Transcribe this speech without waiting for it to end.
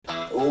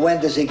when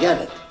does he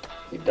get it?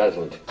 He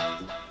doesn't.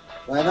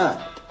 Why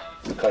not?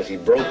 Because he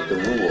broke the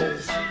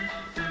rules.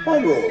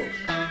 What rules?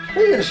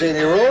 We didn't see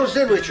any rules,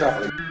 did we,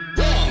 Charlie?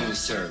 Wrong,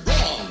 sir,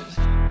 wrong.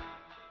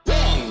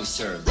 Wrong,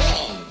 sir,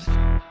 wrong.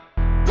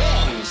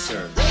 Wrong,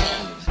 sir,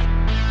 wrong.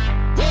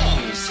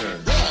 Wrong, sir,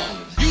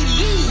 wrong. You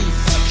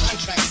lose a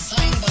contract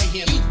signed by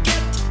him. You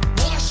get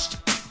washed.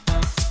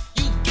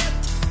 You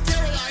get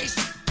sterilized.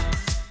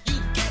 You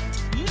get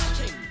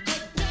nothing.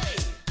 Good day.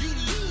 You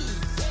lose.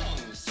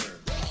 Wrong, sir,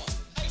 wrong.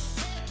 I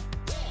said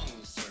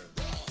wrong, sir,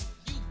 wrong.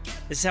 You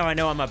get... This is how I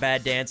know I'm a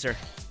bad dancer.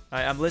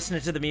 I'm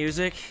listening to the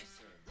music,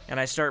 and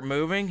I start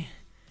moving,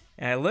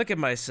 and I look at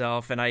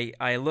myself, and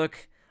I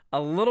look a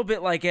little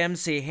bit like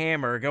MC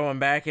Hammer going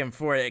back and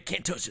forth. I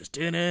can't touch this.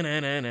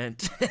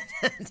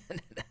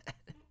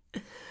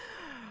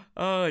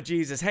 Oh,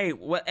 Jesus. Hey,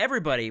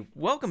 everybody,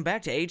 welcome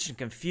back to Aged and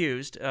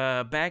Confused.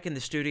 Back in the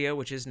studio,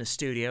 which isn't a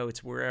studio.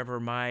 It's wherever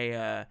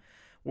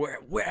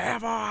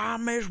wherever I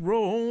miss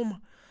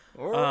room.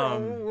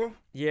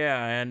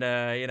 Yeah,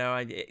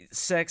 and,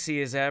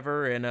 sexy as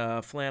ever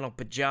in flannel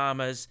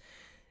pajamas.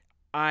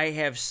 I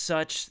have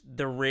such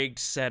the rigged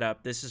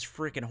setup. This is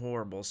freaking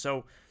horrible.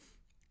 So,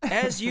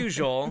 as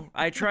usual,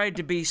 I tried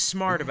to be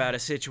smart about a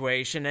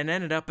situation and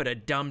ended up at a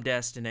dumb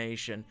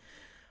destination.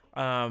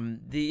 Where are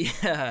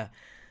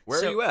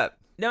you at?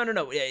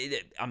 No.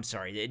 I'm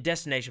sorry.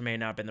 Destination may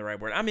not have been the right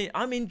word.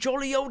 I'm in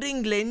jolly old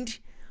England.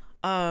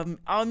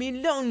 I'm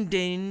in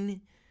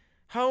London,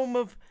 home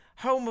of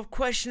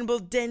questionable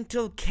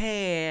dental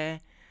care.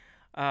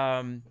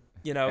 And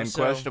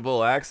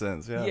questionable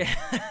accents. Yeah. Yeah.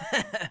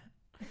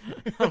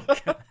 Oh,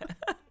 God.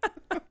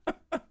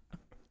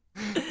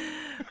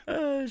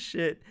 Oh,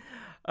 shit.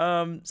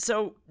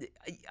 So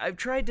I've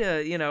tried to,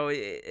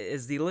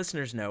 as the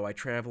listeners know, I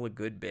travel a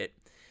good bit,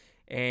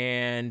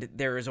 and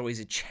there is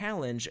always a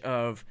challenge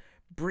of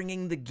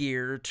bringing the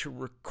gear to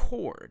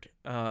record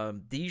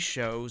these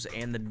shows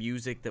and the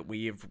music that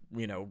we have,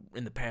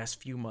 in the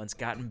past few months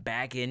gotten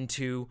back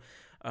into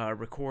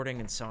recording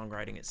and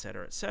songwriting, et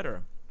cetera, et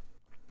cetera.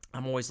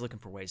 I'm always looking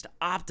for ways to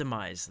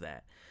optimize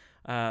that.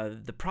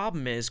 The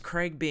problem is,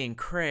 Craig being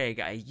Craig,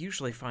 I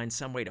usually find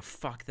some way to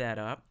fuck that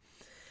up.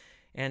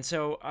 And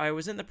so I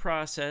was in the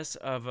process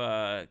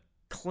of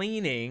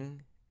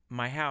cleaning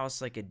my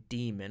house like a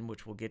demon,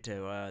 which we'll get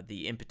to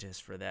the impetus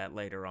for that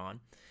later on.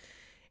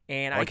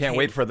 And I can't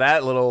wait for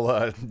that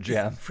little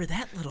gem. For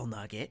that little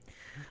nugget.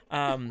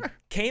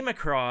 Came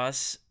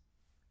across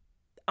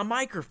a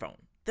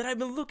microphone that I've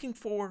been looking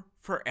for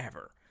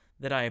forever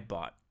that I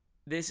bought.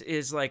 This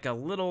is like a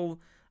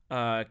little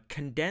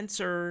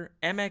condenser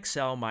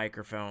MXL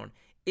microphone.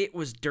 It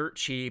was dirt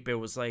cheap. It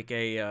was like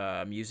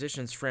a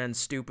musician's friend's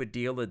stupid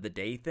deal of the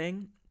day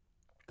thing.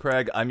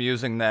 Craig, I'm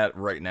using that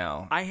right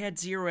now. I had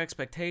zero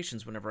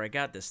expectations whenever I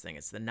got this thing.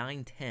 It's the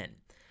 910.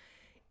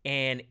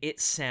 And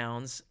it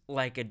sounds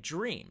like a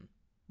dream.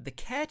 The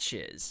catch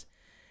is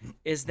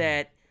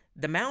that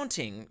the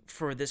mounting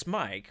for this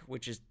mic,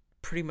 which is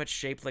pretty much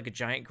shaped like a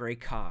giant gray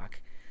cock,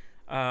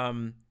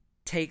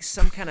 takes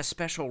some kind of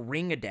special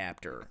ring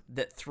adapter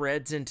that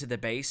threads into the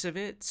base of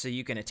it so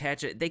you can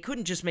attach it. They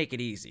couldn't just make it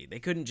easy. They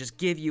couldn't just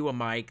give you a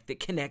mic that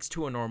connects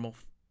to a normal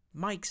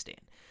mic stand.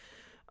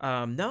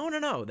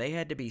 No. They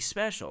had to be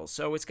special.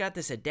 So it's got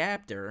this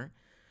adapter,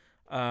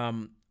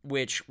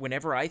 which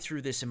whenever I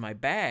threw this in my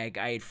bag,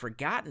 I had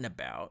forgotten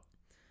about.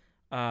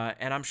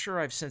 And I'm sure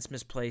I've since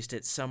misplaced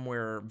it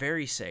somewhere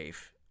very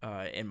safe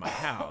in my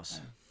house.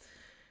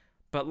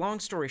 But long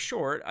story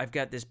short, I've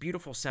got this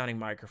beautiful sounding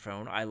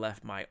microphone. I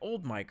left my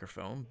old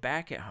microphone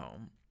back at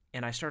home,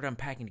 and I started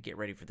unpacking to get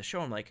ready for the show.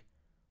 I'm like,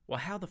 well,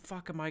 how the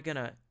fuck am I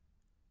gonna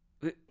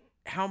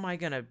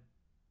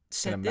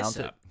set this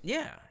up?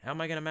 Yeah, how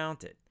am I gonna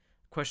mount it?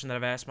 Question that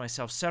I've asked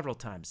myself several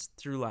times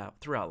throughout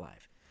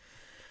life.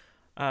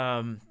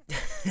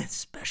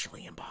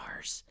 Especially in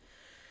bars.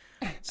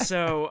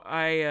 So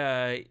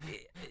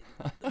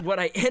what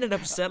I ended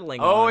up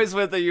settling always on,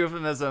 with the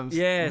euphemisms.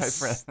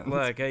 Yes, my friend.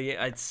 Look,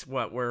 it's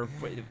what we're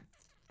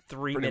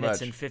 3 Pretty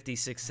minutes much. and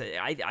 56.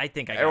 I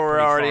think I got We're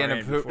pretty already far in a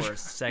in poop. before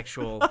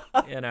sexual,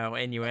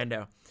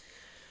 innuendo.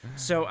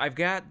 So I've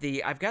got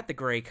the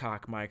gray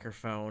cock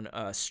microphone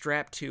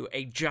strapped to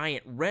a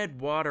giant red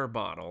water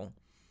bottle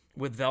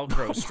with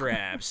Velcro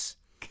straps.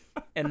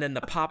 And then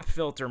the pop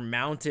filter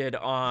mounted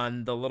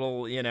on the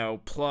little,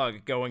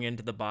 plug going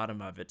into the bottom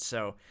of it.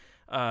 So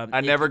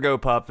I never go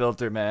pop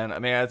filter, man. I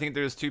mean, I think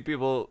there's two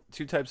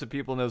types of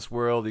people in this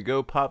world. You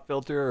go pop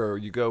filter or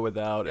you go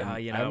without. And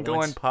I'm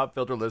going pop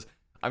filterless.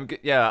 I'm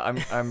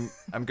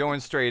going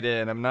straight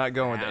in. I'm not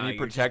going with any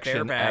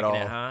protection at all.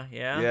 It, huh?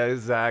 Yeah. Yeah,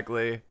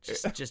 exactly.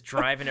 Just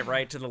driving it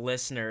right to the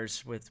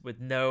listeners with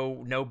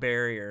no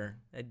barrier.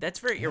 That's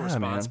very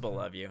irresponsible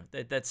of you.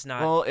 That's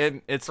not. Well,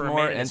 it's for more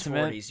a man in his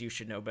intimate. 40s, you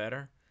should know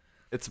better.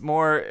 It's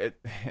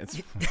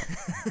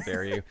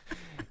dare you.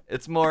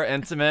 It's more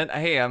intimate.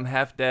 Hey, I'm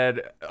half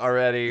dead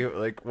already.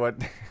 Like what?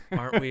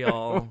 Aren't we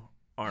all?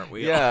 Aren't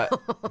we? Yeah.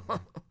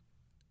 all?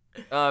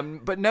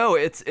 But no,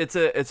 it's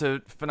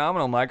a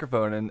phenomenal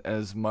microphone, and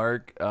as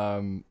Mark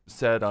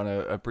said on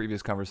a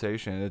previous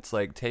conversation, it's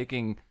like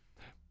taking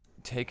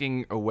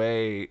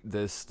away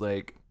this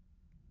like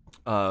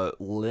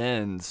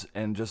lens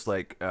and just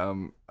like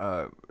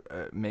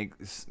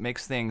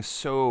makes things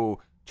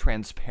so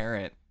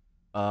transparent.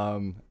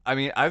 I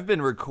mean, I've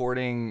been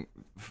recording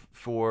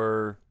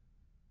for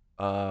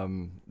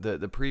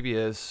the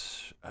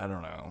previous, I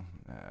don't know,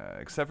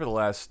 except for the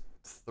last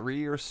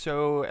 3 or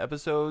so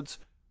episodes,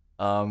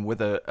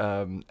 with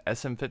a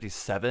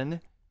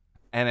SM57,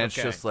 and it's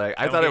just like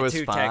I thought it was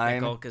too fine.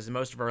 Technical, because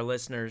most of our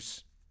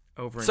listeners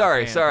over in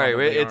sorry, Japan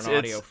sorry, it's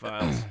audio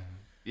files.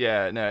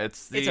 Yeah, no,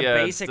 it's a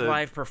basic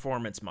live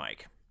performance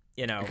mic.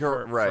 You know,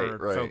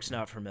 for folks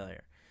not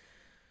familiar.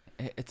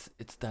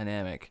 It's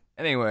dynamic.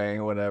 Anyway,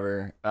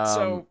 whatever.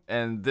 So,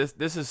 and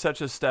this is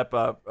such a step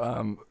up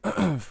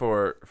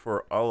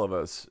for all of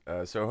us.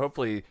 So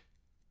hopefully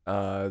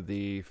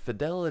the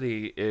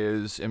fidelity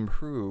is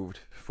improved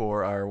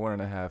for our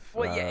 1.5.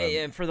 Well,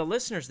 yeah, and for the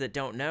listeners that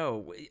don't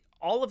know,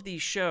 all of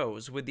these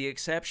shows, with the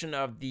exception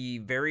of the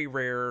very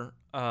rare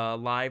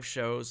live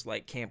shows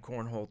like Camp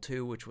Cornhole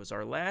 2, which was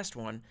our last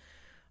one,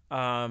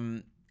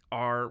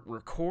 are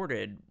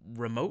recorded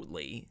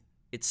remotely.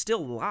 It's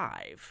still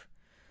live.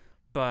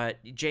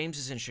 But James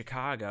is in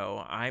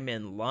Chicago. I'm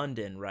in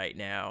London right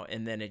now.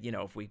 And then,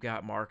 if we've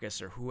got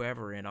Marcus or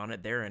whoever in on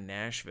it, they're in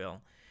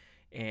Nashville.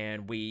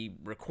 And we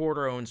record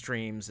our own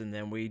streams, and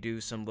then we do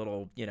some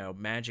little,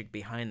 magic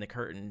behind the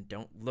curtain.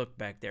 Don't look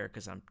back there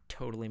because I'm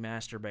totally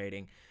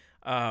masturbating.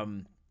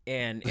 And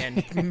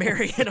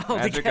marry it all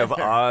magic together.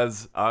 Magic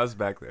of Oz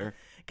back there.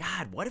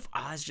 God, what if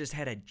Oz just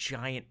had a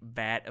giant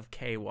vat of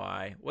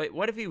KY?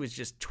 What if he was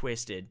just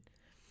twisted?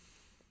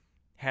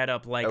 Had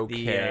up like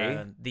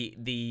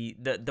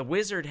the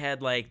wizard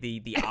had like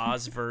the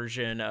Oz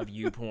version of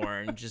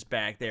YouPorn just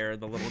back there,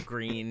 the little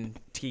green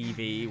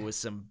TV with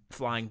some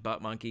flying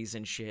butt monkeys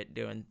and shit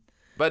doing.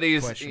 But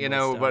he's stuff. he's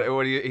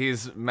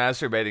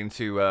masturbating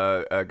to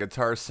a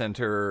Guitar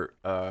Center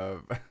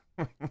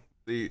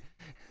the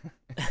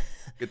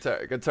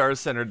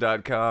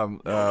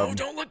guitarcenter.com. No,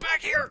 don't look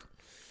back here.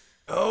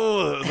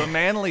 Oh, the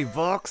manly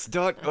Vox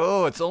duck.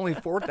 Oh, it's only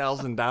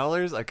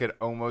 $4,000. I could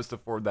almost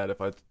afford that if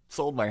I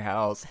sold my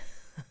house.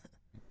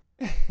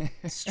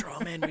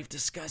 Strawman, we've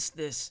discussed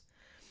this.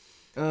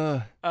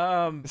 Sure.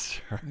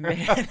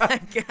 Man,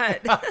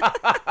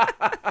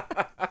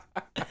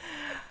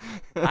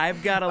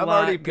 I've got a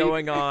lot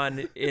going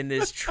on in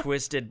this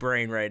twisted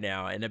brain right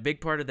now, and a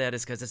big part of that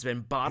is because it's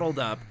been bottled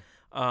up.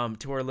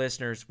 To our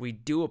listeners, we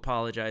do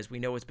apologize. We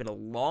know it's been a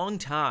long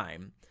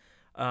time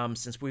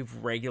since we've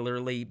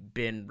regularly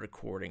been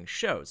recording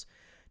shows.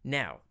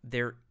 Now,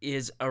 there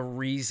is a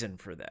reason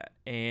for that,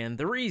 and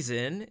the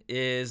reason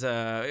is,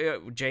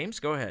 James,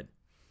 go ahead.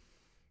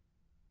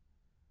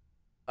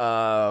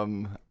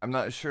 I'm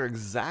not sure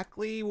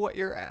exactly what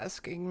you're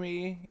asking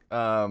me.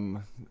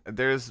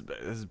 There's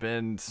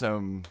been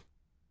some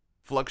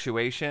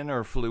fluctuation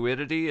or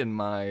fluidity in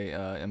my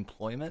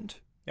employment.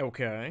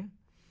 Okay.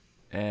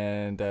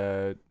 And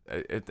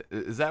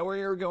is that where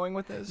you're going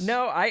with this?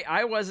 No,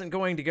 I wasn't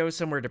going to go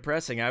somewhere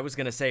depressing. I was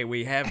going to say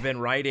we have been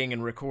writing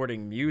and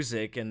recording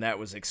music, and that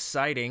was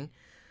exciting.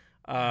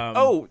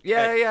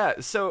 Yeah.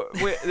 So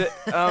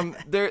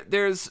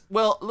there's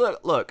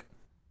look.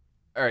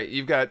 All right,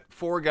 you've got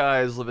 4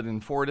 guys living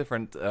in 4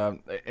 different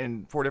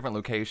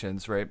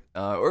locations, right?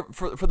 Or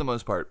for the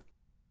most part,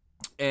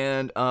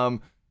 and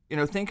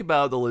think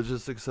about the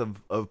logistics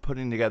of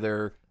putting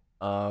together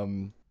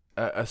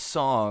a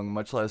song,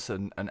 much less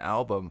an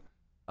album,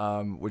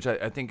 which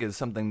I think is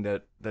something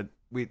that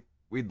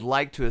we'd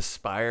like to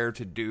aspire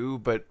to do,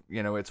 but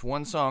it's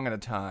one song at a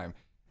time.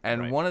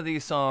 And right. One of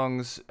these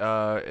songs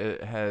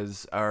it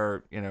has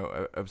our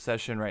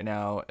obsession right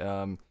now.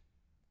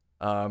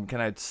 Can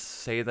I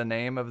say the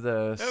name of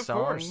the song? Of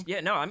course.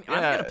 Yeah. No. I'm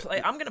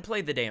gonna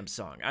play the damn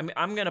song.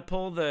 I'm gonna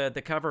pull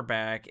the cover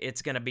back.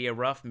 It's gonna be a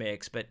rough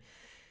mix, but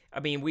I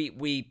mean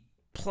we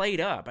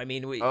played up. I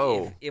mean,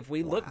 if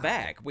we look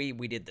back, we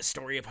did the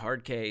story of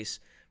Hardcase.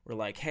 We're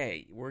like,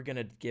 hey, we're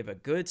gonna give a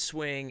good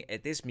swing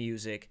at this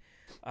music.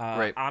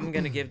 Right. I'm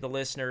gonna give the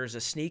listeners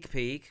a sneak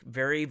peek,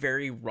 very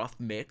very rough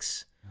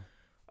mix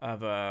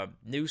of a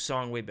new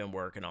song we've been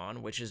working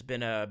on, which has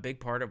been a big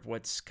part of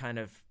what's kind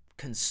of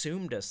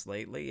consumed us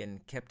lately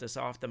and kept us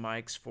off the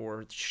mics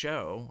for the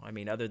show. I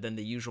mean, other than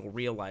the usual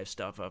real life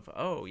stuff of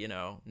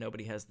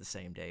nobody has the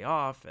same day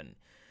off, and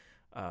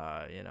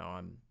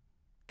I'm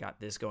got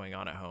this going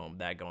on at home,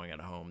 that going on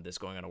at home, this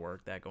going on at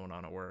work, that going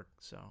on at work.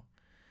 So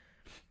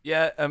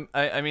yeah,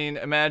 I mean,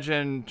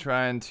 imagine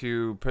trying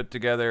to put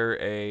together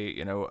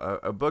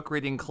a book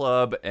reading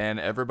club,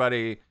 and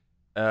everybody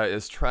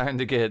is trying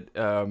to get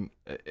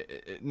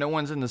no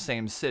one's in the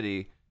same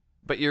city,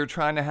 but you're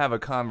trying to have a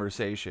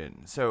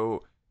conversation.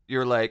 So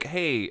you're like,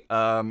 hey,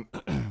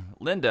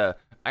 Linda,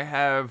 I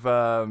have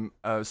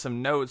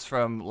some notes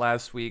from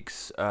last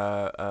week's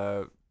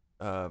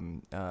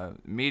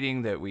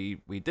meeting that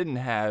we didn't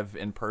have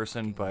in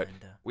person, but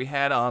we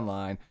had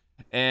online.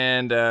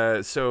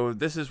 And so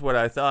this is what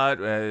I thought.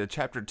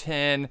 Chapter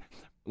 10,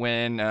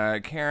 when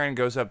Karen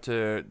goes up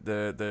to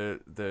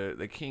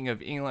the King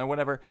of England,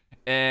 whatever,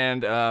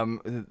 and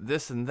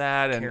this and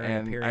that,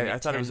 and I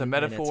thought it was a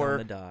metaphor. On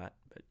the dot,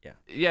 but yeah.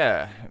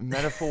 Yeah,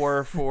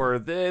 metaphor for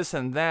this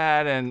and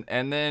that,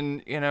 and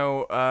then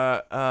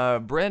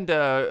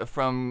Brenda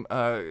from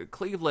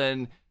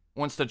Cleveland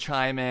wants to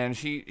chime in.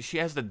 She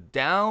has to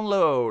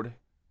download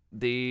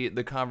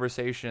the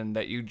conversation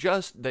that you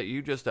just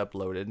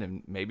uploaded,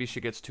 and maybe she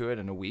gets to it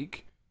in a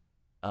week,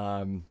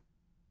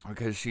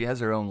 because she has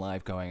her own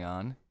life going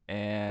on,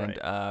 and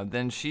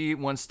then she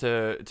wants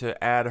to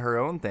add her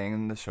own thing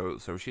in the show,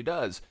 so she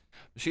does.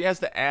 She has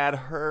to add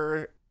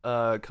her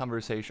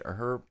conversation or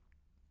her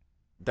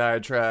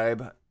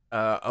diatribe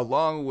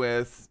along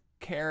with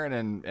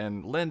Karen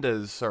and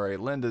Linda's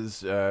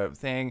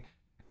thing,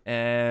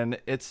 and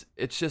it's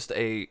just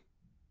a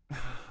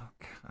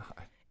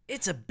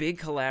It's a big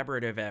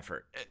collaborative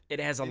effort. It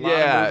has a lot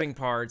of moving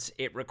parts.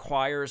 It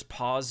requires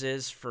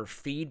pauses for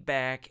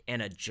feedback and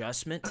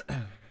adjustment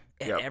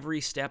at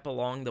every step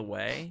along the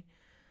way.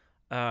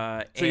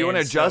 So you want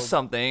to adjust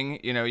something,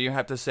 you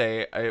have to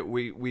say,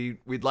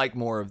 we'd like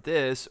more of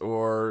this,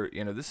 or,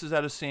 this is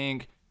out of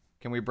sync.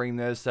 Can we bring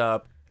this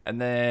up?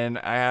 And then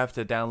I have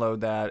to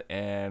download that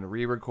and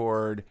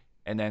re-record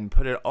and then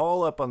put it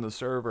all up on the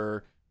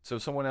server so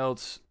someone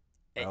else...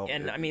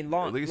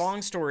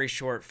 long story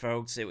short,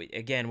 folks,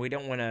 again, we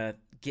don't want to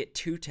get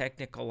too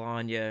technical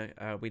on you.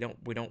 We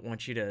don't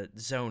want you to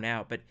zone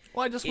out, but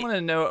I just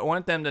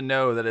want them to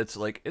know that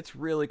it's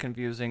really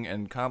confusing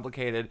and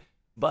complicated,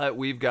 but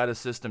we've got a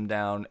system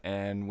down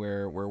and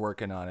we're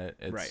working on it.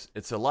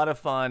 It's a lot of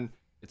fun.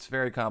 It's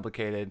very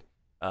complicated,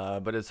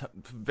 but it's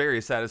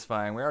very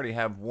satisfying. We already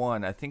have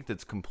one, I think,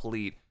 that's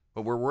complete,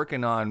 but we're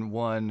working on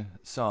one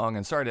song,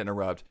 and sorry to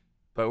interrupt,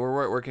 but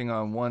we're working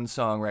on one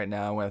song right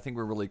now, and I think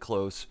we're really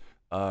close,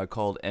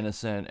 called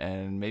Innocent,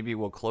 and maybe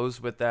we'll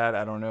close with that.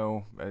 I don't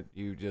know. I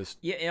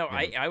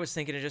was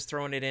thinking of just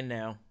throwing it in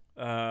now,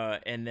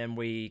 and then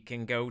we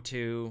can go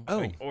to...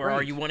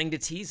 Are you wanting to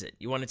tease it?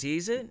 You want to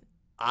tease it?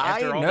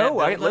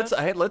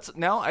 Let's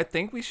now. I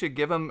think we should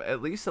give them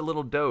at least a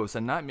little dose,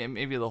 and not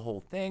maybe the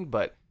whole thing,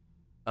 but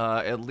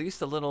at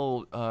least a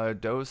little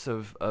dose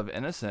of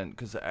Innocent,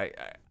 because I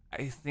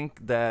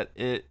think that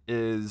it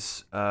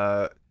is...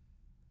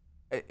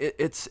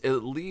 It's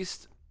at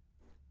least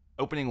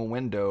opening a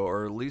window,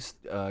 or at least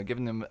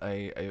giving them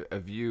a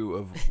view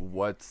of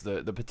what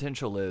the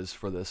potential is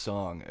for this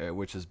song,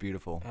 which is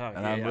beautiful.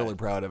 I'm really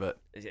proud of it.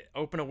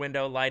 Open a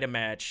window, light a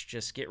match,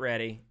 just get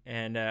ready,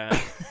 and you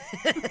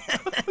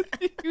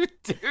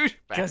douchebag,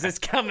 because it's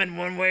coming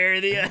one way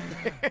or the other.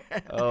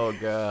 Oh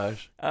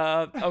gosh.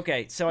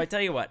 Okay, so I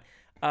tell you what,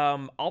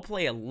 I'll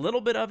play a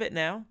little bit of it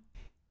now.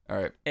 All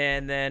right.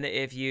 And then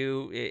if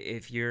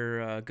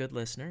you're a good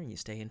listener and you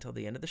stay until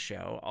the end of the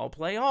show, I'll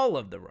play all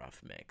of the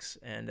rough mix.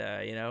 And,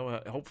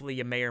 hopefully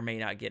you may or may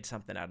not get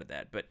something out of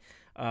that. But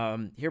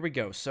here we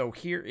go. So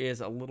here is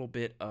a little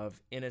bit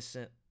of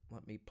Innocent.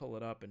 Let me pull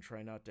it up and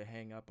try not to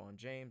hang up on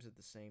James at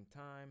the same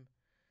time.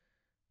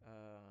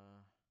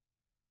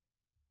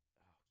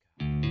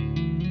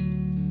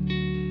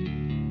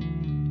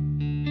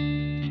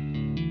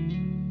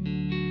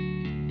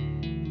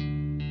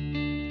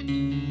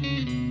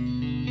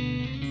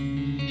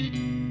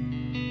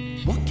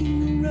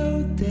 Walking the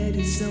road that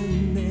is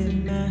only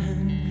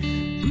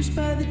mine, bruised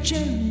by the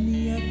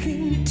journey I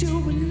came to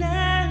a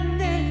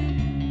landing.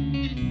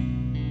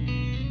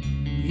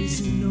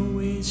 Isn't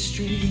always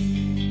straight.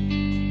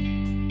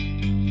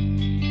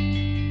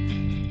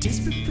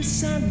 Desperate for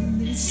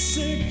silence,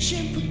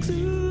 searching for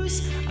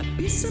clues. I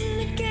piece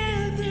them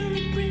together,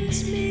 it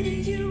brings me to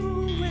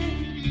you,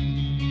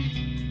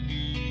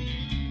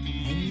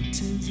 and it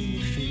turns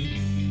into fate.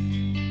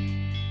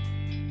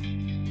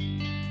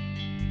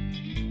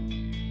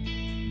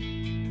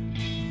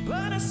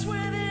 But I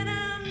swear that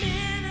I'm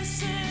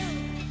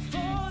innocent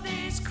for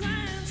these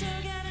crimes.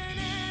 I got an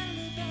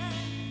alibi.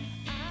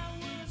 I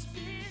was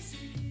busy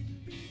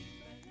getting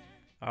beat by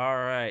that. All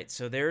right,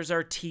 so there's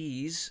our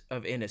tease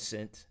of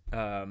Innocent.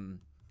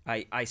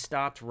 I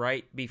stopped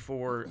right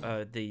before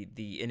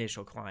the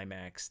initial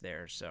climax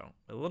there, so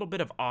a little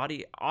bit of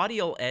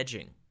audio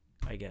edging,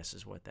 I guess,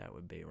 is what that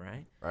would be,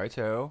 right?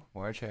 Righto.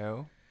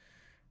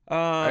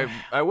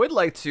 I would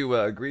like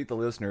to greet the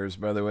listeners,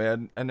 by the way.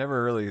 I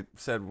never really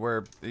said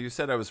where. You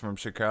said I was from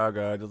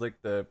Chicago. I'd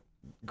like the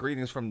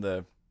greetings from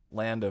the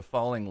land of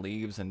falling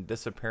leaves and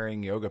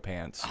disappearing yoga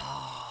pants.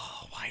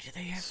 Oh, why do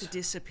they have to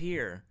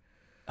disappear?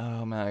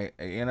 My,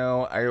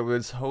 I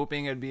was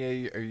hoping it'd be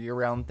a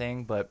year-round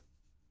thing, but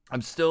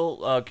I'm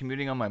still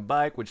commuting on my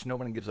bike, which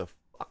nobody gives a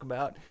fuck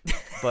about.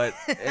 But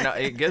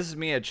it gives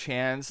me a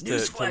chance to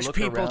look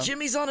people, around.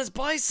 Jimmy's on his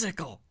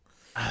bicycle.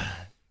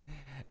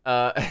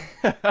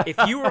 If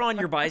you were on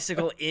your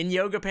bicycle in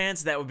yoga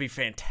pants, that would be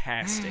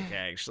fantastic,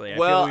 actually. I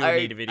feel we would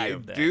need a video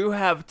of that. I do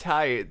have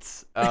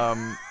tights.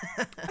 I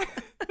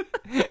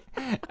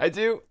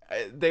do.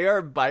 They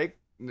are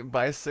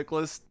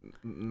bicyclist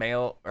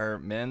male or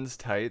men's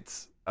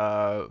tights.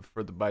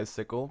 for the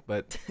bicycle,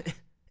 but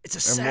it's a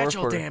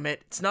satchel, damn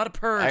it! It's not a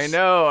purse. I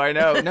know.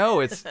 No,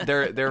 it's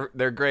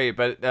they're great,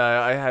 but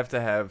I have to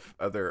have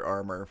other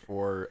armor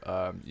for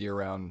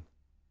year-round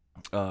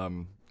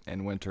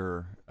and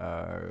winter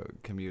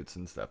commutes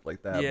and stuff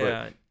like that. Yeah.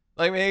 But,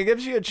 like, I mean, it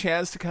gives you a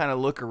chance to kind of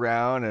look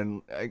around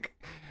and like.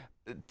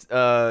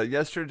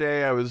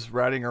 Yesterday I was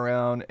riding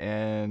around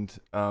and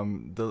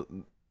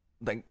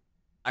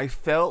I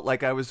felt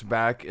like I was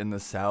back in the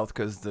South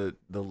because the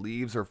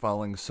leaves are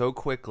falling so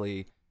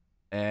quickly,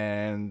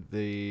 and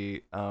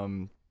the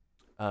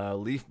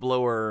leaf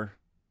blower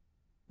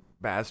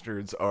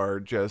bastards are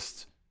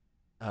just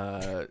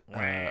all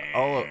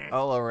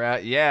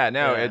around. Yeah,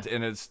 no, Yeah.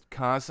 It's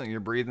constant. You're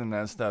breathing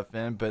that stuff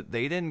in, but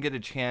they didn't get a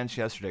chance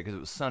yesterday because it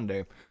was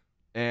Sunday.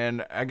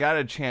 And I got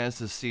a chance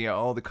to see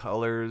all the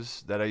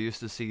colors that I used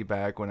to see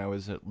back when I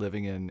was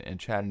living in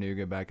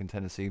Chattanooga, back in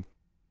Tennessee.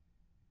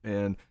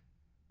 And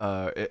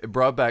it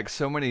brought back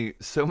so many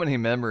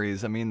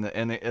memories. I mean,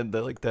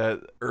 the like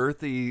that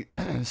earthy,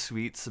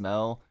 sweet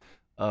smell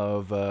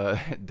of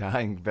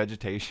dying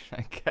vegetation,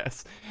 I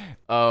guess,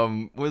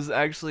 was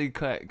actually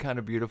kind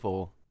of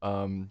beautiful.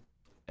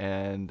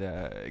 And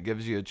it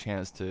gives you a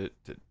chance to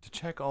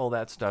check all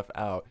that stuff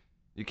out.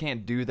 You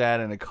can't do that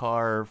in a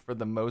car for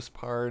the most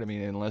part. I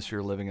mean, unless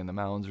you're living in the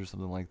mountains or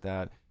something like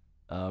that.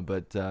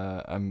 But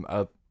I'm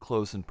up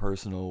close and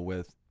personal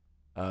with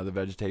the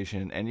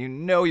vegetation. And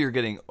you're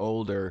getting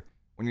older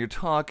when you're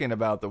talking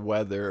about the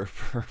weather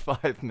for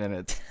 5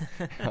 minutes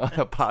on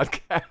a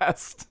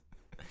podcast.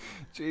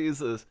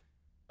 Jesus.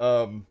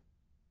 But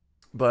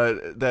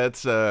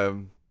that's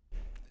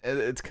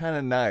it's kind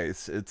of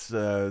nice. It's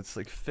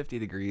like 50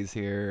 degrees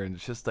here, and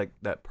it's just like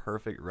that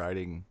perfect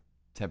riding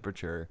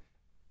temperature.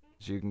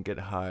 You can get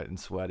hot and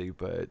sweaty,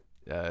 but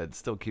it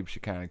still keeps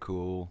you kind of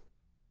cool.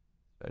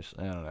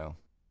 Especially, I don't know.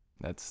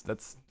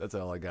 That's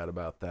all I got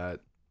about that.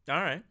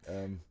 All right.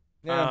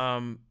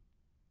 Yeah.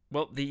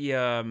 Well, the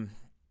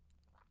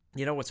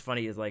you know what's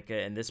funny is like,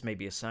 and this may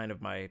be a sign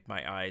of my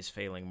eyes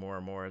failing more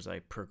and more as I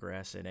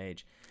progress in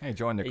age. Hey,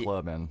 join the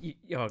club, man.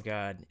 Oh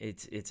God,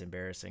 it's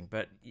embarrassing.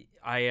 But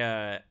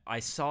I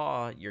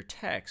saw your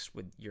text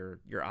with your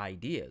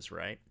ideas,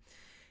 right?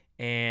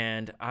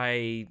 And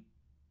I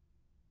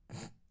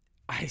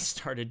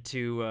started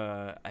to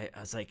I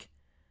was like,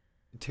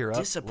 tear up.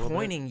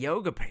 Disappointing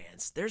yoga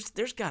pants. There's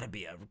got to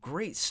be a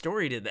great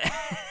story to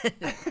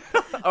that.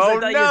 Oh, I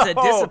thought no! you said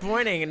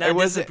disappointing and not It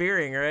wasn't-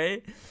 disappearing,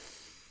 right?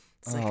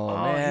 It's like,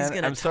 man. he's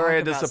gonna I'm sorry I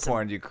talk about some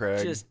disappointed you,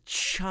 Craig. Just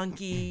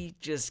chunky,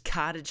 just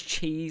cottage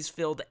cheese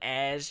filled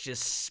ass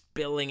just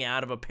spilling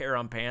out of a pair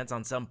of pants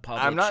on some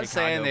public I'm not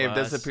Chicago saying they've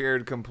bus.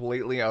 disappeared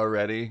completely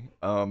already.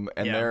 And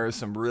Yeah. there is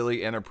some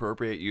really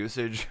inappropriate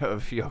usage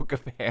of yoga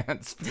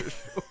pants for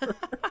sure.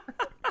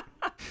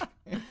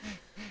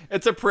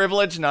 It's a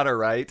privilege, not a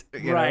right.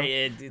 You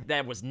Right, know?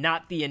 that was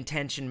not the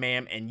intention,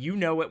 ma'am, and you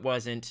know it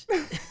wasn't.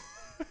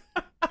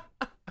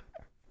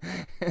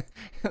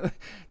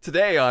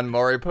 Today on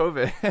Maury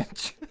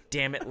Povich.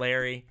 Damn it,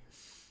 Larry.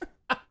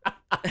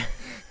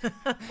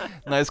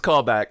 Nice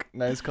callback.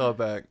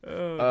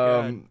 Oh,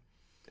 God.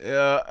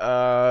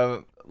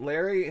 Yeah.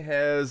 Larry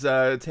has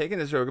taken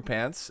his yoga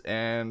pants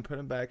and put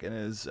them back in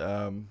his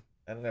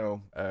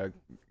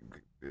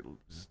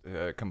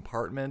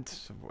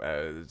compartment,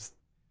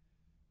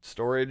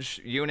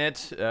 storage unit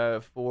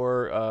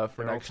for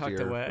They're all next tucked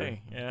year.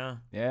 away. Yeah.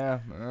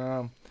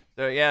 Yeah.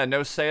 So yeah,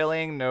 no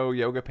sailing, no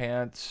yoga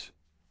pants,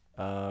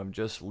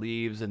 just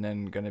leaves, and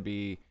then gonna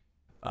be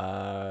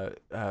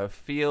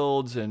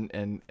fields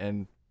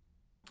and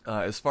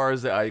as far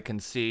as the eye can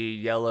see,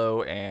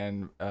 yellow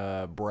and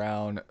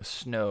brown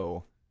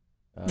snow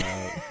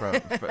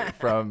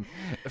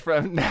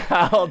from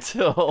now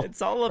till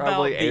It's all about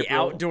probably the April.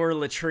 outdoor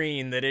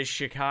latrine that is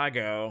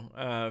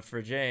Chicago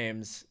for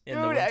James in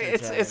the Dude,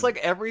 wintertime. it's like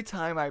every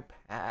time I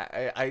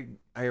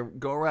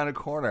go around a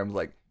corner, I'm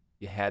like,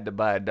 you had to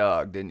buy a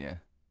dog, didn't you?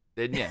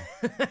 It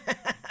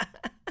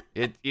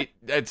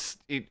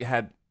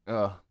had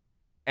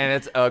and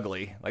it's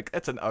ugly. Like,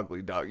 it's an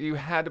ugly dog. You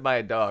had to buy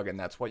a dog, and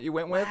that's what you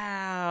went with?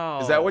 Wow.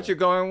 Is that what you're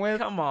going with?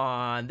 Come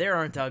on, there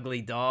aren't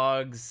ugly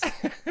dogs.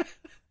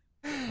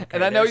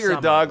 And I know there's you're a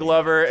some dog ugly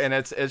lover,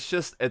 dogs.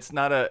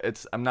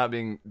 and I'm not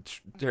being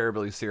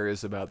terribly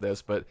serious about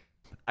this, but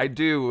I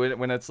do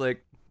when it's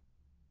like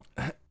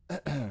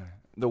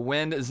the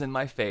wind is in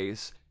my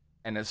face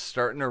and it's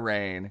starting to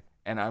rain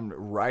and I'm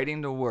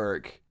riding to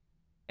work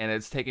and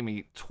it's taking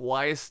me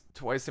twice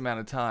the amount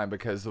of time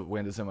because the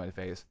wind is in my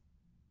face.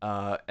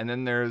 And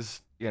then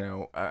there's,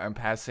 I'm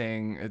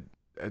passing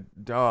a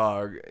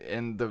dog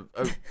in the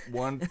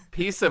one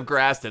piece of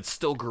grass that's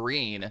still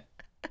green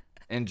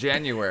in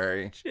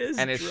January,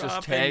 and it's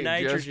just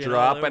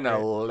dropping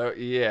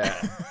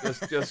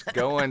just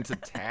going to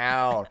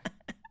town,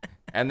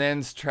 and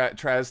then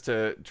tries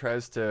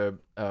to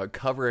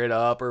cover it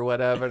up or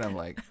whatever, and I'm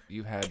like,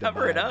 you had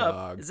Cover to it buy a up.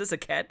 dog. Is this a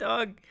cat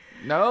dog?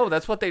 No,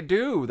 that's what they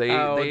do. They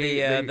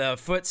the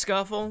foot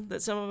scuffle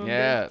that some of them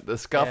do? the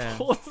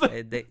scuffle.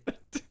 Yeah.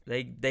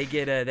 They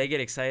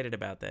get excited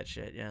about that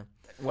shit. Yeah.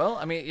 Well,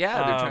 I mean,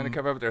 yeah, they're trying to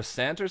cover up their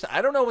Santas.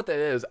 I don't know what that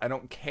is. I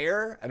don't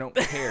care.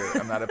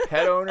 I'm not a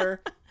pet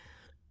owner.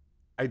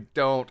 I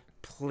don't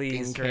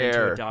Please turn care.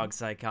 into a dog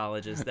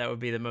psychologist. That would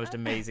be the most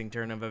amazing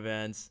turn of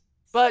events.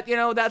 But,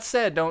 that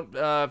said, don't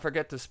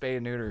forget to spay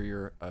and neuter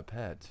your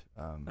pet.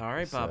 All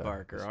right, Bob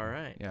Barker. All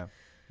right. Yeah.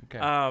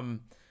 Okay.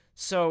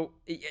 So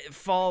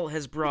fall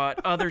has brought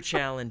other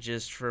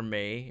challenges for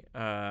me.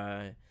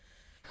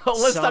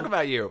 Let's talk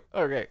about you.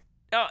 Okay.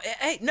 Oh,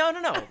 hey, no.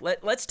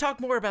 Let's talk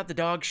more about the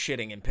dog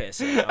shitting and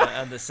pissing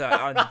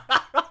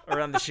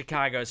around the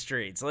Chicago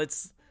streets.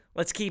 Let's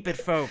keep it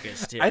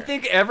focused here. I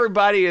think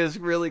everybody is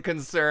really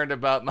concerned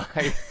about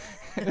my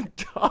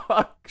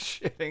dog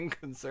shitting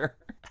concern.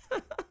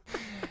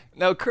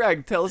 Now,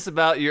 Craig, tell us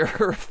about your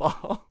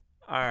fall.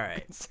 All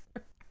right.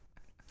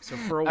 So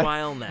for a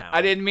while now.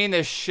 I didn't mean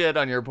to shit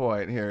on your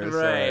point here. Right.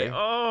 Sorry.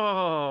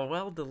 Oh,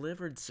 well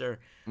delivered, sir.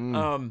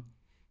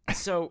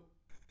 So,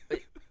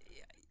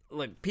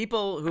 look,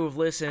 people who have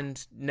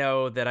listened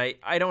know that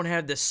I don't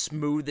have the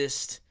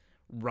smoothest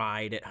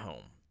ride at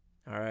home.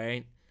 All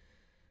right?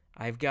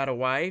 I've got a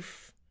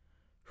wife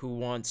who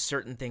wants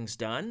certain things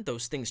done.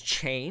 Those things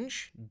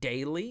change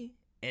daily,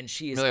 and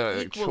she is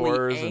Really,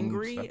 equally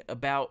angry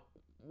about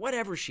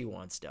whatever she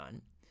wants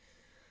done.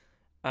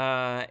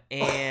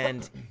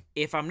 And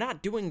if I'm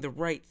not doing the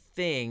right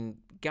thing,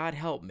 God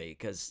help me,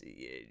 because,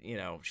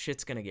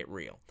 shit's going to get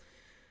real.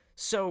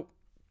 So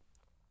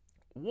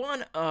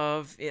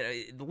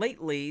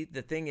lately,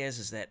 the thing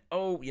is that,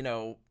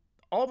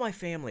 all my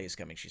family is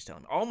coming, she's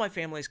telling me. All my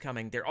family is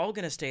coming. They're all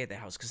going to stay at the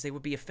house because they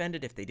would be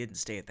offended if they didn't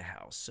stay at the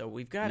house. So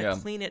we've got to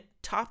clean it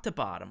top to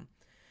bottom.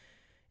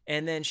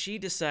 And then she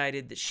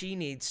decided that she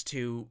needs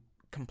to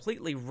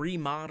completely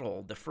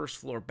remodel the first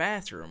floor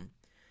bathroom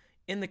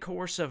in the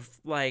course of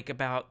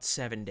about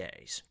 7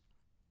 days.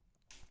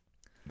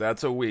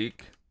 That's a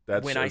week.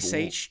 That's when I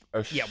say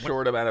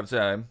short amount of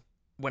time.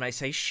 When I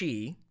say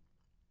she,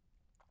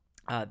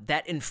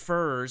 that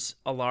infers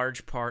a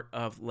large part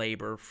of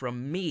labor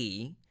from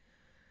me.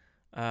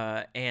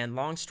 And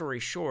long story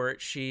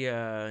short, she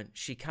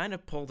kind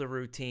of pulled a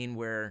routine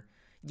where,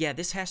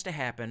 this has to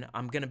happen.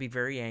 I'm going to be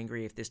very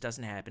angry if this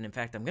doesn't happen. In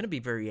fact, I'm going to be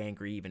very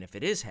angry even if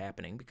it is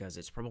happening because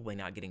it's probably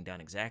not getting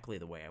done exactly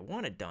the way I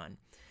want it done.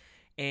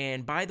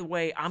 And by the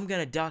way, I'm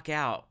going to duck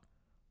out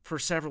for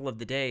several of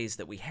the days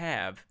that we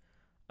have,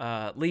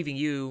 leaving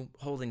you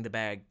holding the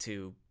bag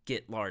to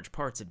get large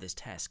parts of this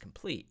task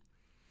complete.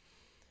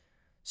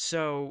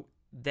 So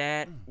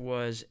that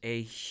was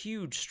a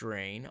huge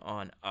strain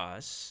on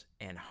us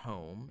and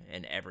home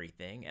and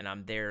everything. And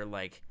I'm there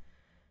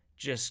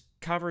just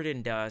covered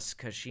in dust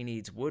because she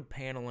needs wood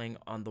paneling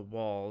on the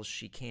walls.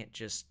 She can't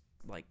just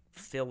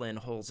fill in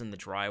holes in the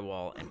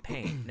drywall and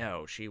paint.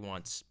 No, she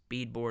wants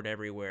beadboard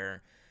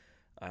everywhere.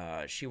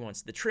 She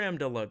wants the trim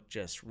to look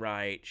just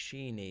right.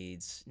 She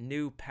needs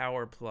new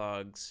power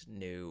plugs,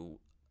 new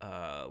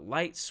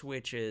light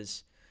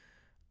switches.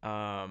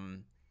 The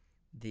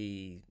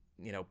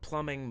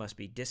plumbing must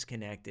be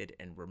disconnected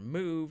and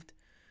removed.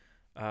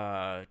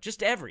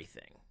 Just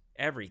everything.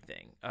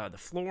 The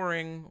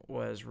flooring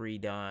was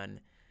redone.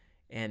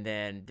 And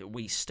then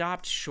we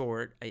stopped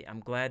short.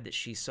 I'm glad that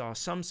she saw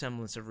some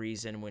semblance of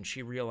reason when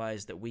she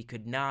realized that we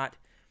could not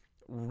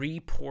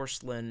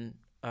re-porcelain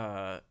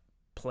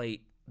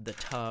plate the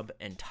tub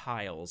and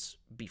tiles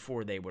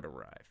before they would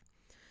arrive.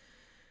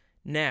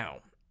 Now,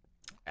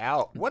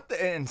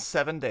 in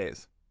 7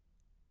 days?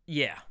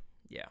 Yeah.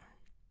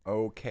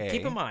 Okay.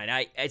 Keep in mind,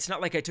 it's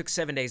not like I took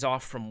 7 days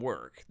off from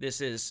work. This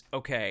is,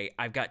 okay,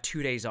 I've got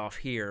 2 days off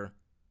here,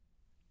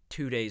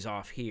 2 days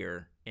off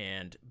here,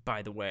 and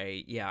by the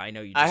way, I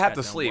know you just have got to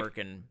done sleep.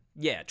 working,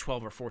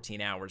 12 or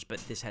 14 hours, but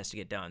this has to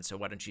get done, so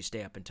why don't you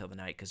stay up until the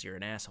night, because you're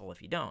an asshole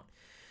if you don't.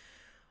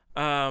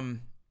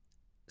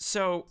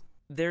 So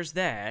there's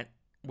that,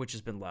 which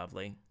has been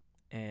lovely,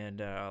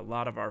 and a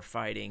lot of our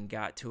fighting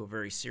got to a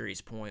very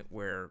serious point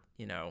where,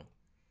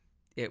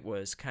 it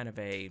was kind of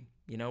a,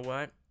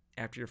 what?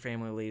 After your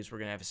family leaves, we're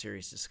going to have a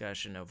serious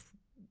discussion of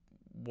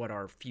what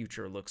our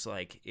future looks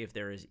like, if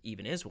there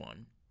even is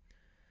one.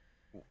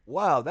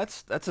 Wow,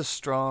 that's a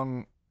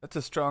strong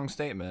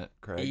statement,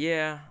 Craig.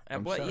 Yeah,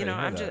 I'm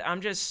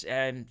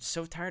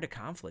so tired of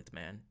conflict,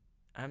 man.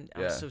 I'm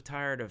so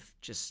tired of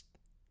just.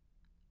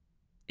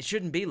 It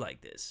shouldn't be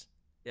like this.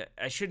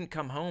 I shouldn't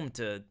come home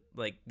to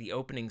the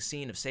opening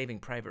scene of Saving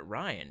Private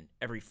Ryan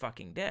every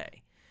fucking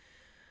day.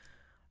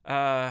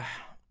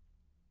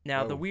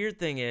 Now, the weird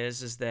thing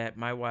is that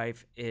my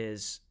wife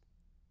is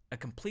a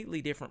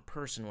completely different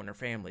person when her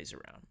family's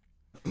around.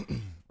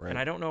 Right. And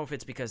I don't know if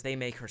it's because they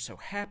make her so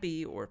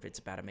happy or if it's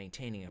about a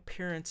maintaining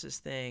appearances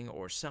thing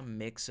or some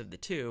mix of the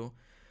two.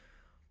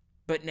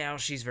 But now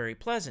she's very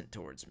pleasant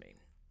towards me.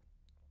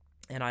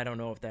 And I don't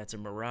know if that's a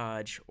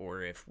mirage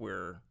or if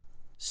we're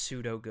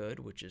pseudo-good,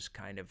 which is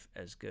kind of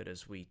as good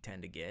as we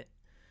tend to get.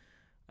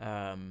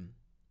 And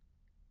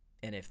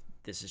if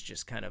this is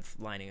just kind of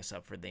lining us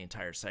up for the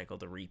entire cycle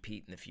to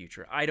repeat in the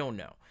future. I don't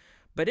know.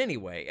 But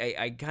anyway,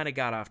 I kind of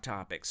got off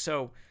topic.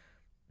 So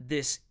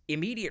this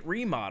immediate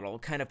remodel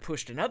kind of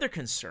pushed another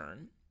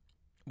concern,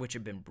 which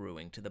had been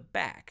brewing, to the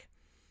back.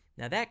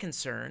 Now, that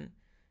concern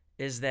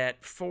is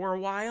that for a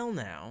while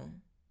now,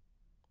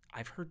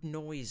 I've heard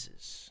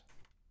noises.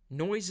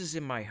 Noises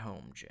in my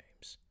home,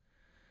 James.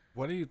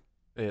 What do you,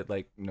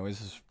 like,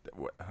 noises?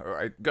 All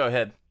right, go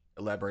ahead.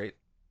 Elaborate.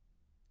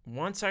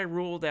 Once I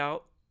ruled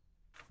out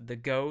the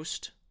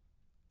ghost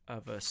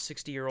of a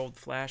 60-year-old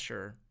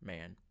flasher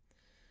man.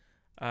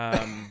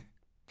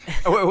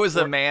 It was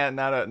a man,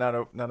 not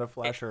a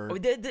flasher.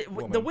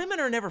 The women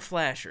are never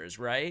flashers,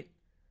 right?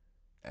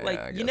 Like,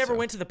 Yeah, I you guess never so.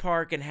 went to the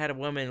park and had a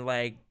woman,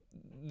 like,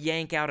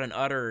 yank out an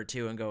udder or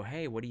two and go,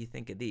 hey, what do you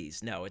think of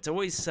these? No, it's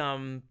always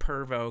some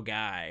pervo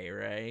guy,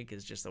 right?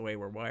 Because just the way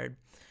we're wired.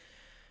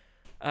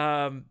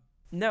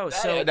 No,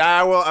 so...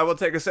 I will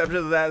take exception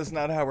to that. It's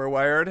not how we're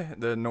wired.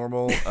 The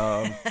normal...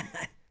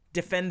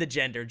 Defend the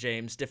gender,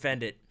 James.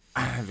 Defend it.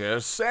 I'm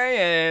just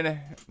saying.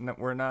 No,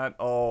 we're not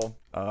all,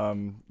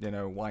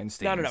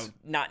 Weinsteins.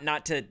 No.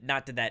 Not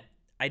to that.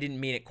 I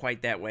didn't mean it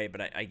quite that way,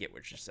 but I get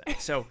what you're saying.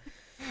 So,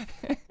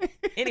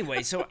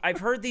 anyway, so I've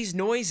heard these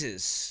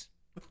noises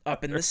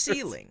up in the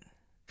ceiling.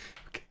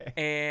 Okay.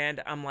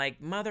 And I'm like,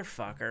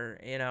 motherfucker,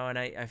 and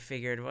I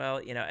figured,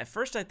 well, at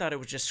first I thought it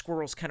was just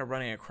squirrels kind of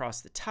running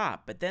across the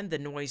top, but then the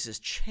noises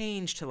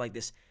changed to like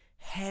this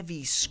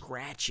heavy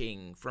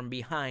scratching from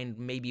behind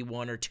maybe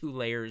 1 or 2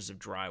 layers of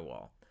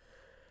drywall.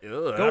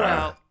 Ugh. Go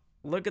out,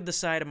 look at the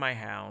side of my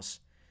house,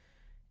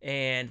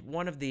 and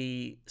one of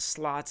the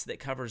slots that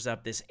covers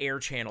up this air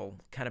channel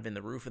kind of in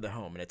the roof of the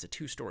home, and it's a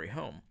 2-story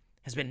home,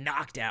 has been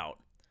knocked out,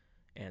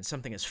 and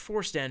something has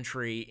forced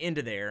entry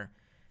into there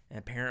and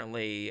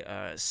apparently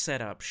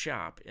set up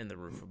shop in the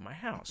roof of my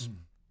house.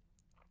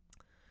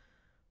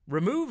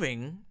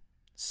 Removing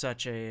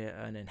such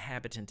an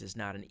inhabitant is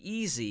not an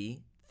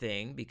easy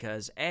thing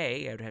because,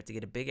 A, I would have to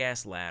get a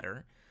big-ass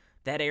ladder.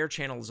 That air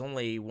channel is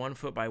only 1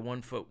 foot by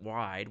 1 foot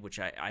wide, which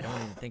I don't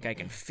even think I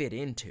can fit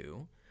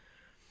into.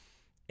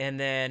 And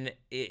then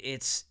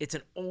it's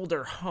an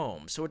older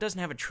home, so it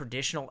doesn't have a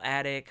traditional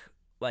attic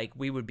like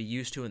we would be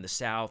used to in the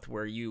South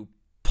where you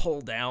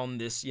pull down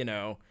this,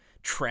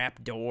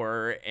 trap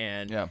door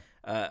and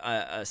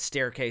a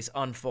staircase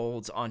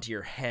unfolds onto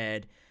your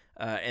head,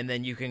 and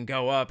then you can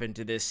go up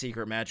into this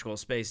secret magical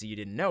space that you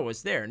didn't know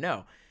was there.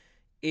 No,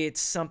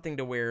 it's something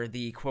to where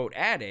the, quote,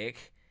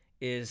 attic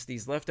is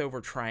these leftover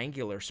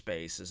triangular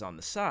spaces on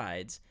the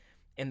sides,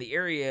 and the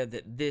area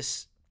that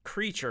this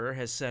creature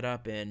has set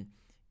up in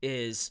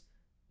is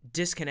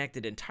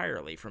disconnected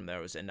entirely from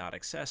those and not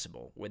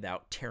accessible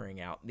without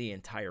tearing out the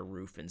entire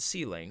roof and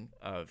ceiling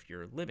of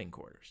your living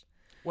quarters.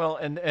 Well,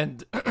 and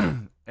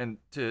and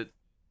to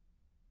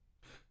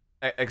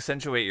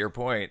accentuate your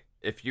point,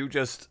 if you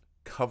just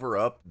cover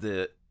up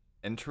the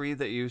entry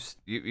that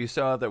you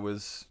saw that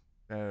was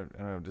I don't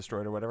know,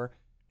 destroyed or whatever,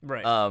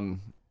 right?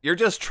 You're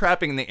just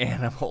trapping the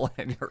animal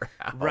in your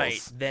house.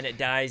 Right. Then it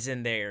dies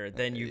in there.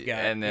 Then you've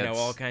got,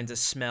 all kinds of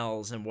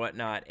smells and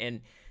whatnot.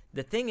 And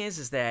the thing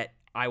is that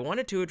I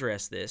wanted to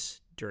address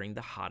this during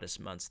the hottest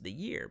months of the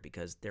year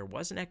because there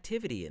was an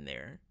activity in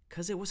there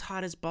because it was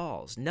hot as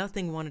balls.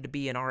 Nothing wanted to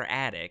be in our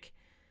attic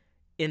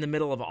in the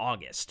middle of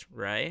August,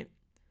 right?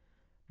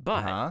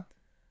 But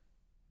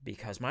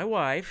because my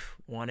wife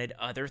wanted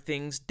other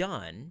things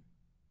done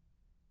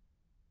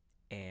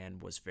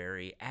and was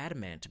very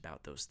adamant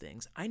about those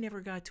things, I never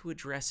got to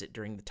address it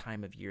during the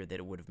time of year that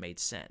it would have made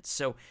sense.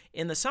 So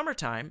in the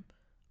summertime,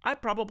 I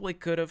probably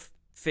could have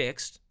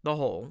fixed the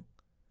hole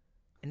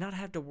and not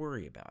have to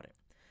worry about it.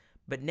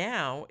 But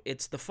now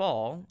it's the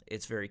fall,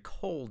 it's very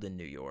cold in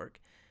New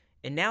York,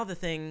 and now the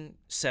thing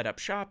set up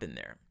shop in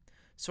there.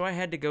 So I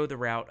had to go the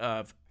route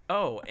of,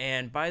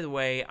 and by the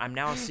way, I'm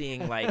now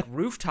seeing like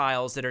roof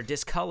tiles that are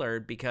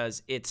discolored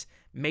because it's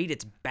made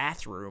its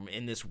bathroom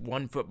in this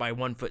 1 foot by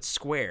 1 foot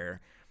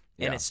square,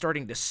 and it's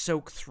starting to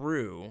soak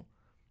through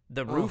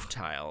the roof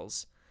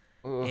tiles.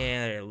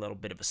 And a little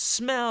bit of a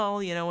smell,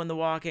 in the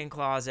walk-in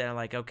closet. I'm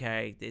like,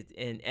 okay,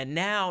 and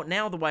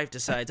now the wife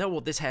decides,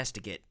 well, this has to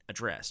get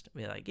addressed.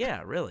 We're like,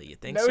 yeah, really, you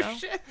think so?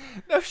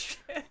 No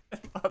shit,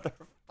 motherfucker.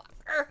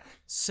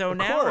 So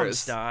now I'm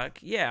stuck.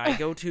 Yeah, I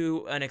go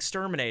to an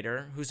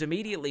exterminator who's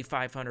immediately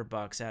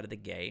 $500 out of the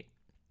gate.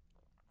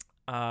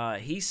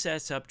 He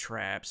sets up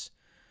traps.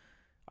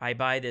 I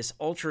buy this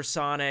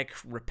ultrasonic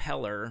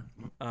repeller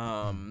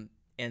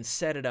and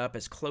set it up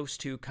as close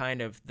to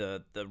kind of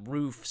the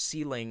roof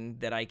ceiling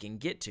that I can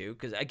get to.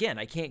 Because, again,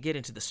 I can't get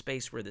into the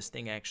space where this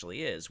thing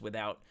actually is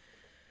without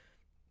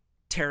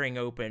tearing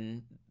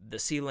open the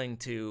ceiling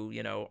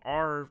to,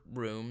 our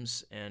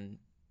rooms and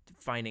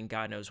finding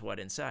God knows what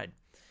inside.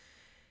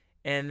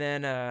 And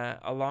then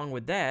along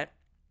with that,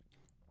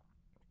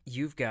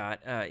 you've got,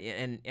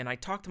 and I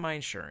talked to my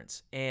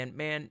insurance, and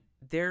man,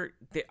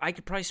 I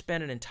could probably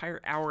spend an entire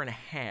hour and a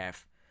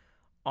half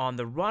on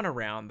the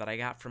runaround that I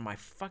got from my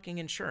fucking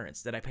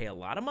insurance that I pay a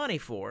lot of money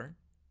for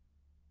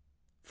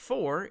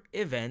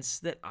events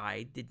that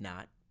I did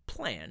not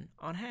plan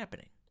on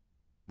happening.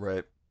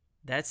 Right.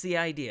 That's the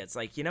idea. It's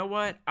like, you know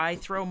what? I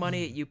throw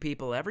money at you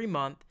people every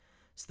month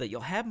so that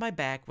you'll have my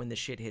back when the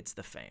shit hits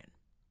the fan.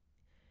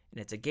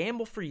 And it's a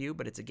gamble for you,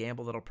 but it's a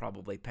gamble that'll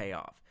probably pay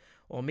off.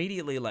 Well,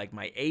 immediately, like,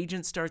 my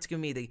agent starts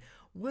giving me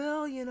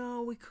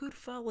well, we could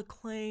file a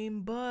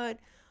claim, but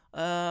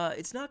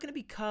it's not going to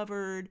be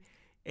covered.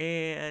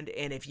 And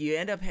if you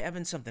end up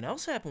having something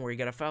else happen where you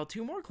got to file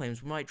 2 more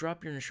claims, we might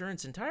drop your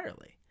insurance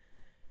entirely.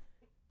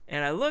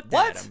 And I looked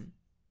at him.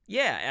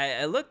 Yeah,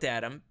 I looked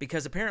at him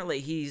because apparently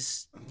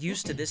he's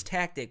used to this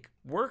tactic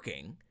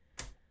working.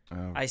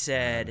 Oh, I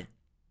said,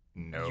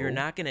 no. You're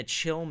not going to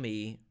chill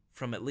me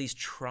from at least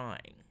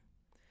trying.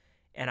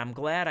 And I'm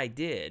glad I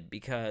did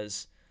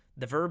because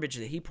the verbiage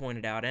that he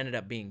pointed out ended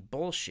up being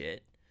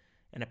bullshit.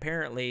 And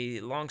apparently,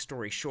 long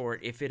story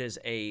short, if it is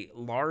a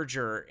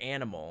larger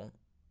animal,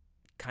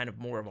 kind of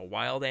more of a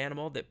wild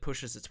animal that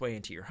pushes its way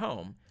into your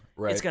home,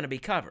 it's going to be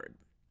covered.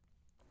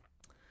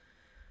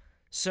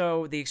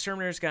 So the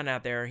exterminator's gone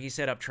out there. He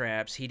set up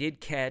traps. He did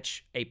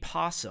catch a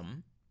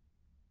possum,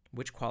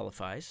 which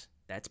qualifies.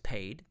 That's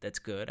paid. That's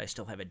good. I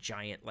still have a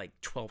giant, like,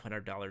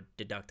 $1,200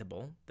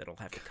 deductible that'll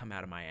have to come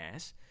out of my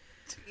ass.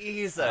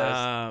 Jesus.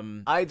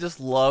 I just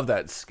love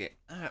that scam.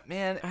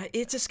 Man.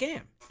 It's a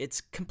scam. It's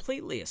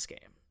completely a scam.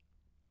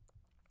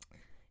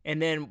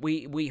 And then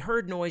we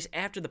heard noise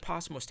after the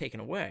possum was taken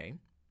away.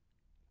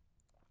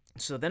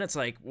 So then it's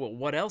like, well,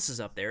 what else is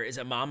up there? Is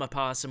it mama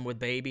possum with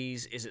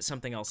babies? Is it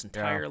something else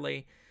entirely?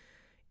 Yeah.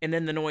 And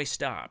then the noise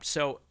stopped.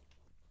 So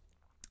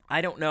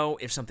I don't know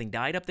if something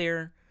died up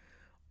there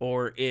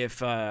or if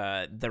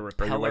the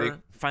repeller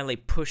finally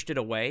pushed it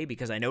away,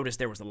 because I noticed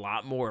there was a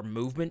lot more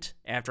movement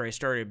after I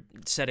started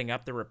setting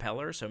up the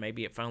repeller. So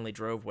maybe it finally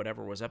drove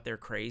whatever was up there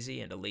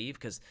crazy and to leave,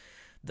 because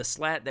the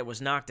slat that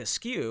was knocked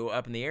askew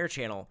up in the air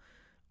channel,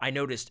 I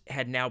noticed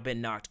had now been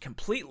knocked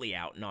completely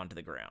out and onto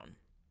the ground.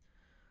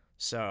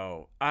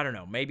 So, I don't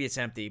know. Maybe it's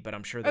empty, but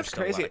I'm sure there's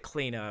still a lot of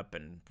cleanup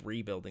and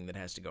rebuilding that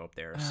has to go up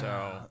there.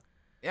 So,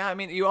 yeah, I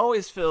mean, you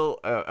always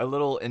feel a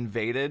little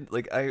invaded.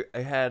 Like, I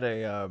had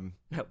a...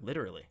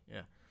 literally,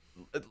 yeah.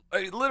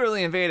 I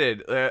literally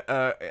invaded.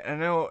 I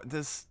know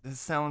this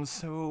sounds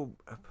so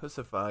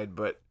pussified,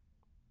 but,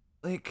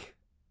 like,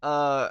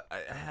 I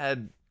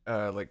guess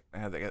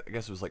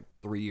it was like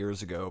 3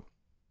 years ago,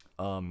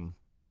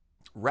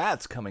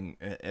 rats coming,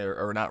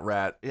 or not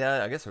rat,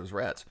 yeah, I guess it was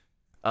rats,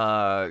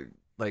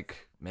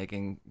 like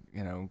making,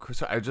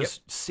 so I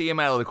just see him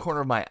out of the corner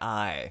of my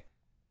eye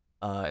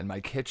in my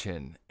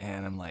kitchen,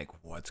 and I'm like,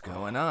 what's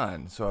going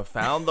on? So I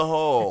found the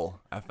hole.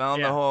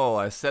 The hole.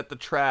 I set the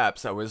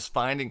traps. I would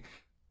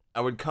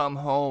come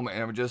home,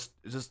 and I would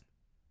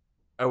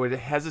I would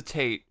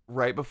hesitate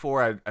right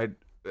before I'd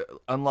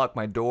unlock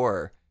my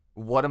door.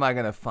 What am I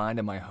going to find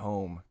in my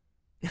home?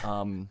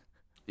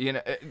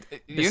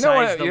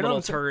 Besides the little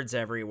turds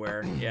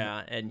everywhere,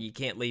 yeah, and you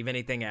can't leave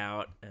anything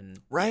out, and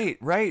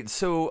right.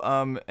 So,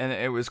 and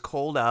it was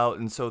cold out,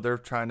 and so they're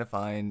trying to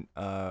find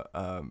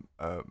a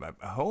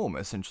home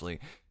essentially,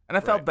 and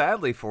I felt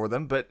badly for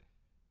them, but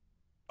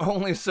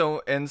only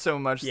so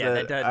much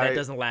that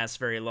doesn't last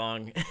very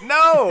long.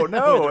 No.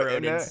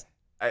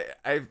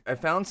 I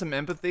found some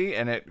empathy,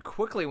 and it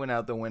quickly went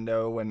out the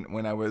window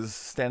when I was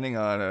standing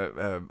on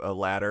a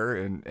ladder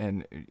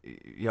and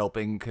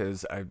yelping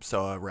because I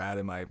saw a rat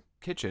in my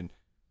kitchen.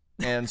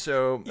 And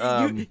so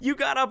you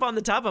got up on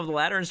the top of the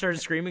ladder and started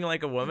screaming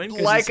like a woman,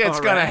 like it's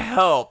gonna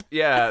help.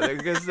 Yeah,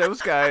 because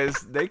those guys,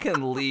 they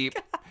can leap.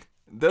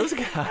 Those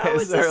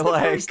guys are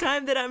like, the first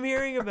time that I'm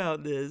hearing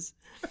about this.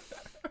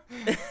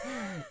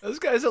 Those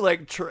guys are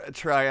like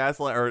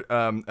triathlon or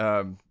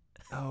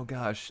oh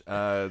gosh,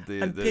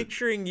 I'm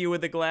picturing you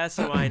with a glass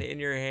of wine in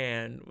your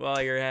hand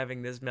while you're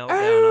having this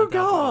meltdown on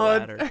top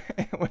of the ladder.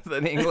 With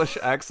an English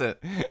accent.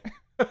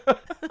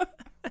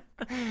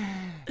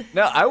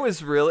 No, I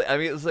was really, I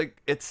mean, it was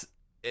like,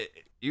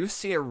 you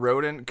see a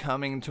rodent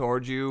coming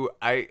towards you,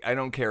 I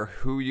don't care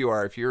who you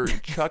are. If you're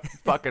Chuck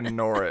fucking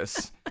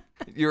Norris,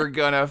 you're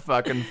gonna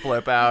fucking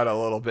flip out a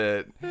little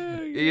bit.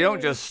 You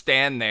don't just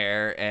stand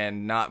there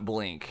and not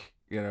blink.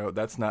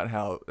 That's not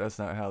how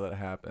that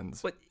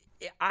happens. But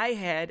I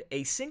had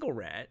a single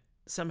rat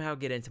somehow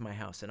get into my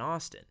house in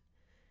Austin,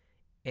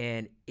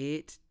 and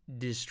it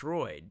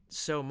destroyed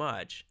so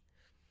much,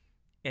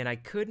 and I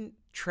couldn't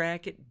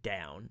track it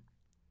down.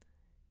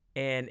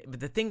 But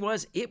the thing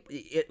was,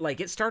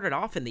 it started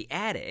off in the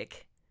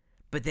attic,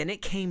 but then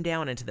it came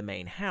down into the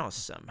main house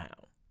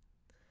somehow.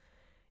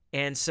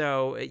 And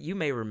so you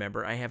may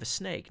remember I have a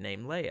snake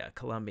named Leia,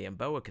 Colombian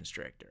boa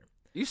constrictor.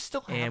 You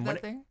still have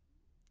that thing?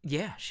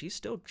 Yeah, she's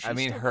still. I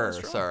mean, her.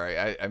 Sorry,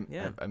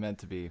 I meant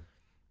to be.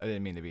 I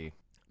didn't mean to be.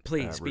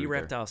 Please be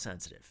reptile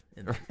sensitive.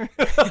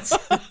 It's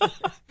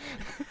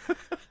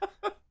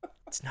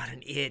not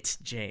an it,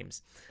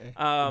 James.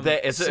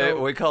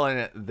 We calling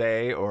it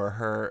they or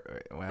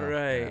her? Wow,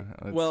 right. Yeah,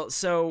 well,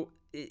 so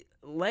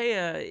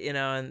Leia,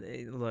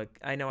 and look,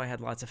 I know I had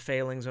lots of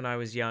failings when I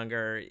was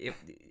younger.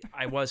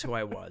 I was who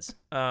I was.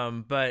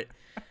 But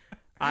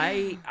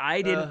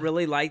I didn't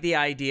really like the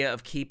idea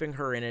of keeping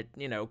her in it,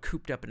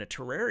 cooped up in a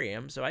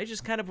terrarium. So I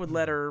just kind of would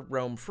let her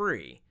roam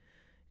free.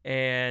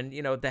 And,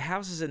 the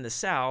houses in the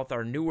South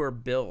are newer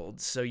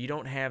builds, so you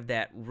don't have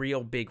that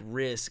real big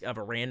risk of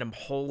a random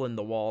hole in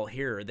the wall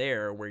here or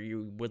there where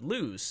you would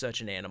lose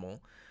such an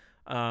animal.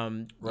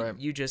 Right.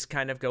 You just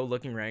kind of go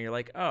looking around. You're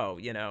like, oh,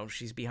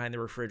 she's behind the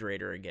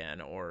refrigerator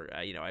again, or,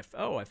 I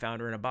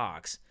found her in a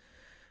box,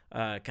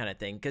 kind of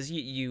thing. Because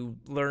you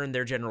learn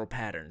their general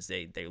patterns.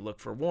 They look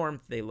for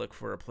warmth, they look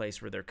for a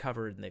place where they're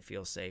covered and they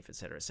feel safe, et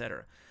cetera, et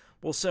cetera.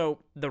 Well,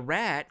 so the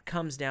rat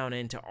comes down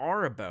into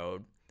our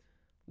abode.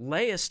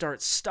 Leia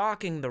starts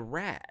stalking the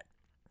rat.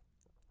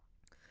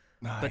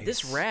 Nice. But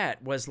this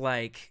rat was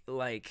like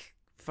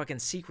fucking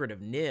Secret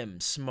of Nim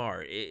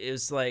smart. It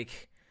was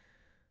like,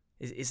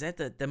 is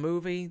that the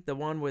movie, the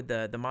one with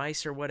the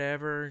mice or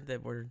whatever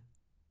that were,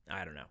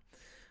 I don't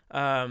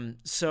know.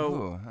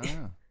 So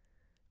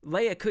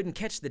Leia couldn't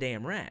catch the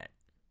damn rat.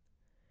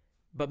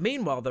 But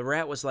meanwhile, the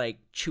rat was like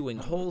chewing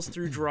holes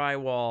through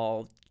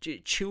drywall,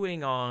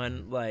 chewing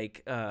on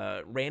like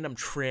random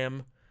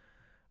trim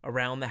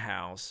around the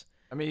house.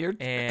 I mean,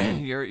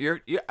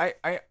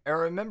 I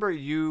remember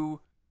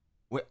you.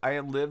 I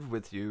lived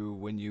with you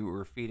when you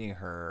were feeding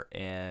her,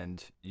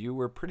 and you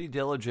were pretty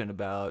diligent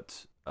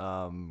about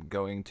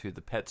going to the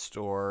pet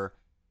store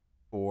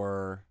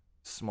for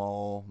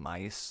small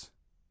mice.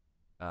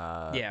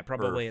 Yeah,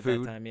 probably at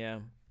that time.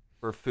 Yeah,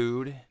 for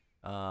food.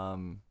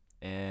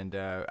 And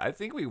I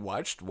think we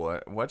watched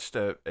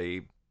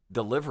a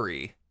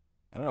delivery.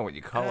 I don't know what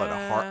you call it,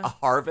 a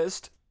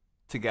harvest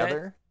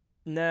together.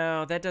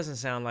 No, that doesn't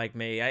sound like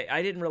me.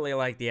 I didn't really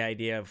like the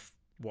idea of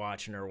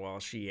watching her while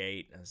she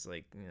ate. I was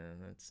like,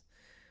 that's.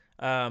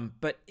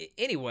 But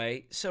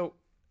anyway, so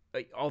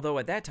although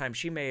at that time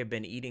she may have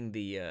been eating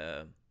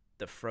the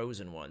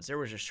frozen ones, there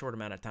was a short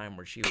amount of time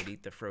where she would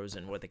eat the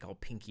frozen, what they call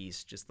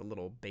pinkies, just the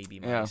little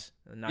baby mice.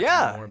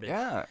 Yeah.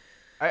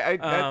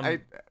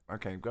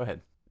 Okay, go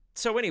ahead.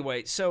 So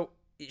anyway, so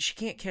she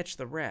can't catch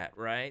the rat,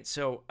 right?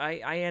 So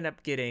I end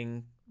up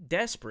getting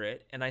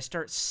desperate, and I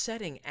start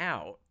setting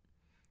out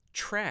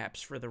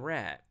traps for the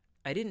rat.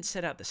 I didn't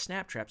set out the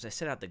snap traps. I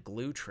set out the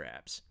glue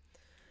traps.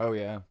 Oh,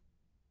 yeah.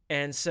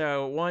 And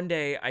so one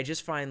day I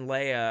just find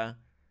Leia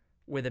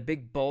with a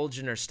big bulge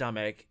in her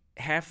stomach,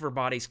 half of her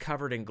body's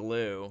covered in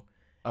glue.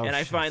 Oh, and I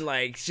shit. find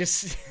like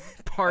just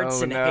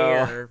parts and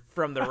hair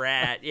from the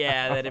rat.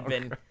 Yeah, that had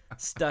been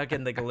stuck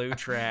in the glue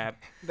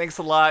trap. Thanks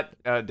a lot,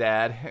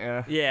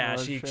 Dad. Yeah,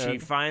 she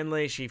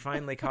finally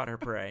caught her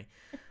prey.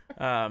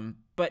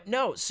 But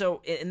no,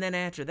 so and then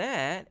after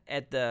that,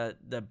 at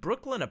the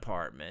Brooklyn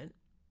apartment,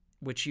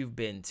 which you've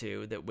been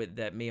to,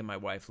 that me and my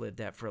wife lived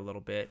at for a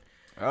little bit.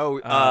 Oh,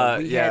 we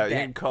yeah, had you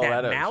can call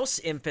that a mouse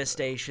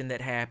infestation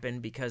that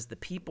happened because the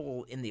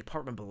people in the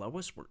apartment below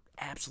us were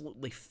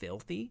absolutely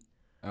filthy.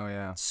 Oh,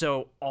 yeah.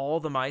 So all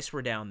the mice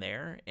were down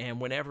there, and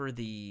whenever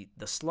the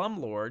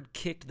slumlord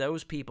kicked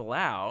those people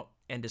out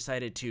and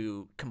decided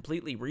to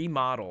completely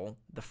remodel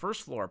the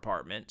first floor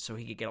apartment so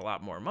he could get a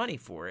lot more money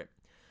for it,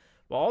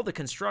 well, all the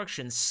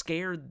construction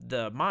scared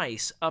the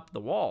mice up the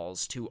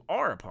walls to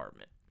our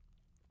apartment.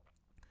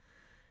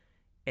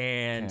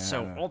 And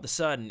so all of a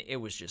sudden, it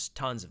was just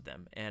tons of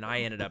them. And I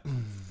ended up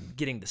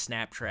getting the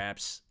snap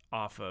traps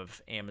off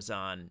of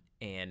Amazon,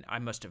 and I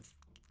must have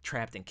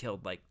trapped and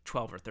killed like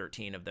 12 or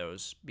 13 of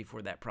those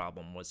before that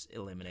problem was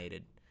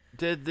eliminated.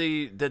 Did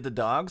the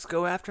dogs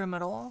go after him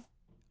at all?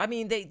 I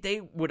mean,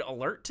 they would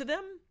alert to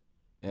them,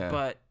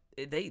 but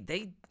they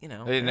they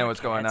didn't know what's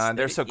going on.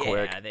 They're so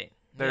quick.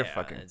 They're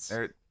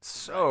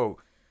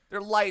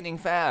lightning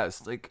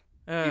fast. Like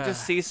you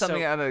just see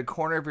something out of the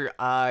corner of your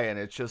eye, and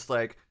it's just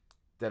like,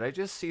 did I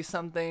just see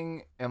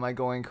something? Am I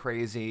going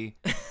crazy?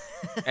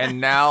 And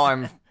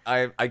now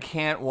I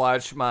can't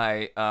watch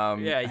my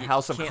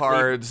House of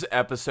Cards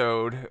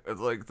episode.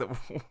 Like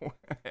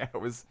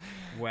it was.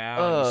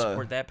 Wow, you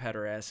support that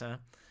pederast,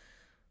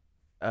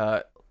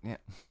 huh? Yeah.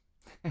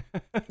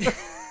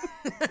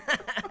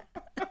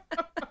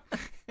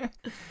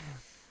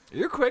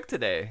 You're quick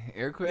today.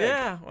 You're quick.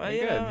 Yeah, well,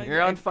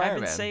 You're on fire, I've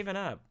been man. saving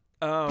up.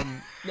 No,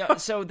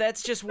 so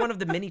that's just one of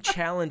the many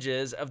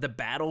challenges of the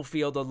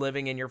battlefield of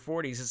living in your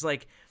 40s. It's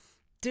like,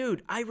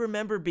 dude, I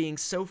remember being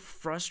so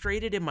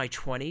frustrated in my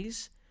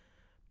 20s,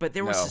 but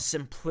there was a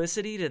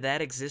simplicity to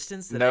that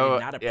existence that I did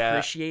not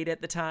appreciate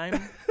at the time.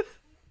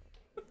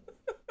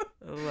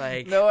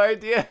 Like, no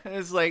idea.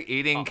 It's like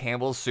eating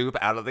Campbell's soup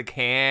out of the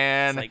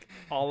can. It's like,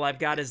 all I've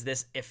got is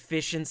this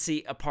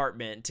efficiency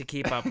apartment to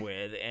keep up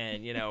with,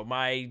 and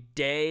my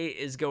day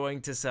is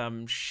going to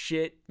some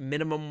shit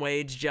minimum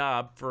wage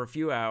job for a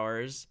few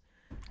hours.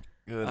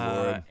 Good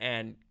Lord.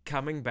 And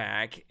coming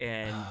back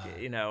and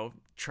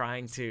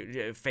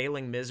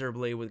failing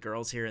miserably with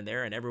girls here and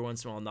there, and every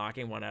once in a while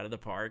knocking one out of the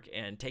park,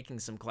 and taking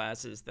some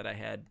classes that I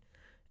had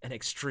an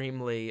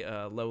extremely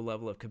low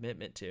level of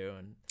commitment to.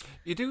 And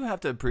you do have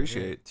to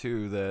appreciate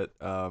too that,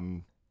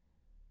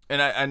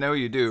 and I know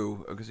you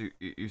do because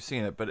you've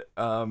seen it, but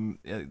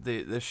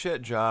the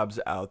shit jobs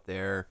out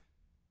there,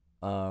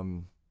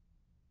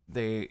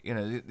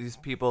 these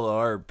people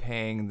are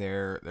paying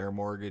their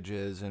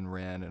mortgages and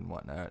rent and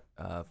whatnot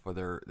for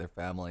their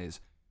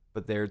families,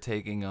 but they're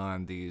taking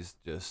on these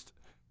just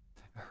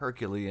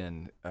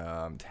Herculean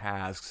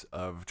tasks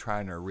of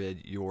trying to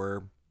rid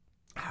your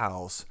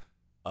house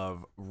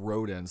of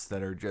rodents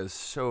that are just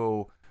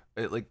so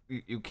like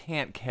you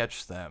can't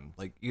catch them.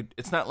 Like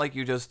it's not like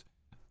you just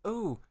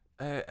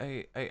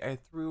I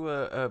threw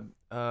a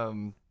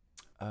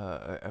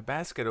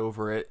basket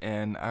over it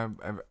and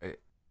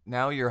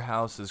now your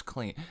house is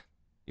clean.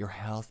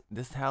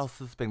 This house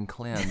has been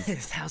cleansed.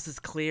 This house is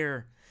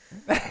clear.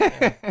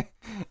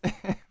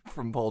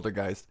 From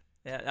Poltergeist.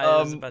 Yeah,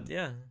 I was about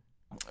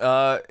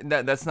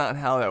That's not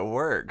how that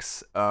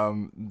works.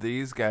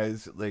 These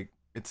guys, like,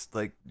 it's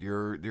like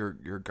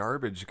your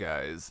garbage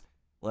guys.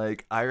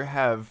 Like, I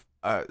have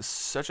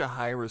such a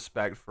high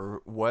respect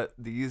for what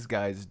these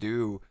guys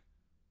do.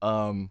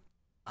 I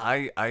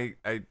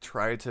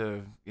try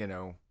to,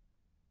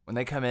 when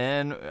they come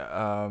in,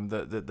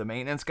 the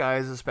maintenance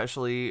guys,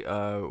 especially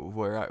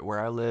where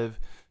I live,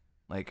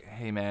 like,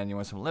 hey man, you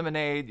want some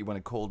lemonade? You want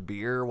a cold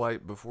beer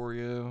right before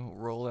you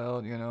roll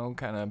out?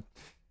 Kind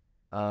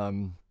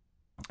of.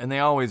 And they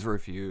always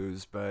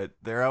refuse, but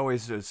they're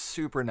always just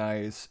super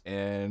nice,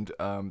 and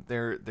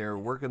they're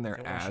working their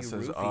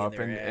asses off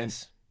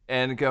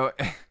and go.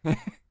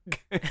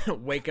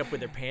 Wake up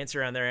with their pants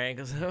around their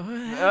ankles.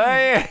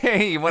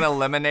 Hey, you want a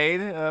lemonade,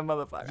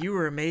 motherfucker? You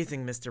were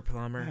amazing, Mr.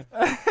 Plumber.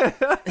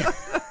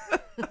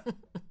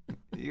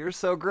 You're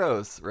so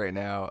gross right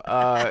now.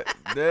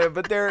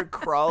 But they're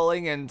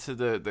crawling into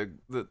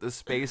the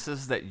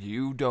spaces that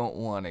you don't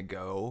want to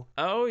go.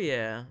 Oh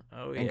yeah.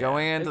 And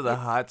going into the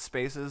hot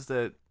spaces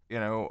that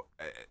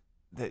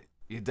that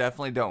you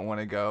definitely don't want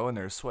to go, and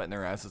they're sweating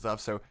their asses off.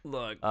 So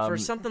look, for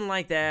something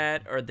like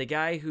that, or the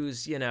guy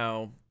who's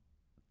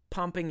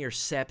pumping your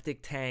septic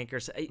tank, or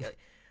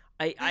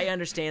I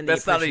understand the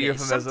that's not a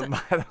euphemism,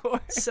 by the way.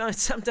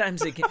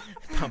 Sometimes it can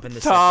pumping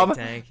the septic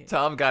tank.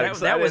 Tom got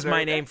excited. That was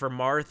my name for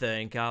Martha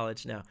in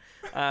college. No,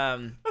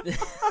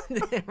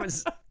 it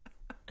was. God.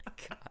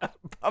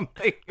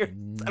 Pumping your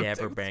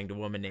Never banged a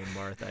woman named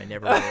Martha. I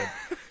never would.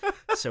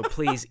 So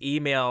please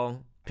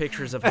email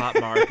pictures of hot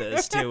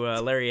Marthas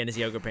to Larry and his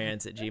yoga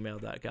pants at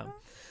gmail.com.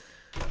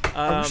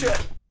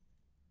 Shit.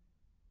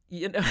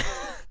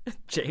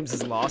 James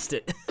has lost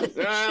it.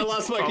 I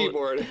lost my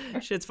keyboard.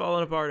 Shit's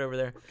falling apart over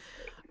there.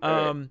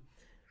 No,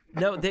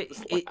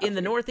 in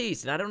the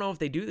Northeast, and I don't know if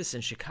they do this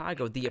in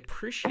Chicago, the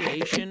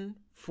appreciation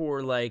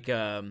for like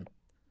there's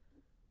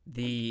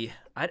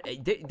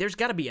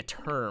got to be a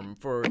term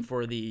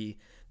for the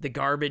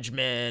garbage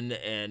men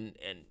and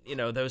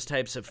those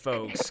types of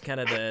folks, kind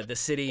of the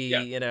city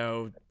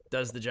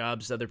does the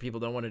jobs other people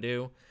don't want to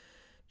do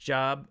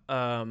job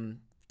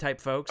type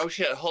folks. Oh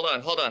shit, hold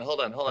on.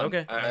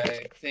 Okay.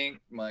 I think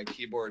my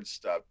keyboard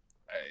stopped.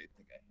 I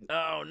think I hit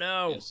Oh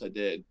no. Yes, I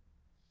did.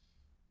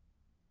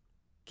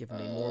 Giving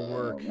me more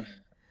work.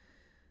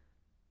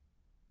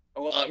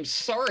 Well, I'm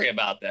sorry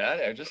about that.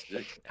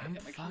 I'm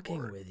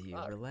fucking with you.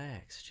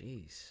 Relax.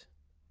 Jeez.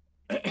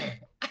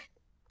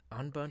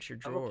 Unbunch your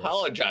I'm drawers.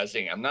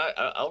 apologizing. I'm not.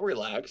 I'll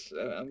relax.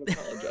 I'm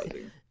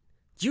apologizing.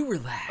 You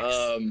relax.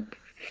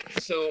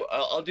 So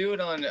I'll do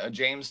it on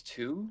James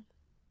 2.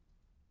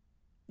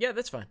 Yeah,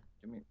 that's fine.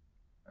 All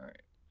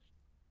right.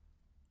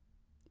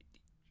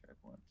 Check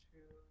 1, 2.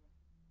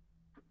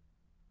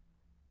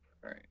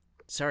 All right.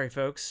 Sorry,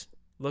 folks.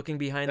 Looking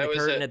behind the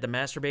curtain at the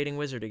masturbating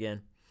wizard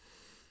again.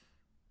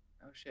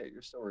 Oh shit,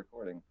 you're still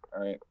recording.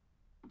 All right.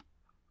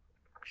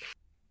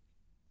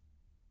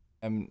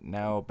 I'm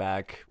now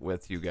back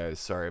with you guys.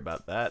 Sorry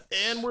about that.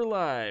 And we're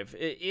live.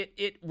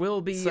 It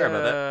will be. Sorry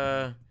about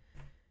that.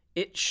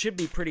 It should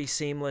be pretty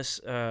seamless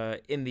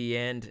in the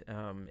end.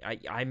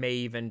 I may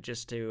even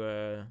just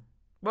do.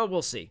 Well,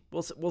 we'll see.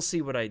 We'll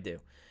see what I do.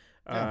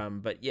 Yeah.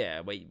 But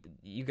yeah, wait.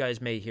 You guys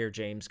may hear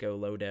James go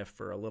low def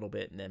for a little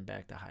bit and then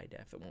back to high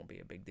def. It won't be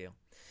a big deal.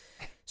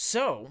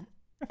 So,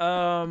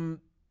 I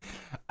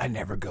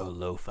never go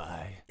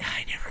lo-fi.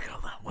 I never go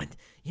low. What?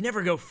 You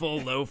never go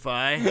full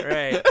lo-fi,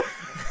 right?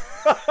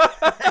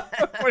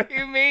 What do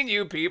you mean,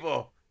 you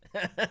people?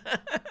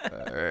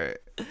 All right.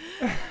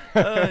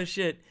 Oh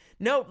shit.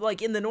 No,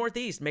 like in the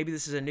Northeast. Maybe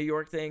this is a New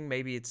York thing.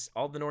 Maybe it's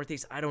all the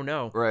Northeast. I don't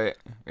know. Right.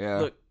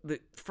 Yeah.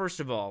 Look, first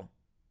of all,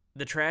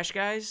 the trash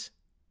guys,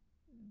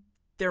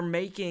 they're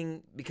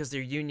making, because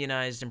they're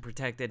unionized and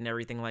protected and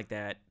everything like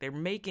that, they're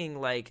making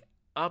like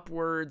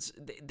upwards,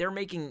 they're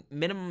making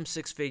minimum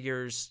 6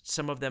 figures,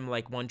 some of them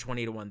like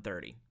 120 to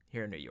 130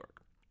 here in New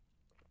York.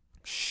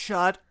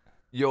 Shut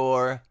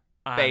your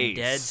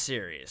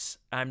face.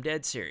 I'm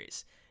dead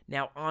serious.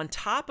 Now, on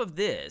top of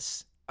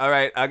this... All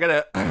right, I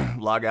gotta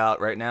log out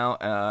right now.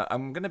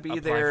 I'm gonna be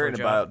there in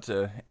about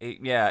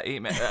 8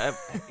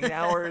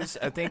 hours.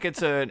 I think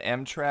it's an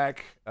Amtrak.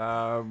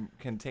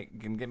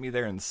 Can get me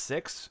there in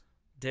 6.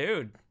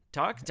 Dude,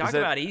 talk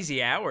about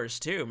easy hours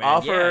too,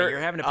 man. Yeah,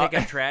 you're having to pick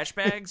up trash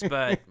bags,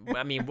 but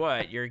I mean,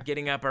 what? You're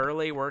getting up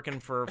early,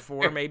 working for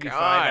 4, maybe 5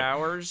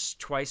 hours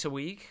twice a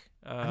week.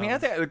 I mean, I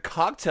think the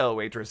cocktail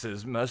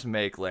waitresses must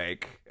make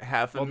like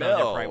half a mil. No,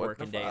 they're probably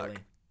working daily,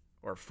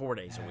 or 4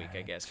 days a week,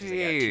 I guess, because they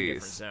got 2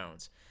 different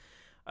zones.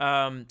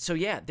 So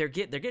yeah, they're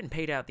getting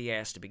paid out the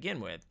ass to begin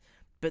with,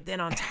 But then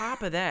on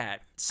top of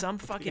that, some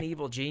fucking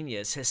evil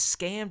genius has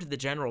scammed the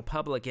general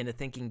public into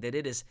thinking that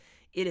it is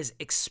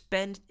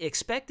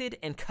expected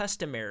and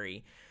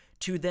customary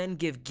to then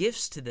give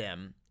gifts to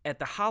them at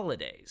the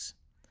holidays.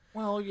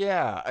 Well,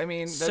 yeah. I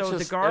mean, that's so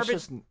just, the garbage.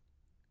 That's just...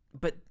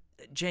 But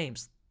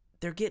James,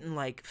 they're getting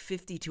like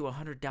 $50 to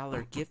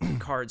 $100 gift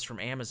cards from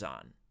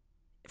Amazon,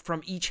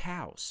 from each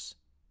house,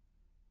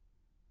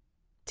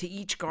 to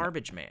each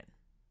garbage man.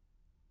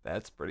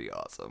 That's pretty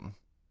awesome.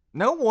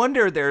 No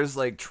wonder there's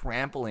like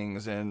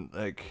trampolines in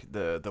like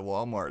the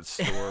Walmart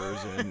stores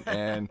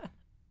and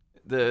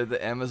the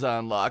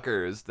Amazon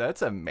lockers.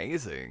 That's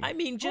amazing. I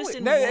mean, just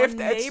in if one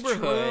that's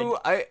neighborhood.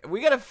 True,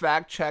 we gotta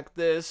fact check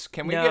this.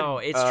 Can we No,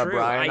 get it's true.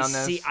 Brian on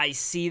this? I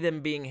see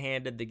them being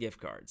handed the gift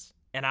cards,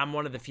 and I'm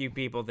one of the few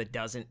people that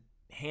doesn't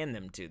hand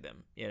them to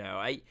them. You know,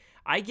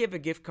 I give a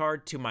gift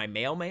card to my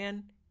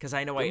mailman because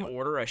I know I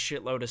order a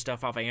shitload of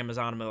stuff off of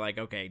Amazon. I'm like,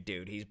 okay,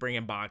 dude, he's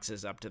bringing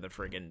boxes up to the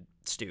friggin'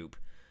 stoop.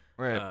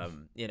 Right.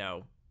 You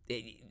know,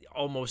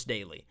 almost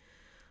daily.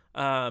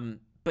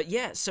 But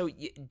yeah, so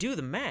do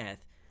the math.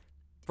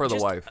 For the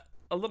Just wife.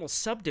 A little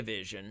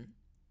subdivision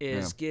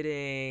is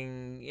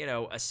getting, you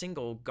know, a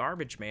single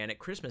garbage man at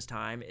Christmas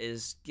time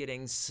is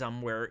getting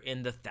somewhere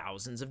in the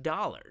thousands of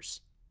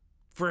dollars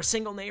for a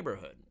single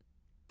neighborhood.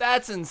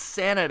 That's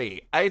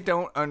insanity. I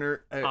don't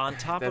on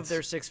top of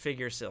their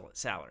six-figure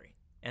salary.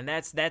 And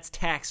that's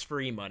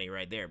tax-free money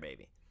right there,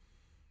 baby.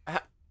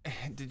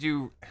 Did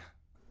you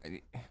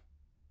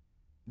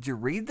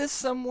read this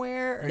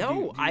somewhere?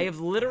 No, I have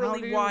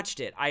literally watched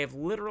it. I have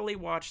literally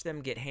watched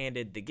them get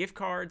handed the gift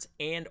cards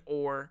and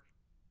or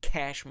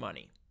cash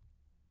money.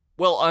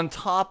 Well, on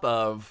top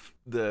of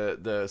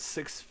the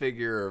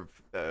six-figure.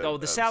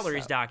 The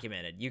salary's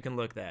documented. You can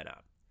look that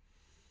up.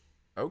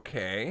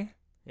 Okay.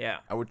 Yeah.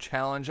 I would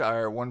challenge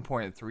our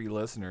 1.3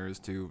 listeners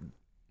to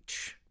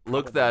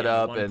look that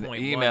up and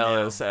email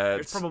us at.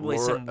 There's probably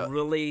some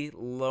really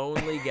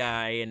lonely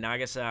guy in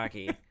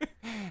Nagasaki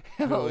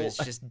who is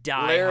just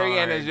dying. Larry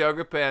and his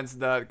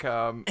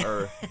yogapants.com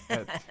or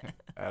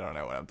I don't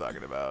know what I'm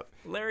talking about.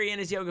 Larry and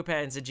his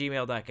yogapants at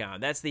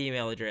gmail.com. That's the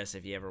email address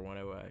if you ever want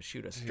to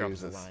shoot us, drop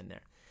us a line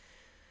there.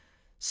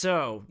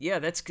 So yeah,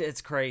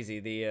 it's crazy.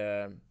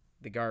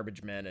 The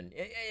garbage men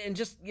and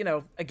just, you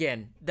know,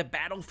 again, the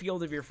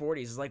battlefield of your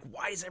 40s is like,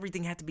 why does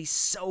everything have to be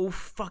so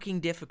fucking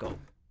difficult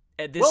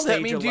at this stage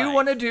of life? do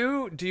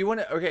you want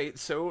to okay,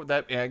 so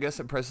that I guess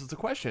it presses the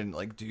question,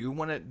 like, do you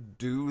want to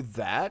do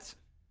that?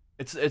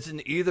 It's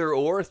an either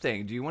or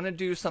thing. Do you want to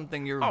do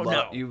something you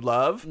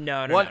love?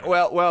 No.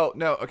 Well,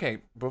 no. Okay,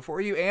 before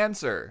you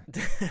answer,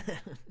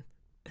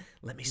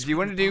 let me. Do you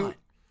want to do?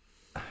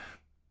 All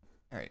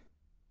right.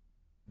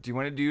 Do you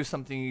want to do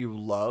something you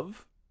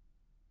love?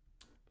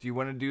 Do you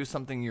want to do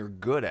something you're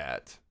good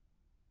at?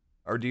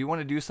 Or do you want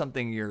to do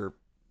something you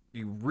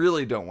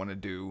really don't want to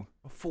do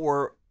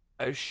for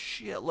a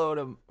shitload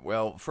of,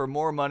 for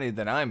more money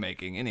than I'm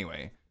making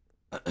anyway?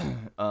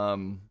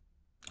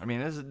 I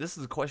mean, this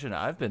is a question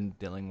I've been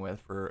dealing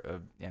with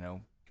for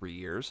 3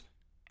 years.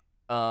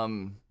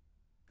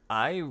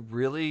 I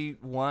really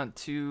want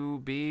to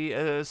be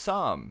a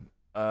som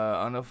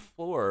on a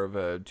floor of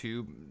a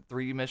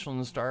 2-3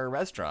 Michelin star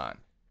restaurant.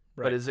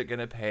 Right. But is it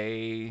gonna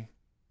pay?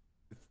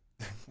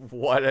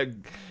 What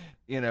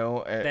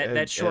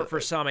that's short for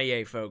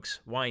sommelier, folks.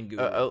 Wine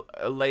guru.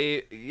 A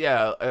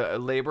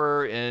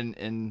labor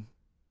in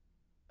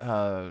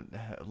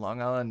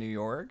Long Island, New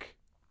York.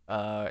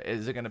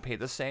 Is it gonna pay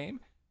the same?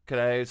 Could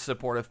I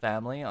support a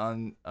family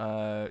on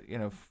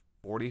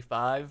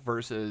 45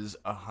 versus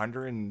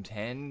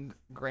 110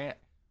 grand?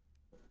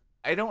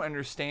 I don't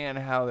understand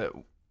how it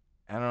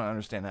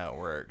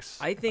works.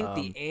 I think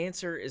the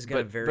answer is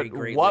going to vary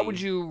greatly. What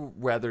would you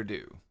rather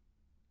do?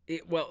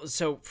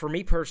 So for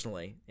me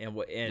personally,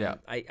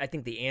 I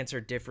think the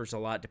answer differs a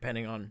lot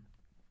depending on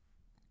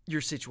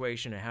your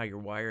situation and how you're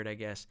wired, I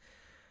guess.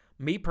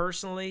 Me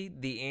personally,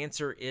 the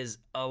answer is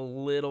a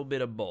little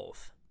bit of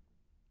both.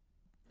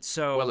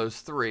 So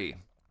there's 3.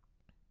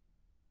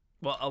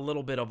 Well, a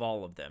little bit of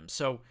all of them.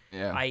 So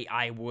yeah.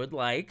 I would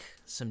like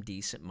some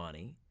decent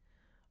money.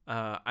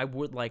 I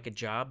would like a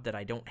job that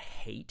I don't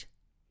hate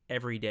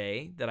every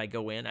day that I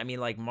go in. I mean,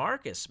 like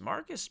Marcus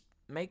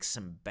makes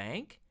some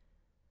bank,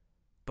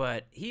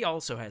 but he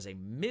also has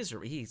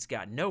he's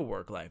got no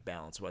work-life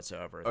balance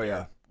whatsoever.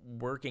 Yeah.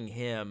 Working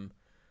him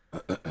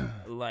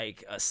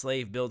like a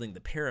slave building the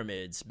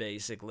pyramids,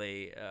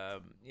 basically,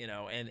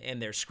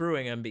 and they're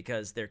screwing him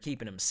because they're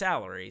keeping him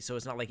salary. So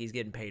it's not like he's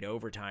getting paid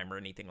overtime or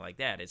anything like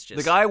that. It's just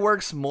the guy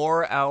works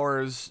more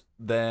hours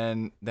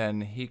than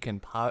he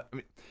can.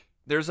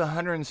 There's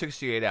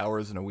 168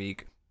 hours in a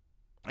week,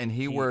 and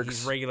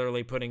he's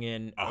regularly putting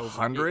in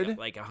 100,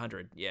 like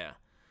 100. Yeah.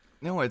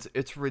 No,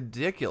 it's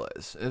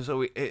ridiculous.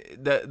 So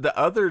the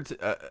other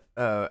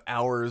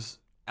hours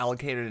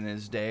allocated in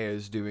his day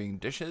is doing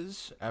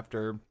dishes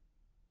after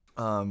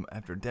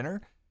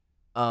dinner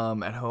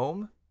at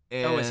home.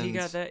 And has he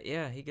got that?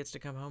 Yeah, he gets to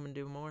come home and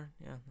do more.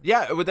 Yeah.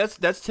 Yeah, but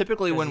that's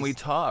typically when we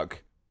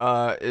talk.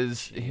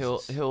 Is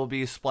Jesus. he'll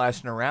be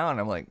splashing around.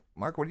 I'm like,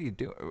 Mark, what are you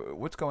doing?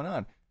 What's going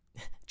on?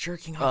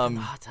 Jerking off in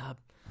the hot tub.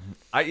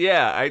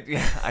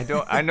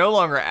 I no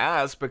longer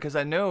ask because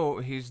I know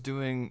he's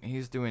doing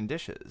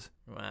dishes.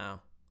 Wow.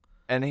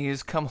 And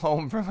he's come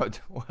home from a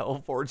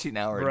 12,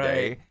 14-hour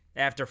day.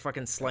 After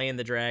fucking slaying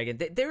the dragon.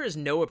 There is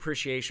no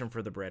appreciation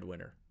for the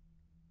breadwinner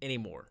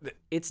anymore.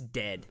 It's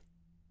dead.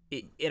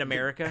 In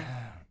America,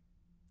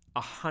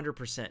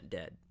 100%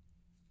 dead.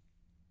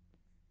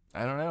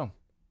 I don't know.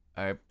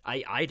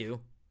 I do.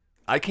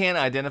 I can't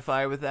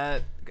identify with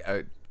that.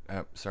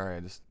 Sorry, I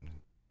just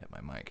hit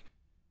my mic.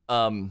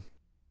 I'm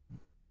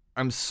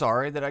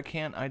sorry that I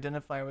can't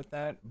identify with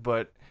that,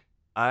 but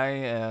I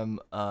am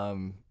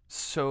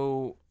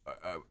so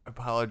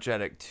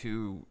apologetic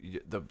to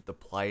the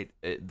plight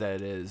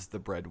that is the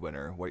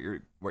breadwinner. What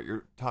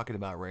you're talking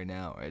about right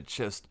now. It's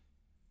just,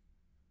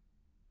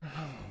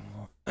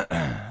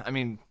 I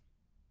mean,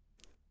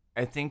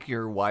 I think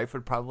your wife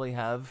would probably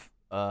have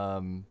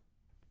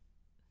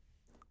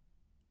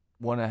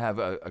want to have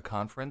a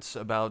conference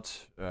about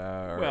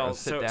or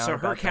sit down so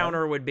her about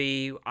counter would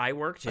be I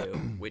work too,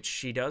 which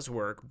she does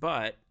work,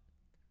 but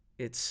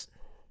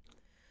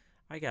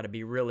I got to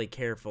be really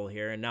careful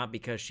here, and not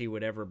because she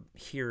would ever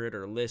hear it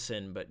or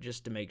listen, but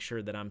just to make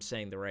sure that I'm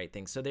saying the right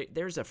thing. So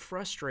there's a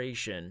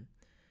frustration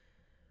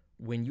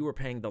when you are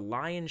paying the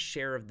lion's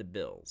share of the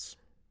bills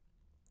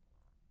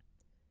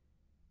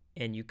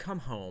and you come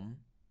home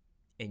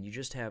and you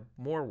just have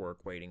more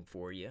work waiting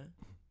for you,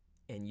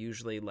 and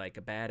usually like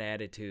a bad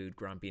attitude,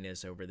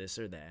 grumpiness over this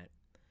or that.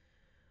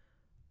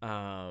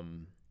 No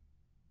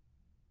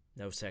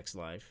sex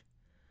life.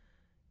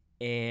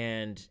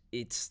 And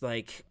it's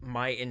like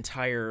my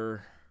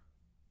entire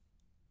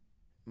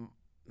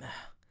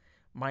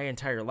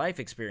life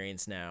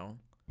experience now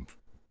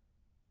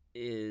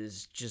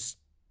is just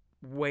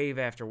wave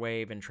after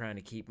wave and trying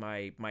to keep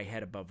my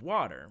head above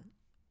water.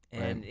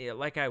 And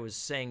like I was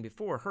saying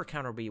before, her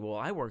counter would be, well,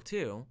 I work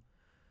too.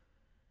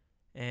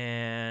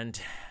 And,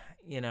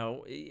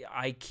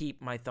 I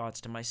keep my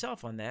thoughts to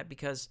myself on that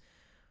because,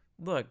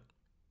 look,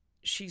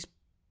 she's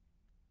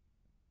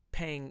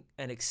paying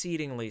an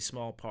exceedingly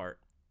small part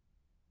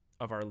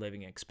of our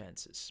living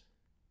expenses.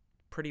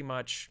 Pretty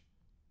much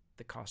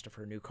the cost of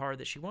her new car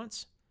that she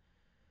wants,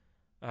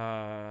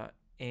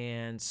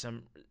 and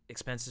some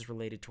expenses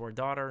related to our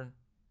daughter,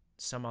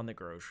 some on the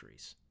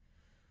groceries,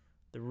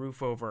 the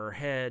roof over her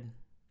head,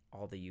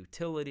 all the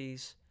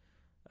utilities,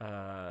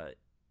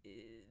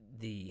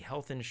 the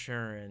health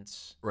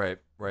insurance, right,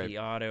 the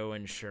auto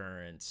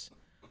insurance,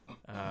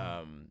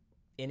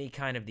 any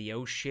kind of the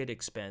oh shit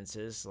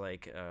expenses,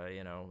 like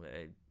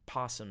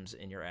possums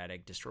in your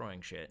attic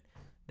destroying shit.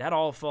 That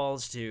all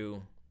falls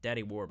to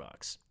Daddy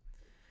Warbucks.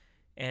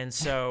 And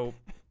so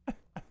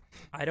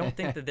I don't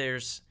think that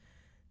there's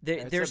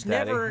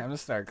never. I'm gonna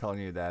start calling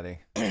you Daddy.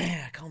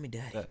 Call me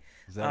Daddy.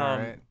 Is that all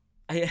right?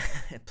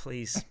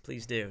 Please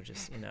do.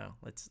 Just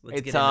let's Hey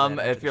get Tom,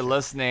 into that if you're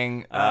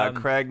listening,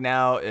 Craig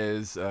now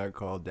is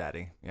called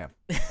Daddy. Yeah.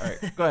 All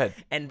right, go ahead.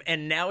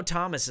 And now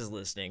Thomas is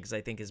listening because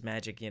I think his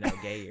magic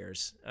gay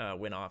ears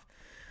went off.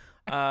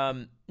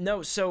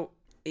 No, so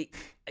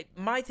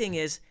my thing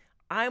is,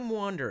 I'm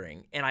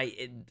wondering,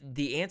 and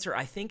the answer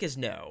I think is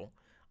no.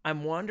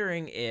 I'm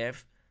wondering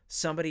if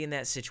somebody in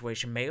that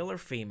situation, male or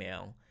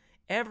female,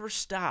 ever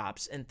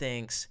stops and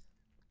thinks,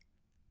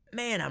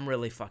 man, I'm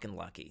really fucking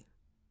lucky.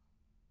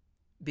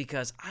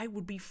 Because I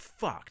would be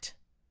fucked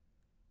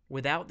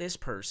without this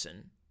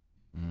person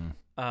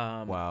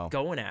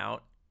going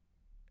out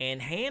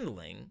and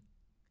handling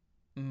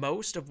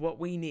most of what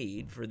we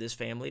need for this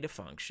family to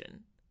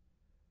function.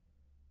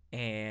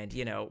 And,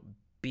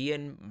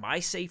 being my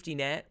safety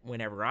net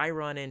whenever I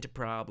run into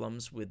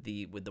problems with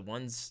the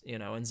ones,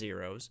 and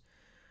zeros.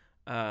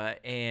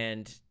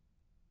 And,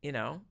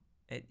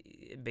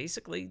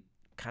 basically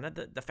kind of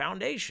the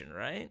foundation,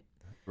 right?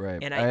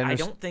 Right. And I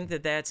don't think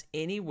that that's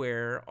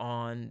anywhere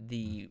on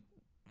the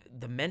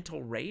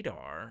mental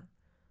radar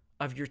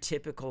of your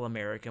typical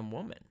American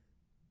woman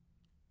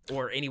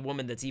or any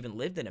woman that's even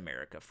lived in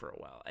America for a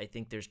while. I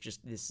think there's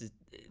just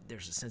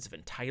there's a sense of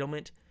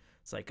entitlement.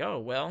 It's like, oh,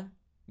 well,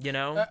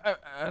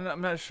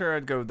 I'm not sure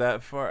I'd go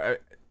that far.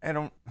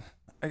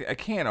 I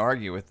can't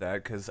argue with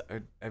that because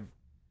I've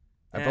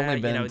only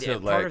been to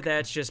part of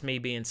that's just me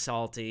being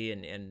salty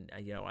and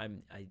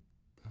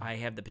I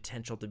have the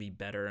potential to be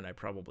better, and I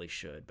probably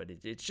should, but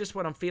it's just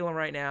what I'm feeling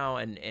right now.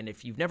 And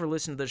if you've never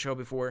listened to the show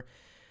before,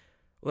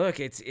 look,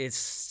 it's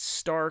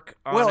stark,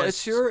 honest, well,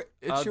 it's your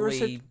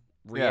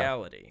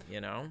reality,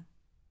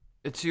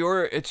 It's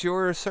your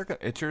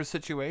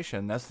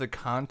situation. That's the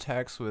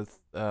context with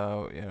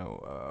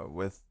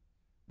with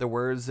the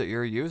words that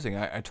you're using.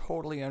 I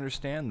totally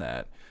understand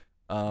that.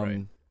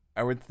 Right.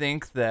 I would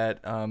think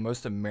that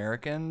most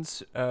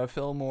Americans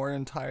feel more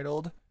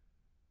entitled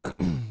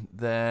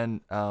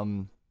than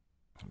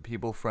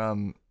people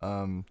from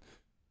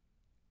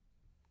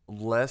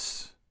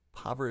less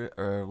poverty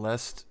or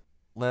less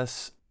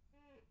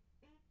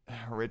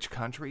rich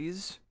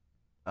countries.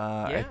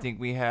 I think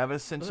we have a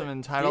sense of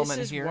entitlement here.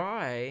 This is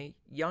why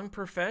young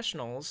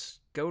professionals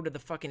go to the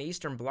fucking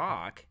Eastern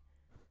Bloc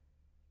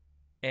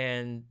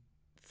and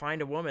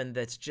find a woman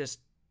that's just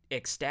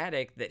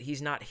ecstatic that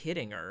he's not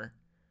hitting her.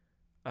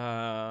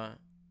 I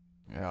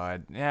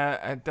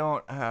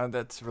don't.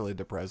 That's really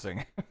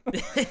depressing.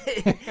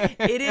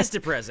 It is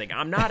depressing.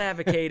 I'm not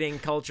advocating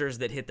cultures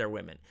that hit their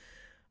women.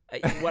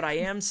 What I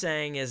am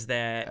saying is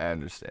that I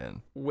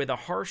understand. With a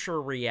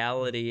harsher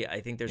reality,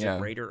 I think there's a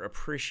greater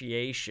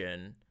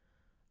appreciation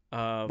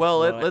of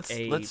let's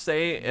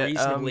say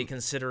reasonably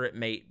considerate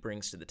mate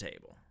brings to the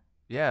table.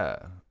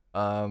 Yeah.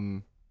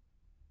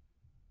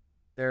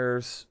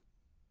 There's,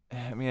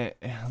 I mean,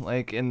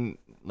 like in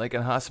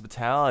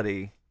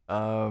hospitality,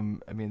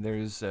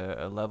 there's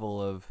a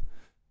level of,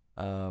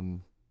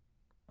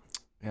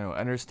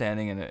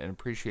 understanding and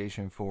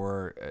appreciation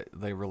for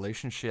the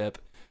relationship,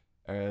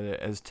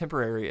 as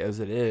temporary as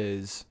it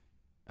is.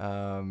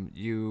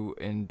 You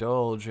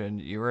indulge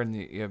and you're in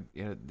the,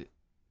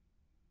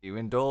 you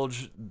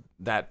indulge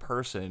that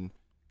person,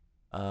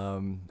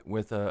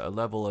 with a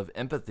level of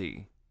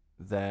empathy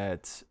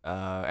that,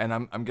 and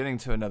I'm getting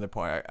to another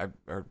point,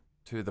 or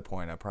to the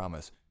point, I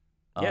promise.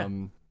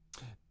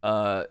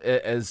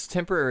 As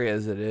temporary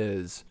as it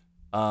is,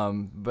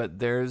 but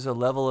there's a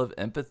level of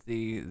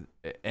empathy,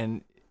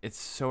 and it's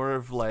sort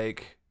of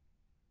like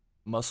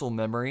muscle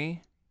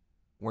memory,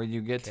 where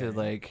you get to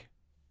like,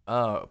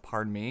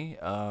 pardon me,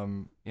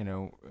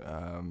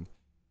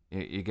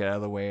 you get out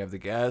of the way of the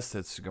guest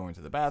that's going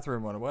to the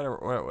bathroom,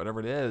 whatever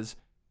it is,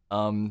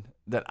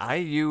 that I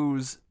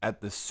use at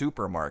the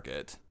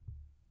supermarket.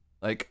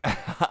 Like,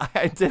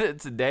 I did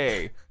it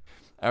today.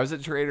 I was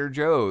at Trader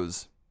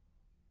Joe's,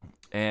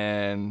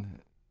 and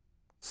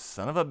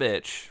son of a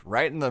bitch,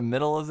 right in the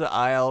middle of the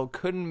aisle,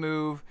 couldn't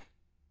move,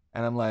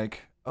 and I'm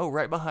like, oh,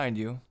 right behind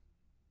you.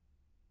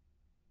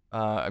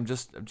 I'm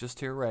just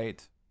to your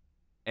right.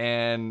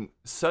 And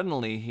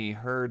suddenly he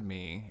heard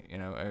me,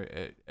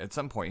 at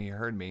some point he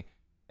heard me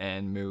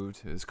and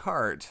moved his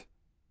cart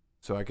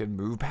so I could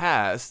move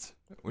past,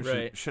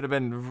 which should have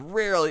been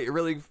really,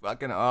 really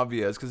fucking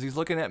obvious, because he's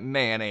looking at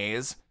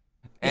mayonnaise,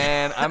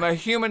 and I'm a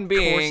human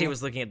being. Of course he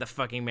was looking at the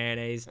fucking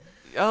mayonnaise.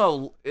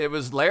 Oh, it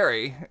was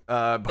Larry,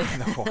 by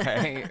the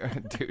way,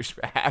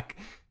 douchebag.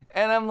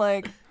 And I'm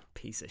like,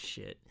 piece of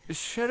shit. It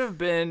should have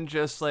been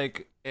just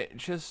like,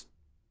 he's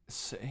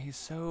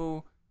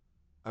so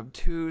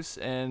obtuse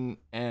and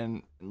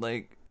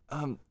like,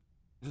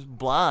 just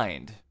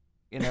blind,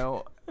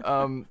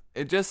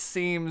 it just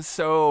seems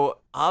so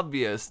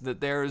obvious that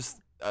there's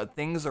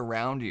things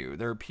around you.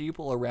 There are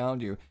people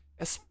around you,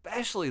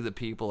 especially the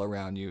people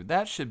around you.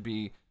 That should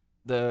be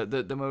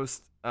the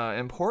most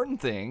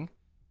important thing,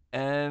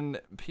 and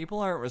people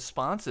aren't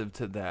responsive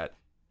to that.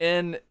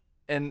 And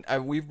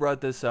we've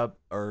brought this up,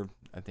 or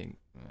I think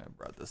I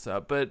brought this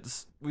up,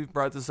 but we've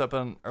brought this up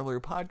on earlier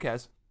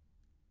podcasts.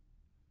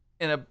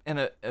 In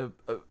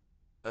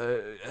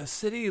a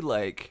city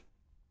like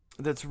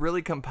that's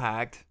really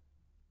compact,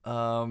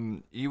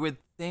 you would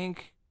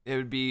think it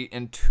would be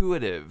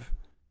intuitive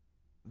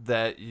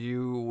that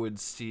you would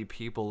see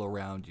people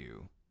around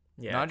you.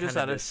 Yeah, not just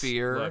out of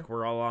fear. Look,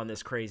 we're all on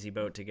this crazy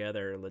boat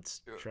together.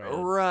 Let's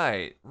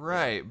try.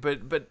 Right.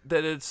 But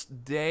that it's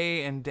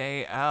day in and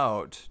day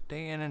out,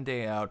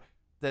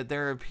 that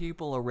there are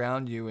people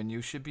around you, and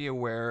you should be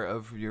aware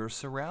of your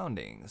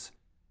surroundings.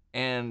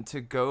 And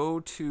to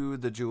go to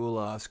the Jewel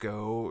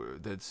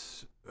Osco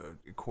that's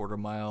a quarter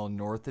mile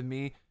north of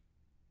me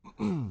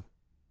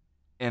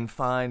and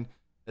find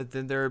that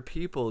there are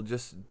people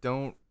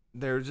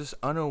they're just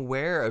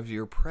unaware of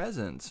your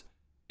presence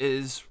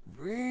is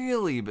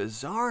really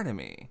bizarre to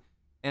me.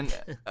 And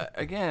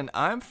again,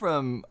 I'm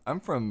from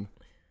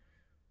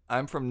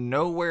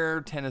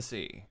nowhere,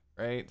 Tennessee,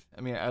 right?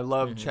 I mean, I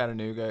love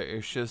Chattanooga.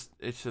 It's just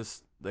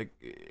like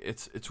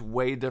it's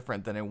way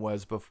different than it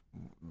was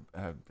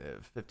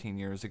 15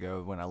 years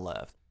ago when I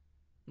left.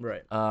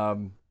 Right.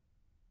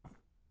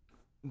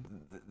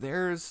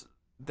 There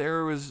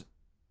was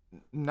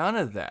none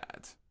of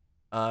that.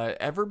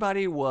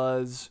 Everybody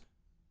was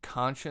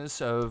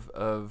conscious of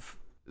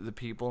the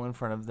people in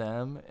front of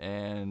them,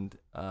 and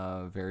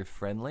very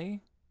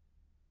friendly.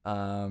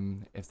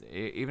 Even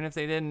if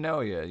they didn't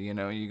know you,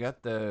 you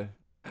got the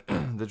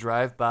the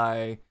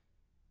drive-by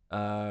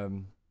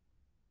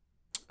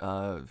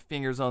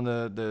fingers on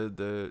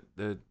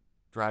the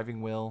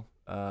driving wheel,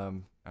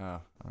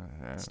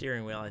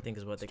 steering wheel, I think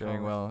is what they call it.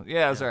 Steering wheel.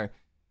 Yeah, sorry.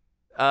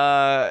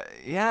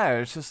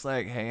 It's just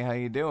like, hey, how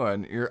you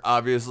doing? You're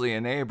obviously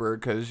a neighbor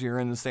because you're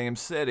in the same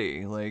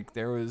city. Like,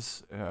 there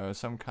was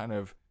some kind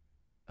of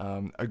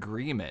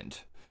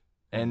agreement.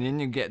 And then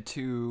you get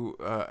to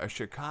a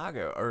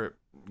Chicago or,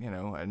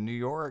 a New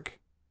York,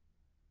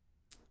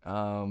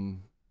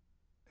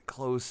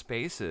 closed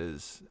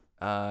spaces.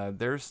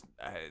 There's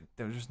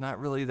not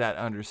really that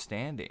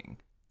understanding.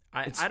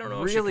 I don't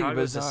know if really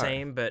Chicago's bizarre. the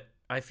same, but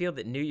I feel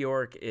that New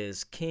York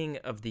is king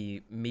of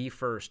the me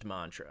first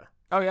mantra.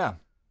 Oh, yeah.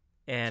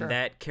 And Sure.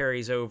 that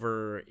carries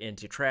over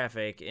into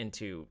traffic,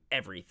 into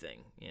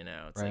everything,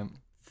 It's Right. like,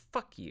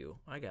 fuck you.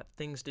 I got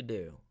things to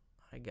do.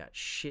 I got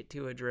shit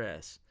to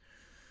address.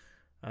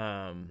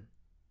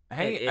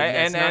 Hey,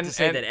 and that's not to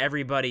say and that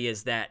everybody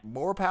is that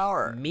more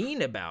power.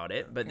 mean about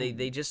it, but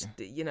they just,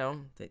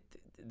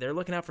 they're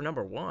looking out for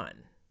number one.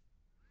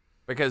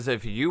 Because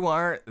if you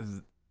aren't,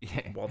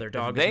 While their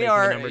dog is they making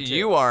are, the number two.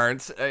 you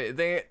aren't.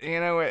 They,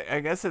 I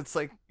guess it's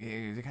like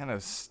you kind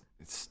of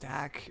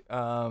stack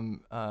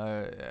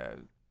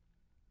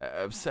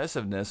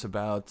obsessiveness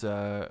about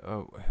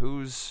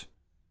who's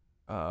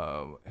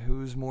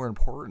more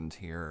important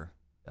here.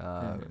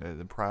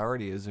 The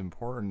priority is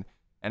important,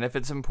 and if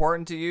it's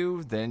important to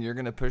you, then you're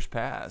gonna push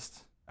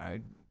past.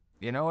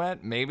 You know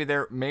what? Maybe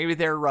they're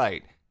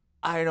right.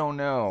 I don't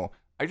know.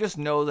 I just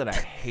know that I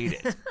hate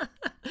it.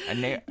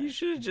 You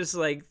should have just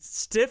like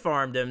stiff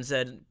armed him,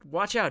 said,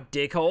 "Watch out,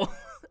 dickhole!"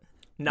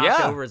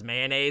 Knocked over his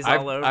mayonnaise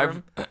all over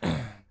him.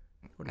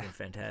 Would have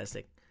been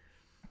fantastic.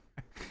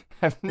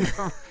 I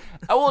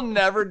will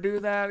never do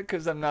that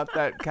because I'm not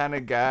that kind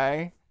of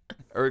guy,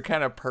 or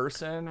kind of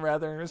person,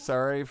 rather.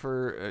 Sorry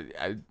for,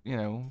 kind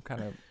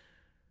of.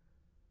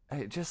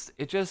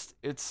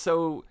 It's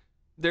so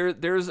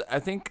there's I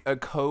think a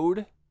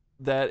code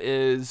that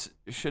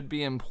should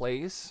be in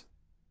place,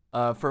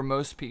 for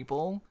most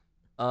people,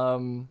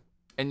 and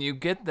you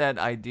get that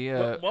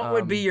idea. What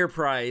would be your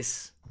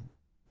price?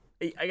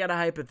 I got a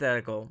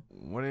hypothetical.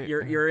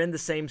 You're You're in the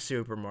same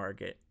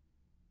supermarket.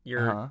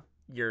 You're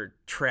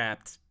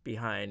trapped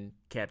behind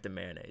Captain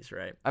Mayonnaise,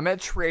 right? I'm at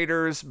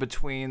Trader's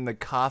between the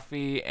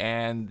coffee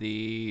and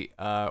the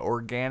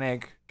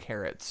organic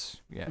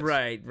carrots. Yes.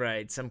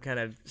 Right. Some kind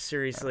of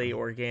seriously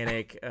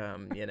organic,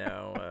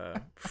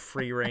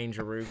 free range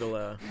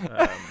arugula,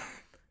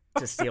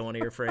 to steal one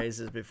of your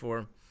phrases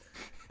before.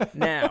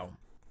 Now,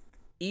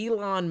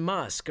 Elon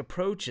Musk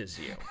approaches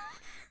you.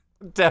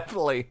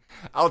 Definitely.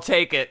 I'll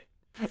take it.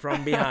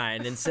 From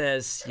behind and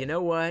says, "You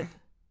know what?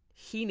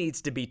 He needs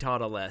to be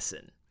taught a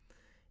lesson."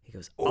 He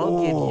goes,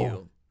 "I'll give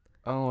you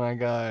Oh my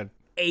God.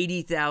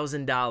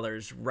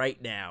 $80,000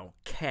 right now,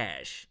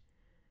 cash,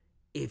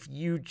 if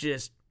you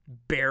just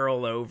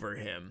barrel over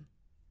him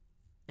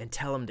and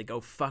tell him to go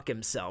fuck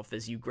himself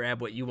as you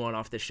grab what you want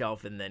off the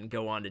shelf and then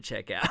go on to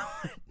check out."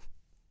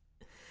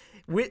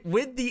 with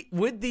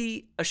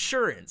the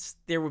assurance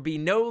there would be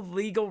no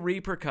legal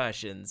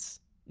repercussions,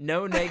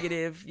 no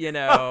negative,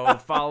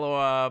 follow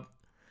up,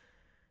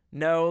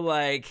 no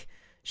like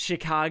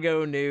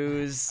Chicago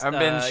news. I've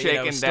been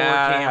shaken store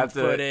down. cam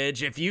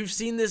footage. If you've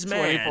seen this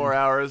man, 24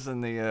 hours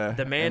in the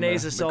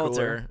mayonnaise in the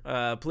assaulter,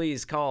 cooler.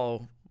 please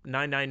call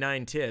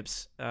 999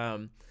 tips.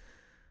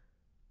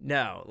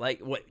 No, like,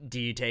 what do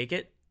you take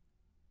it?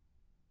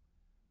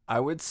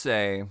 I would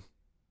say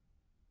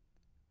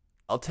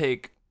I'll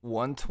take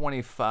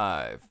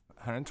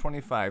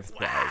 125,000.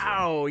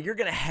 Wow, you're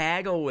gonna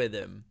haggle with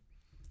him.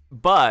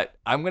 But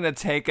I'm gonna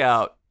take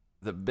out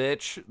the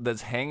bitch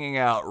that's hanging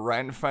out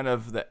right in front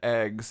of the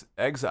eggs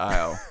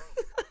aisle.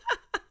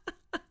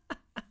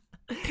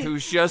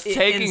 Who's just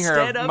taking her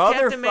Instead of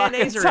Captain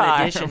Mayonnaise, motherfucking or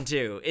time. in addition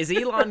to? Is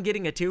Elon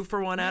getting a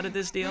 2-for-1 out of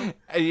this deal?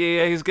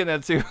 Yeah, he's gonna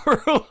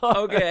 2-for-1.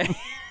 Okay.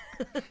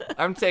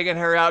 I'm taking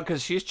her out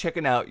because she's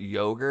checking out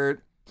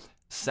yogurt,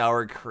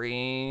 sour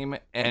cream,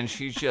 and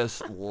she's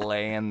just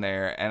laying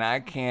there. And I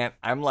can't.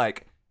 I'm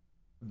like,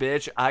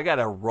 bitch, I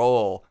gotta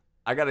roll.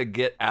 I gotta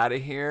get out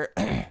of here.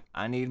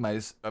 I need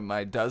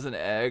my dozen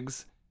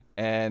eggs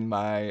and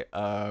my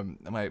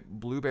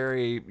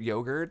blueberry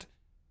yogurt,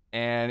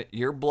 and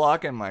you're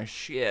blocking my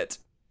shit.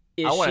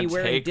 Is I want she to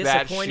wearing take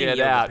that disappointing shit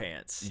yoga out.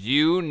 pants?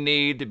 You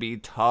need to be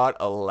taught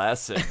a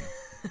lesson.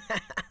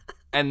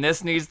 And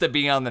this needs to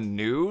be on the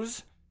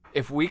news.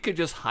 If we could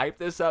just hype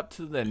this up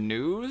to the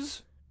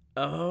news,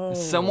 Oh,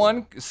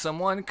 someone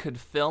could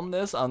film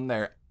this on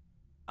their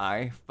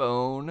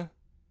iPhone.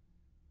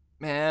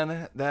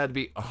 Man, that'd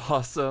be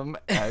awesome.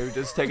 I would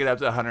just take it up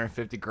to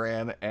 150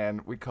 grand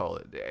and we call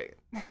it a day.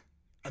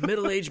 a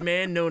middle-aged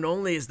man known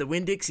only as the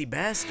Winn-Dixie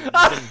Bastard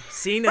has been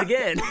seen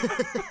again.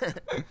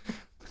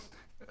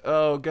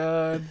 Oh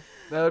God,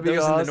 that would be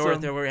Those awesome. in the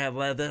north there where we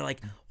have they're like,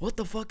 what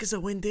the fuck is a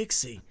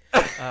Winn-Dixie?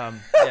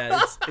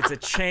 Yeah, it's a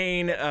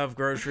chain of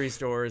grocery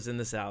stores in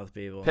the South,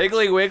 people.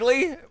 Piggly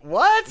Wiggly?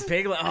 What?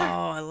 Piggly. Oh,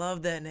 I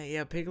love that name.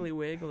 Yeah, Piggly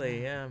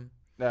Wiggly. Yeah.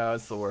 No,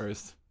 it's the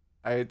worst.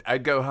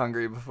 I'd go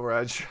hungry before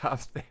I'd shop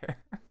there.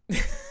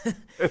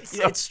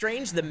 It's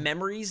strange the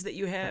memories that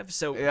you have.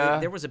 So Yeah.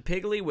 there was a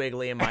Piggly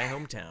Wiggly in my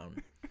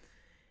hometown,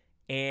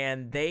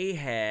 and they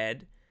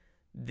had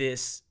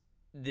this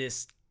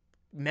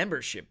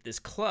membership, this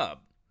club,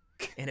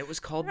 and it was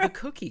called the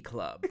Cookie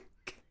Club.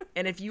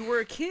 And if you were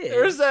a kid,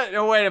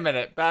 No, wait a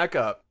minute. Back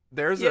up.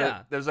 There's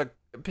Yeah. a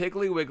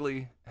Piggly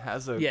Wiggly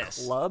has a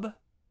Yes. club.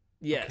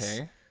 yes.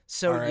 Okay.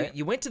 So All right.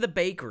 you went to the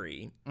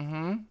bakery,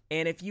 Mm-hmm.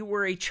 and if you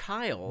were a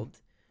child,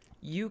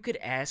 you could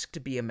ask to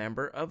be a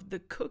member of the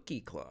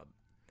Cookie Club.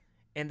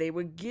 And they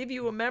would give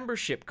you a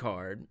membership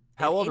card.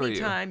 How old were you?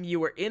 Anytime you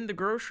were in the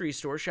grocery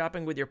store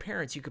shopping with your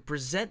parents, you could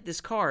present this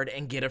card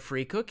and get a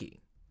free cookie.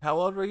 How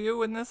old were you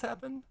when this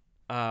happened?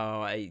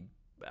 Oh, I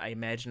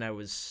imagine I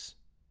was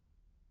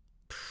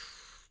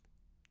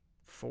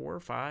 4 or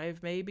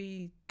 5,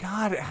 maybe.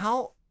 God,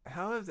 how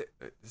how have they?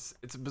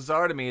 It's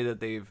bizarre to me that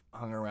they've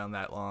hung around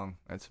that long.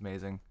 That's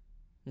amazing.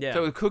 Yeah.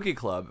 So Cookie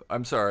Club.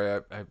 I'm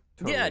sorry. I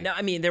totally... Yeah. No,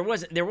 I mean there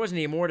wasn't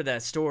any more to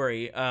that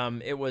story.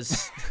 It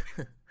was.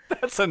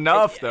 That's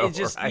enough, though. It's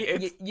just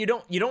right? you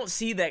don't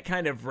see that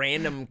kind of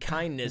random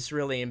kindness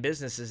really in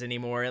busines's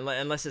anymore,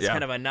 unless it's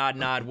kind of a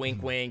nod,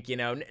 wink, wink.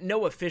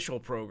 No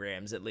official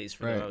programs, at least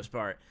for the most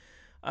part.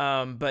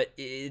 But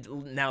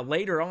now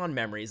later on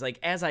memories, like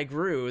as I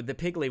grew, the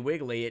Piggly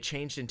Wiggly, it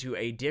changed into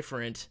a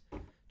different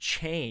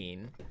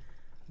chain.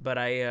 But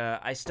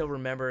I still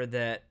remember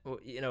that,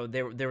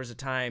 there was a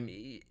time,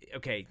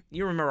 okay,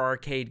 you remember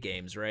arcade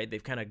games, right?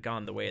 They've kind of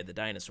gone the way of the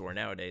dinosaur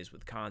nowadays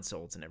with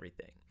consoles and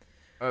everything.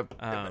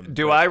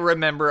 Do I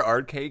remember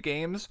arcade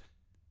games?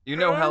 You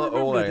know how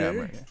old I am.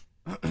 Right?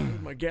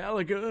 My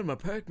Galaga and my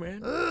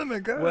Pac-Man. Oh my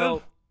god.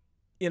 Well,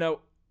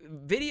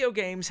 video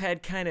games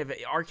had kind of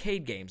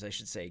arcade games, I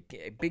should say,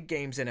 big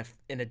games in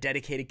a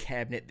dedicated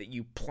cabinet that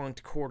you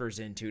plunked quarters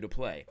into to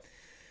play.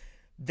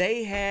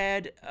 They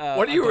had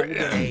what are you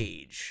golden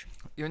age.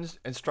 You're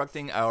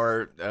instructing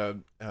our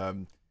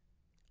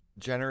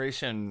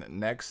generation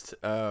next.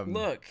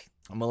 Look.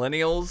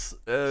 Millennials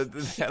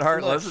that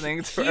aren't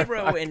listening to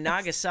Hiro in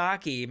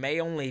Nagasaki may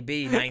only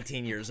be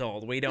 19 years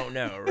old. We don't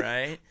know,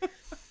 right?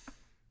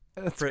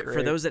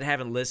 For those that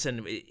haven't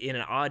listened, in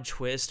an odd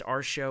twist,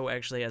 our show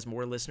actually has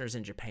more listeners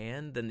in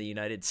Japan than the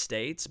United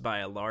States by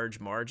a large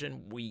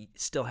margin. We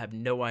still have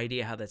no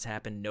idea how that's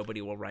happened.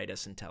 Nobody will write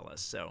us and tell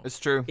us. So it's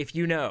true. If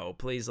you know,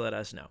 please let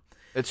us know.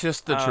 It's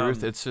just the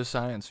truth. It's just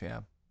science,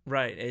 yeah.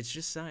 Right. It's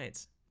just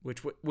science.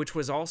 Which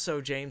was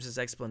also James's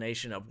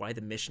explanation of why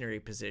the missionary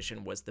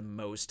position was the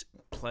most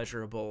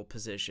pleasurable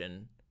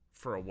position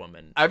for a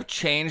woman. I've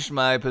changed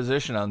my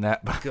position on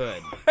that.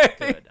 Good.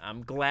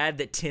 I'm glad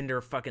that Tinder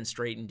fucking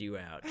straightened you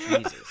out.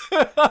 Jesus.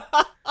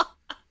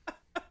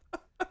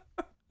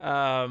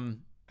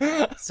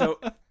 So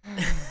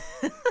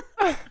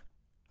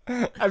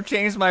I've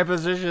changed my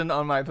position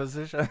on my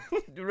position.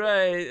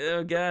 Right.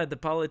 Oh God, the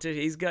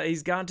politician.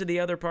 He's gone to the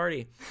other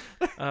party.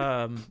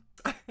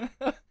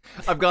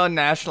 I've gone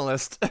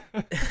nationalist.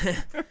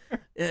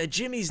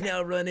 Jimmy's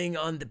now running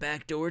on the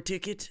backdoor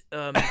ticket.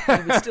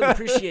 I would still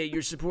appreciate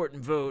your support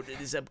and vote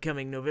this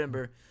upcoming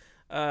November.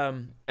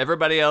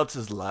 Everybody else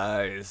is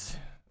lies.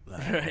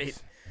 Right.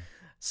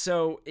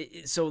 So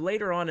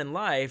later on in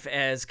life,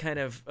 as kind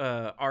of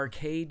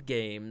arcade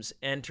games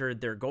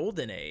entered their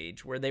golden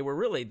age, where they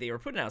were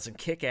putting out some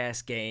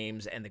kick-ass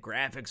games, and the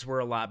graphics were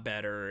a lot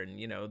better, and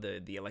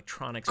the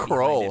electronics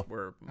behind it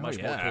were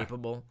much more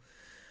capable.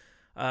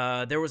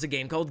 There was a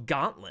game called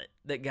Gauntlet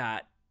that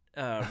got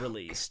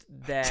released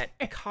that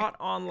caught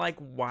on like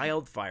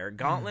wildfire.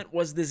 Gauntlet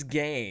was this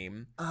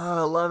game. Oh,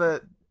 I love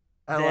it.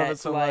 I love it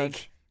so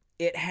much.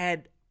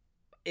 It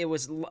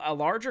was a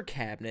larger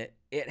cabinet.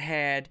 It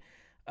had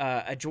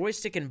a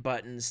joystick and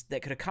buttons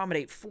that could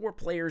accommodate 4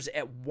 players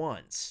at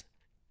once.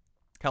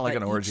 Kind of like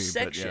an orgy,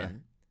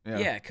 section, but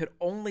yeah. Could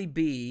only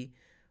be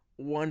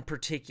one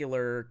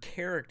particular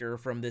character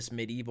from this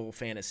medieval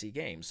fantasy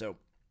game. So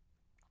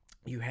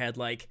you had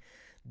like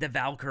the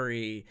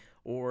Valkyrie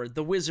or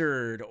the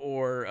Wizard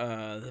or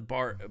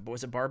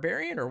was it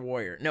Barbarian or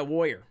Warrior? No,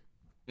 Warrior.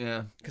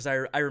 Yeah. Because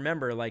I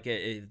remember like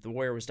the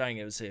Warrior was dying.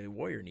 It would say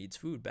Warrior needs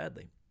food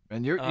badly.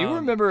 And you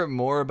remember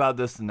more about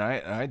this than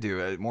I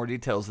do, more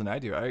details than I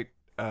do. I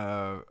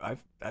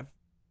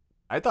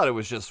thought it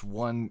was just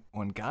one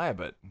guy,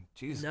 but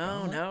geez.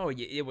 No,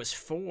 it was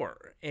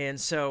 4. And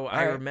so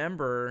I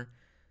remember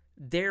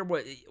there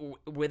was,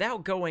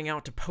 without going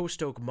out to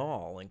Post Oak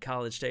Mall in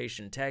College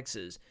Station,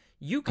 Texas,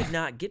 you could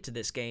not get to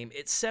this game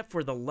except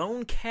for the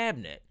lone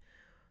cabinet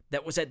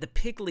that was at the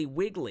Piggly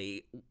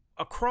Wiggly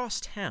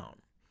across town.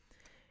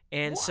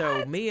 And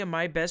so me and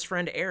my best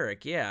friend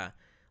Eric, and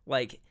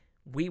I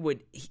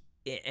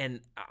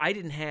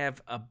didn't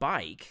have a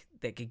bike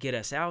that could get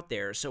us out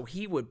there, so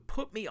he would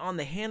put me on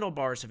the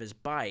handlebars of his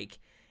bike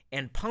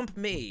and pump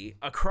me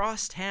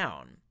across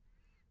town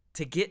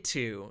to get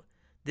to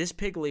this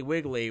Piggly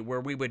Wiggly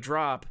where we would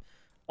drop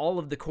all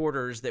of the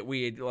quarters that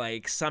we had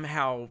like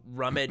somehow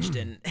rummaged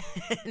and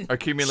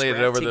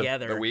accumulated over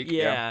together. the week.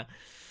 Yeah.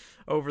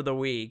 Over the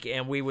week,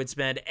 and we would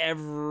spend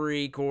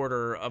every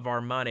quarter of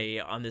our money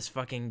on this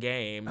fucking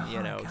game,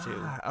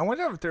 I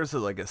wonder if there's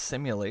a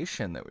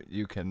simulation that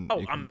you can.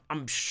 Oh,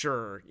 I'm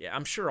sure. Yeah,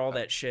 I'm sure all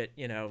that shit.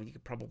 You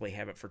could probably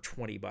have it for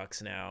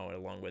 $20 now,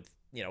 along with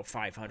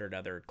 500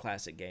 other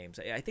classic games.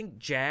 I think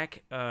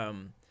Jack,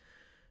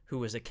 who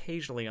was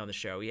occasionally on the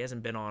show, he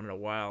hasn't been on in a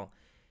while.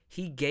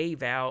 He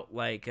gave out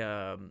like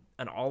an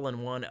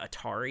all-in-one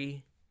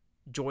Atari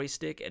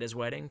joystick at his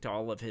wedding to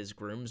all of his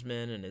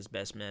groomsmen and his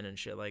best men and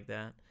shit like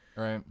that.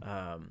 Right.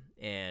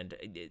 And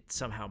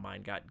somehow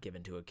mine got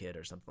given to a kid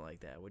or something like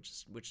that, which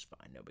is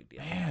fine, no big deal.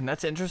 Man,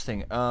 that's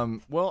interesting.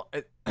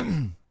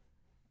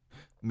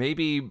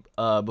 Maybe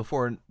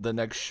before the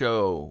next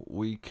show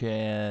we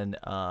can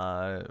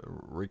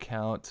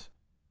recount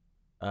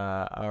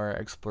our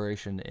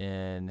exploration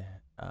in.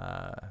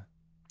 Now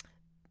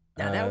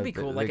that would be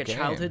cool, like a game.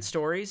 childhood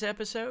stories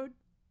episode.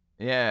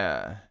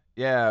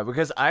 Yeah,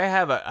 because I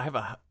have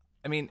a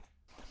I mean,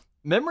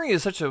 memory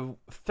is such a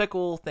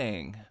fickle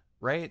thing,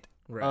 right?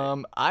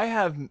 Right. I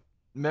have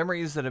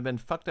memories that have been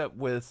fucked up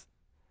with,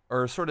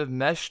 or sort of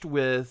meshed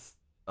with,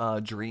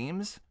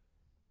 dreams,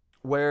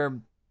 where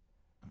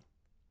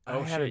I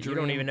Oh had a shit! dream.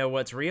 You don't even know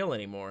what's real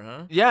anymore,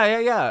 huh?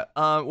 Yeah.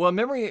 Well,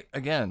 memory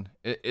again.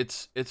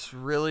 It's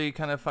really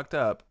kind of fucked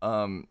up.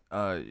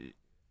 I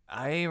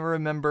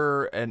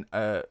remember an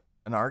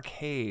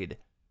arcade.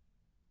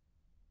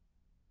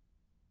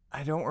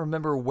 I don't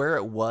remember where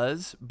it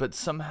was, but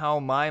somehow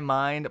my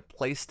mind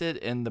placed it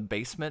in the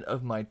basement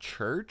of my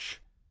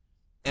church,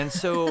 and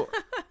so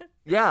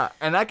yeah,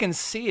 and I can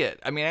see it.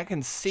 I mean, I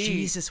can see.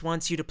 Jesus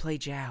wants you to play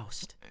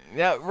Joust.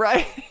 Yeah,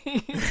 right.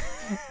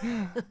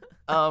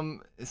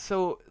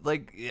 So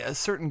like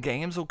certain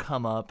games will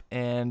come up,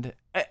 and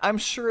I'm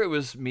sure it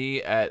was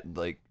me at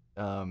like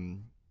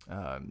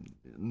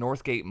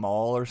Northgate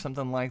Mall or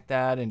something like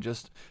that, and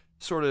just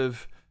sort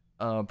of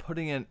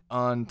putting it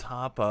on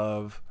top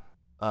of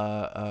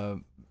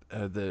the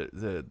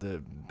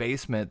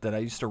basement that I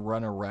used to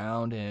run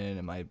around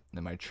in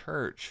my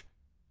church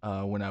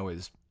when I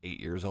was 8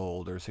 years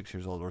old or 6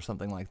 years old or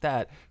something like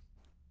that.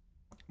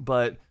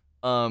 But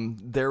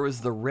there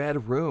was the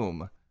Red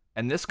Room,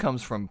 and this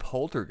comes from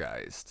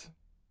Poltergeist.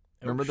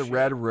 Remember the shit.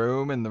 Red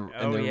Room and the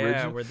Oh yeah,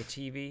 original? where the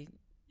TV.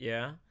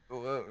 Yeah.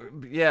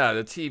 Yeah,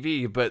 the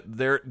TV, but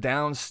there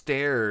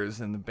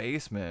downstairs in the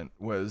basement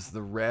was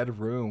the Red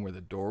Room where the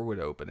door would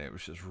open. It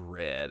was just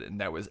red, and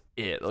that was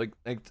it. Like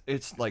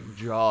it's like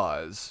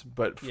Jaws,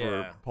 but for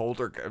Yeah.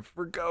 Poltergeist,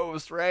 for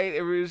ghosts, right?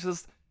 It was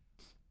just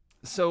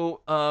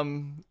so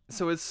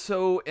it's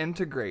so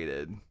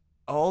integrated.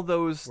 All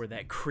those Where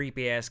that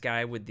creepy ass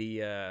guy with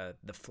the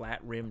flat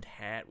rimmed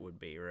hat would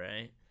be,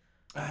 right?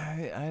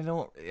 I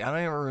don't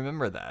even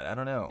remember that. I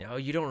don't know. Oh,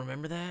 you don't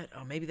remember that?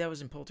 Oh, maybe that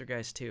was in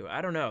Poltergeist too.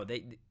 I don't know.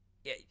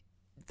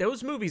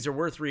 Those movies are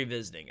worth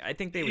revisiting. I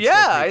think they would.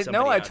 Yeah, still I creep know.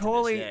 somebody I out to this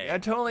totally, day. I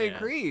totally Yeah.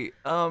 agree.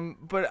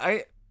 But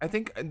I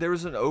think there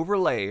was an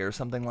overlay or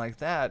something like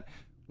that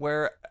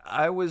where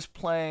I was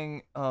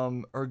playing,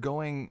 or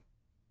going.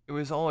 It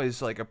was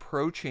always like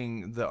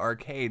approaching the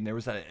arcade, and there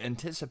was that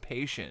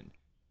anticipation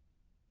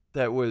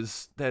that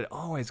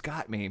always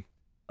got me.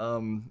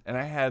 And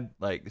I had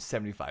like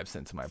 75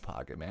 cents in my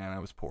pocket, man. I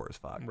was poor as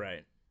fuck.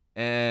 Right.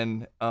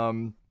 And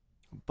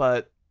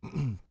but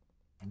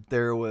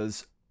there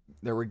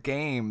were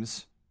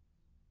games,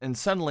 and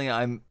suddenly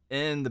I'm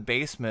in the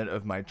basement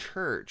of my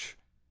church,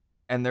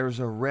 and there's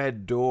a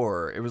red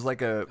door. It was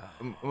like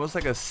almost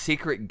like a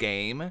secret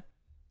game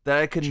that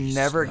I could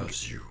never.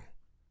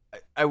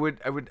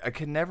 I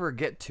could never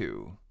get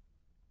to.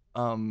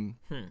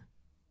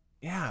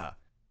 Yeah.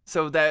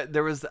 So that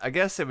there was, I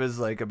guess it was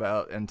like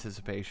about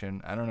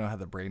anticipation. I don't know how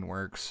the brain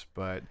works,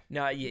 but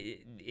No,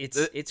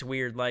 it's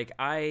weird. Like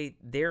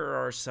there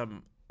are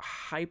some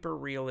hyper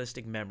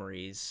realistic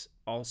memories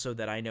also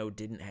that I know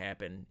didn't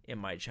happen in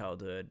my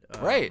childhood.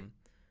 Right.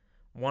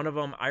 One of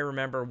them, I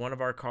remember one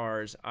of our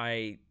cars.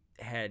 I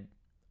had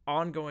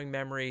ongoing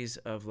memories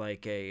of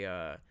like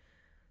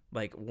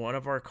one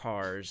of our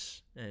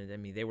cars, and I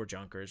mean they were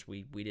junkers.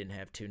 We didn't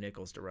have two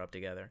nickels to rub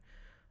together.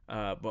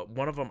 But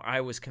one of them,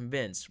 I was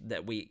convinced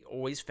that we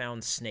always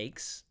found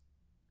snakes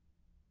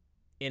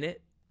in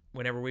it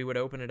whenever we would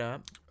open it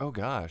up. oh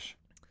gosh.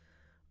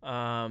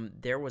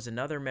 There was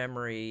another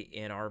memory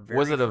in our very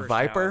Was it a first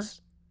viper?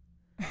 house.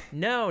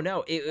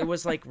 No. It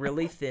was like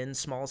really thin,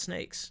 small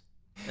snakes,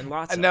 and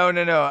lots of No.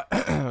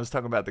 I was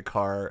talking about the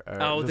car.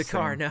 Oh, the just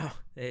car. saying.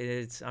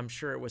 No, I'm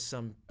sure it was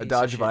some A piece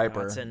Dodge of shit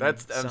Viper. Datsun I'm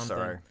something.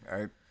 sorry.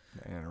 I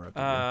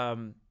interrupted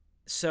you.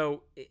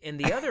 So in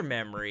the other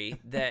memory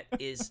that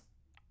is,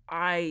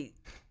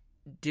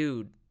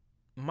 dude,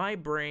 my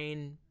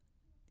brain,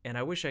 and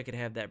I wish I could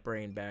have that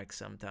brain back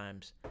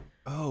sometimes.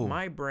 Oh.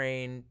 My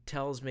brain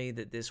tells me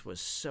that this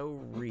was so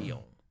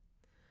real,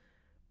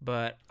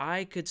 but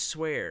I could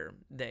swear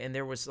that, and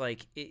there was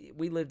like,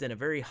 we lived in a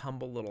very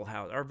humble little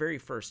house, our very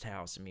first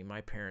house. I mean,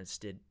 my parents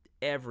did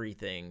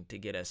everything to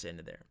get us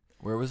into there.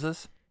 Where was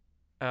this?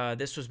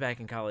 This was back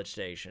in College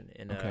Station,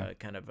 in Okay.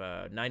 kind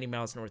of 90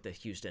 miles north of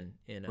Houston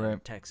in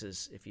Right.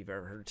 Texas. If you've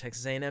ever heard of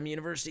Texas A&M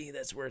University,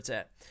 that's where it's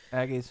at.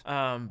 Aggies.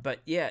 But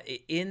yeah,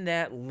 in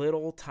that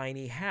little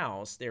tiny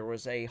house, there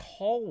was a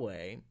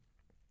hallway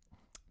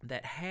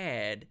that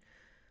had,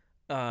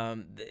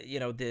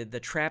 the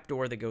trap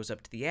door that goes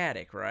up to the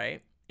attic,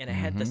 right? And it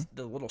had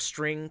the little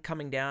string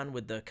coming down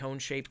with the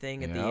cone-shaped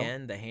thing at the Yep.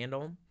 end, the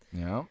handle.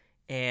 Yeah.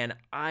 And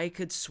I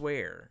could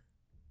swear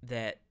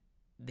that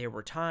there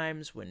were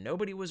times when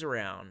nobody was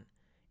around,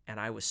 and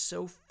I was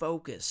so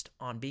focused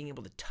on being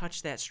able to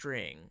touch that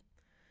string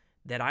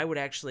that I would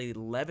actually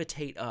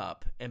levitate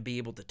up and be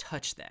able to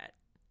touch that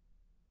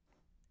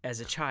as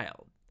a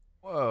child.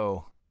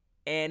 Whoa.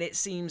 And it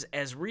seems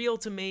as real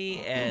to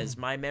me as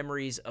my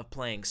memories of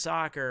playing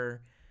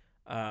soccer,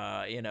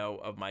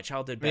 of my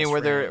childhood I mean, best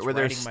were there friends,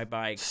 riding my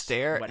bikes,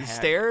 what have you.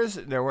 stairs?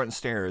 There weren't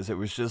stairs. It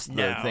was just the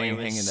No, thing it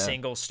was hanging up.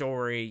 single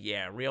story,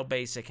 real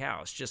basic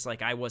house. Just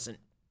like I wasn't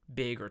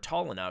big or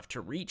tall enough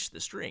to reach the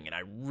string, and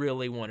I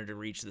really wanted to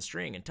reach the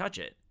string and touch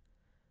it.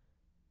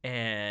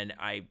 And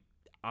I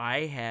I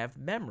have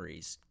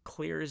memories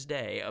clear as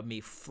day of me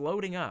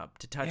floating up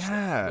to touch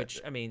them,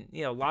 which, I mean,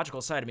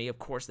 logical side of me, of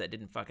course that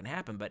didn't fucking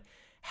happen, but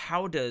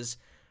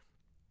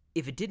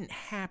if it didn't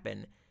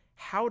happen,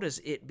 how does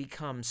it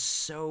become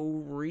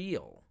so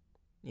real?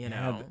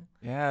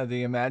 Yeah,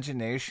 the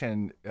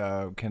imagination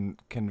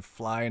can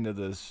fly into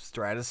the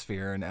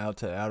stratosphere and out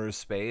to outer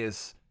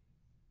space.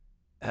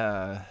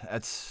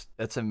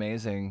 That's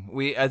amazing.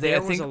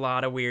 There was a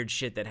lot of weird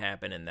shit that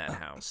happened in that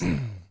house.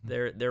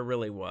 There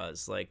really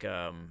was. Like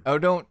don't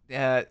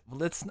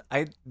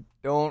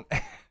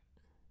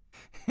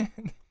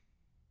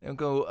don't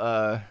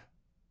go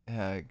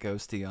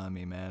ghosty on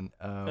me, man.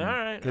 All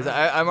right. Because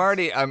I'm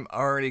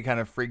already kind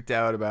of freaked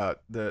out about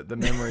the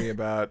memory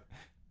about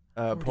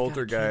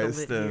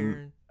Poltergeist,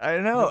 and I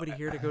don't know. Nobody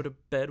here to go to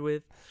bed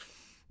with.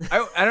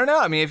 I don't know.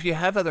 I mean, if you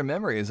have other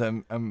memories,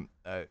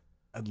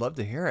 I'd love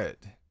to hear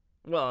it.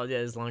 Well, yeah,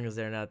 as long as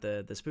they're not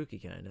the spooky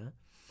kind, huh?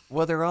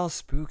 Well, they're all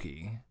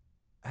spooky.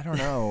 I don't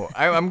know.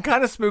 I'm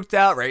kind of spooked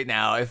out right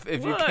now. If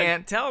you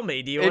can't tell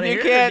me, do you want to hear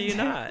it or do you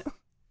not?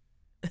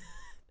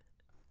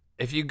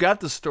 If you got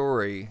the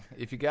story,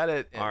 if you got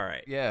it, all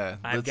right. Yeah,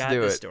 I've got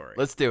the story.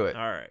 Let's do it.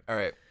 All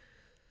right.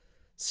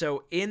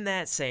 So in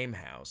that same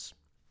house,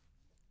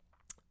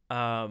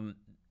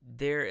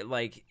 they're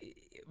like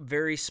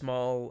very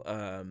small,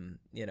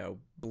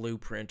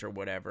 blueprint or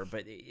whatever.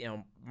 But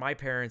my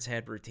parents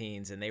had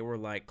routines, and they were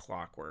like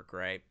clockwork,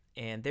 right?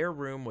 And their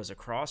room was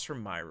across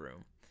from my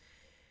room,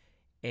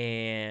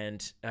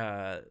 and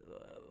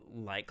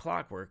like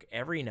clockwork,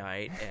 every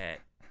night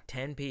at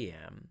 10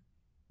 p.m.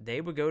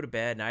 they would go to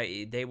bed,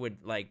 and they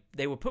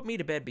would put me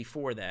to bed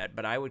before that,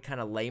 but I would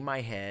kind of lay my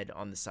head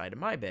on the side of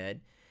my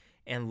bed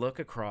and look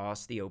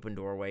across the open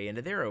doorway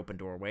into their open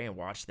doorway and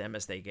watch them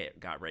as they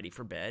got ready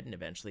for bed, and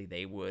eventually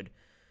they would,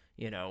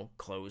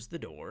 close the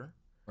door.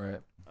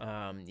 Right.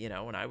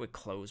 And I would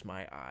close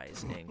my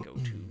eyes and go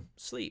to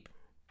sleep.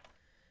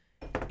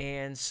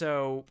 And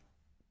so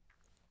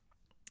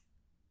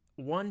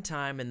one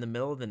time in the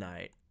middle of the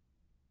night,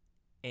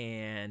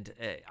 and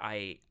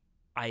I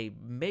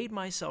made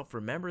myself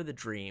remember the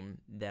dream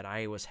that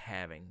I was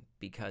having,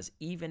 because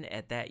even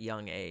at that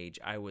young age,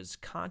 I was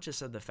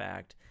conscious of the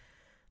fact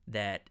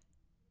that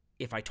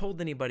if I told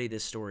anybody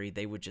this story,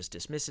 they would just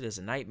dismiss it as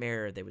a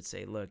nightmare. They would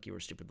say, look, you were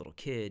a stupid little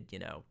kid,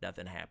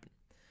 nothing happened.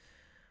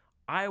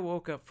 I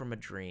woke up from a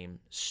dream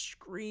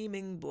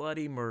screaming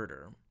bloody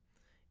murder.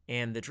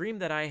 And the dream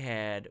that I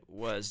had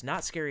was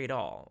not scary at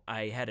all.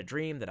 I had a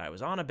dream that I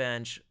was on a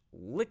bench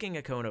licking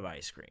a cone of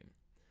ice cream.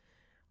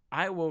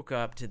 I woke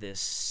up to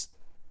this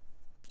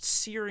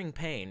searing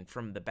pain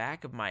from the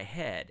back of my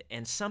head,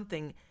 and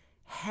something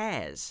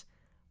has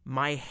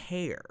my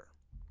hair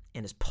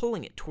and is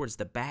pulling it towards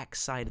the back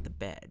side of the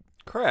bed.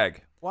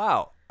 Craig,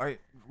 wow.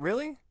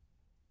 Really?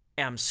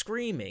 I'm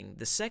screaming.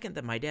 The second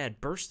that my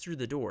dad bursts through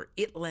the door,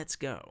 it lets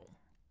go.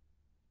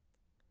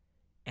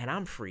 And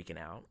I'm freaking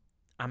out.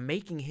 I'm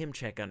making him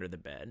check under the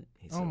bed.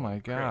 He's oh my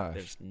gosh.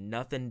 There's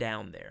nothing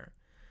down there.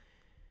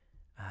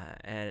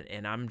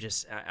 And I'm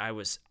just, I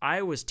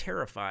was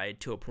terrified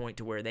to a point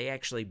to where they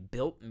actually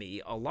built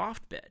me a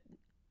loft bed,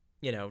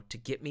 to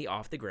get me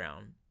off the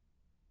ground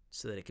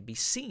so that it could be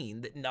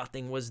seen that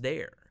nothing was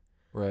there.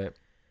 Right.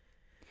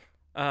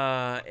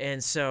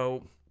 And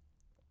so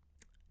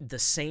the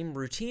same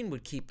routine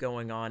would keep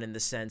going on, in the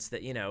sense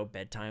that,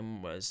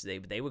 bedtime was,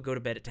 they would go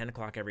to bed at 10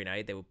 o'clock every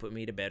night. They would put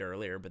me to bed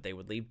earlier, but they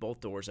would leave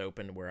both doors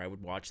open where I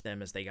would watch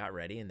them as they got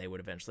ready, and they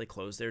would eventually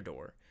close their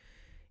door.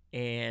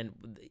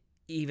 And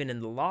even in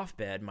the loft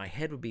bed, my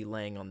head would be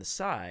laying on the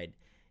side,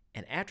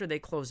 and after they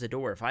closed the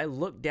door, if I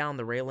looked down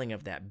the railing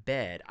of that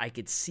bed, I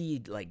could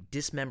see like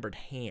dismembered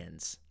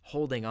hands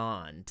holding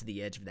on to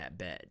the edge of that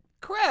bed.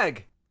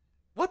 Craig,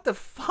 what the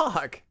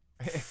fuck?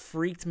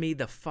 Freaked me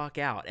the fuck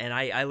out, and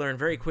I learned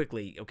very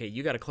quickly, okay,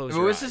 you got to close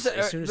your eyes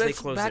as soon as they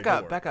close their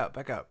door. Back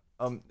up.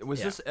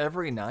 Was this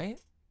every night?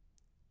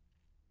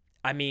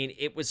 I mean,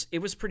 it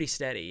was pretty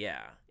steady,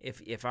 yeah.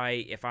 If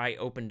I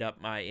opened up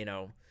my,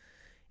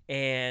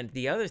 and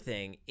the other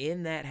thing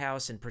in that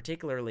house, and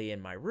particularly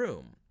in my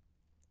room,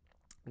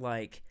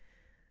 like,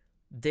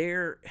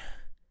 their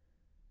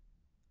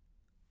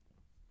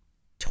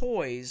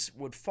toys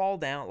would fall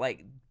down,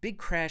 like big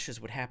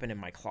crashes would happen in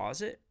my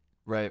closet.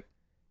 Right.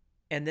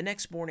 And the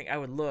next morning I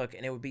would look,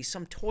 and it would be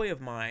some toy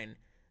of mine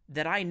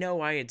that I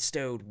know I had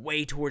stowed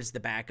way towards the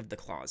back of the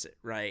closet,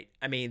 right?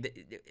 I mean,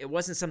 it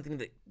wasn't something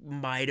that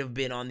might have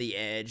been on the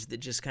edge, that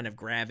just kind of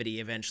gravity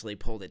eventually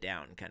pulled it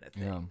down kind of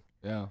thing.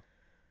 Yeah.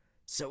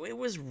 So it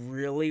was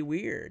really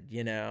weird,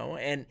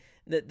 And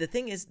the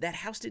thing is, that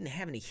house didn't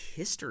have any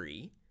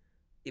history.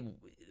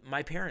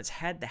 My parents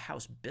had the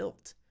house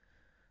built.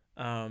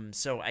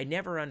 So I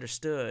never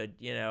understood,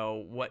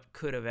 what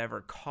could have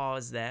ever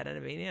caused that. And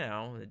I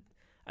mean,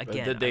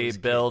 again, did they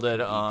build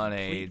it on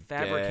a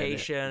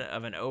fabrication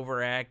of an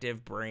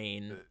overactive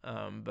brain?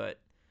 But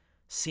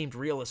seemed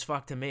real as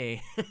fuck to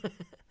me.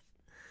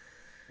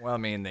 Well, I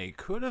mean, they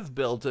could have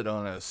built it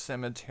on a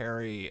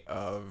cemetery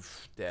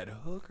of dead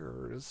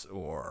hookers,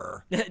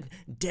 or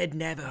Dead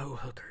Navajo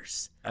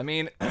hookers. I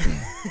mean, dead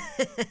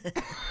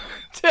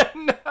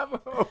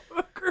Navajo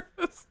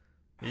hookers.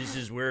 This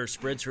is where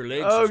Spreads Her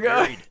Legs Oh, was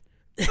God. buried.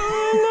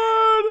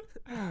 Oh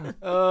Lord!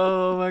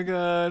 Oh my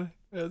God,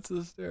 that's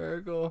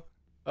hysterical.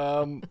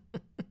 Oh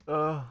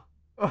God.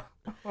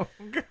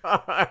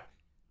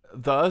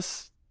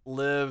 Thus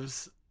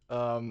lives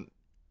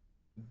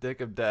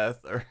Dick of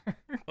Death, or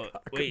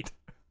Wait,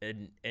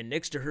 and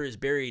next to her is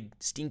buried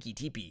Stinky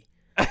Teepee.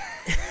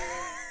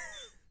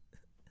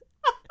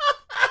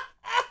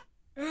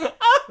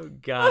 Oh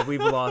God,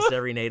 we've lost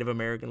every Native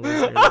American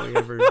listener that we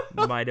ever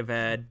might have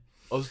had.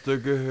 I'll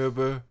stick a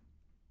hibber.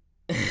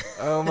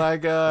 Oh my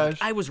gosh.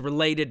 I was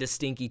related to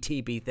Stinky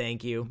Teepee,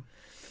 thank you.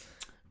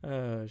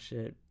 Oh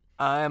shit.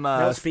 I'm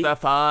No,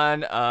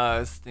 Stefan,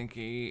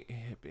 Stinky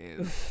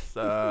Hippie's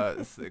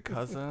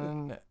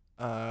cousin.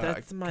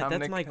 That's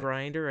my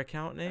Grinder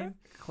account name.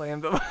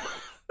 Claimed them.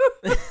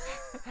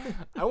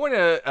 I want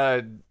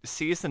a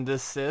cease and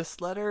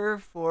desist letter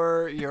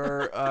for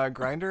your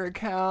Grinder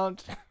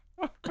account.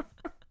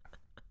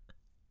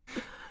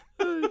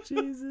 Oh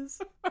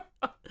Jesus.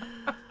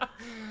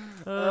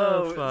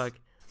 Oh fuck.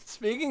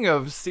 Speaking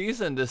of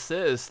cease and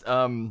desist,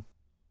 oh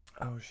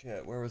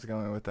shit, where was I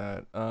going with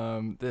that?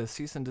 The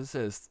cease and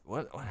desist.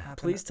 What happened?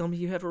 Please tell me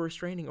you have a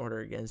restraining order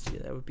against you.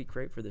 That would be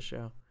great for the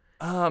show.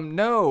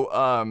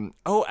 No.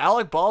 Oh,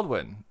 Alec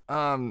Baldwin.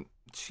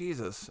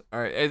 Jesus. All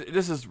right,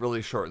 this is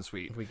really short and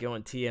sweet. Are we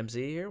going TMZ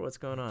here? What's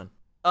going on?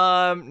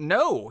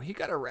 No, he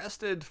got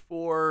arrested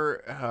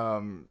for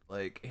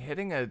like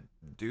hitting a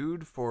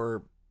dude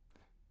for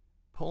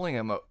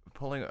pulling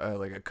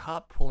like a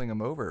cop pulling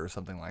him over or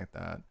something like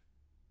that.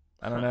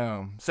 I don't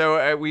know. So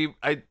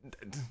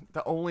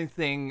the only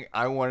thing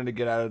I wanted to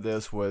get out of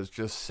this was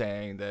just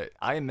saying that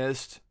I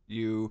missed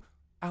you,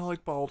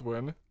 Alec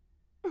Baldwin,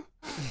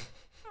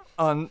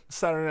 on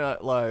Saturday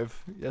Night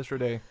Live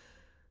yesterday.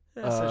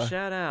 Yeah, so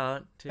shout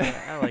out to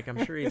Alec.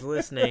 I'm sure he's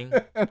listening.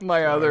 That's to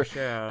my our other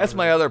show.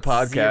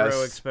 podcast.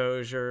 Zero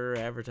exposure,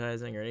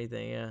 advertising, or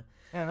anything. Yeah.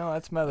 Yeah, no,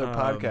 that's my other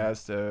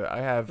podcast.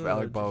 I have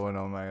Alec Baldwin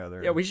on my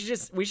other. Yeah, we should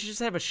just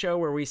have a show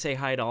where we say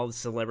hi to all the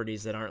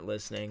celebrities that aren't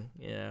listening,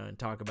 and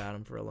talk about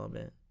them for a little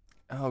bit.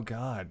 Oh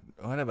God,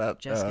 what about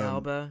Jessica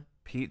Alba,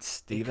 Pete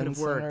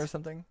Stevenson or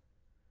something?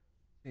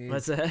 Jeez.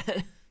 What's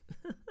that?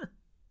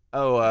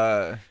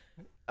 Oh,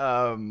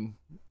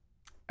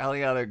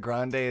 Ariana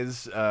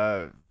Grande's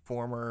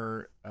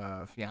former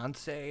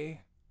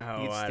fiance. Oh,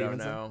 Pete I Stevenson? don't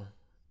know.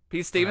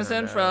 Pete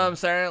Stevenson know. from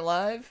Saturday Night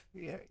Live.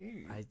 Yeah,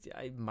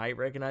 I might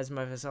recognize him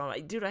if I saw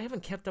him. Dude, I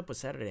haven't kept up with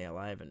Saturday Night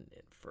Live in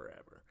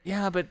forever.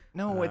 yeah, but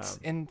no, it's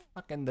in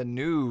fucking the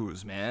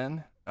news,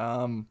 man.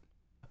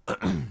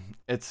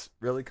 It's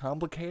really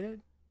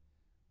complicated.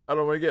 I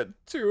don't want to get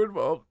too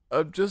involved.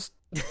 I'm just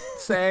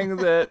saying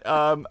that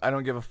I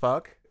don't give a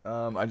fuck.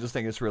 I just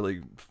think it's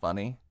really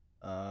funny.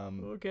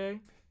 Okay.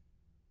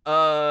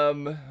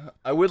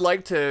 I would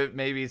like to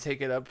maybe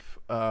take it up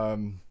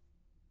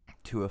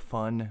to a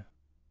fun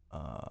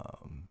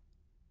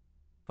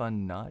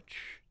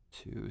notch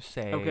to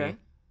say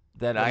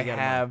that I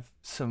have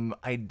some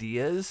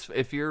ideas.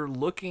 If you're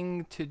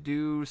looking to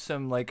do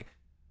some, like,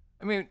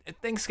 I mean,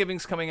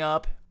 Thanksgiving's coming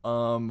up.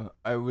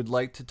 I would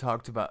like to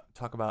talk about.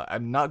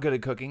 I'm not good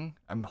at cooking.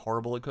 I'm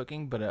horrible at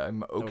cooking, but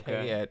I'm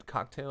okay at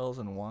cocktails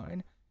and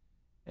wine.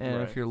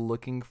 And if you're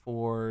looking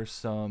for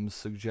some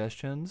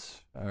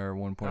suggestions, our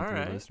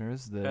 1.3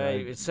 listeners,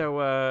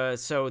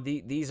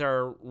 that these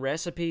are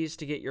recipes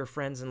to get your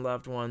friends and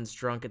loved ones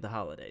drunk at the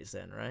holidays,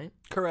 then, right?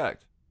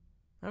 correct.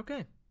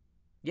 Okay.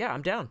 Yeah,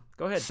 I'm down.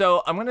 Go ahead.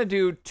 So I'm gonna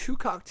do 2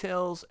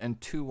 cocktails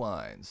and 2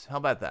 wines. How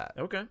about that?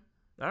 Okay.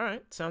 All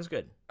right. Sounds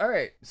good. All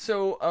right.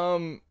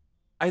 So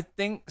I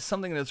think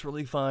something that's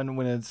really fun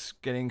when it's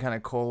getting kind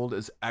of cold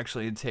is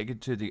actually to take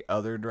it to the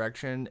other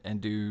direction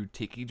and do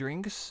tiki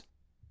drinks.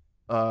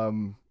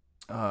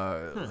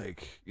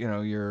 Like, you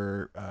know,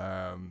 your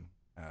I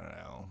don't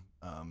know,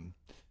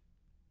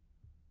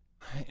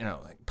 you know,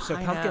 like So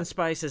pumpkin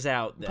spice is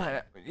out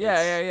then.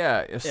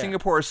 Yeah.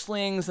 Singapore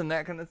slings and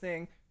that kind of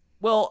thing.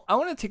 Well, I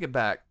want to take it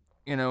back,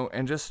 you know,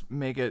 and just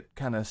make it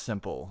kind of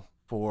simple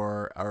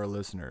for our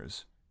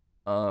listeners.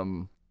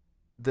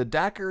 The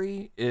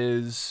daiquiri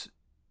is,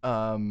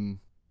 I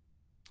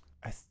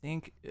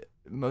think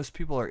most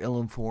people are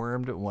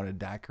ill-informed of what a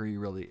daiquiri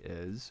really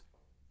is.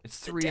 It's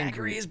 3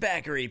 Daiquiri is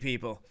backery,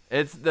 people.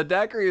 The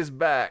daiquiri is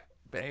back,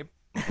 babe.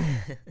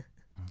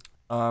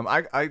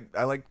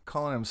 I like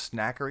calling them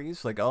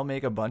snackeries. Like, I'll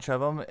make a bunch of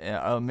them. And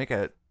I'll make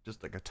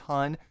just like a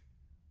ton,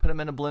 put them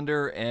in a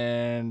blender,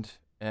 and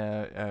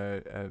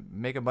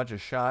make a bunch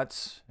of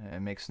shots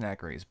and make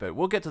snackeries. But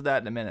we'll get to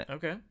that in a minute.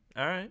 Okay.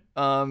 All right.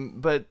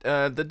 But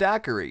the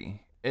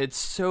daiquiri, it's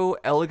so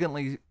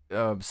elegantly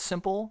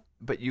simple,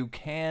 but you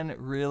can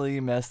really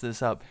mess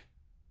this up.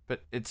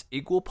 But it's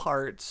equal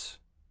parts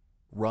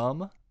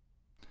rum,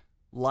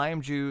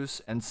 lime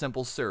juice, and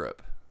simple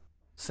syrup.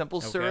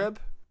 Simple syrup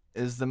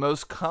is the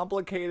most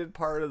complicated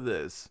part of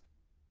this.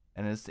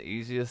 and it's the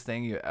easiest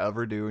thing you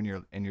ever do in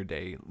your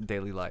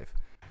daily life.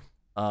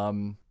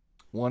 1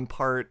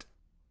 part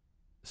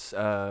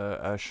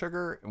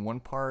sugar and 1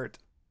 part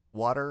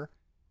water.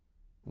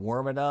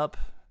 Warm it up,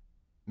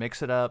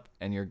 mix it up,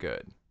 and you're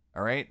good.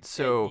 All right.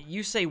 So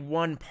you say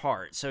 1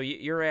 part, so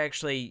you're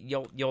actually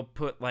you'll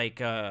put like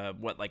a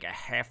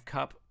half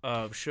cup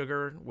of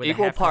sugar with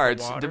equal a half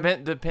parts. cup of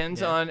water?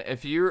 Depends on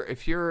if you're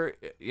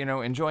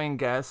enjoying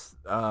guests,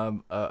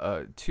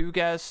 2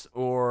 guests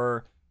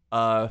or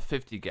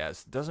 50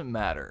 guests. Doesn't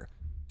matter.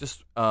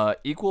 Just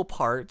equal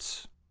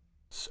parts,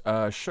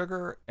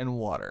 sugar and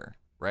water.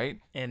 Right.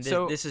 And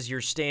so this is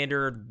your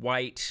standard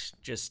white,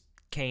 just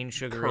cane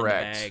sugar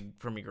correct. in the bag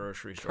from your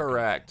grocery store.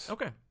 Correct.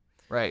 Okay.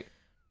 Right.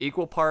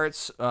 Equal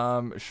parts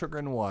sugar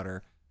and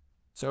water.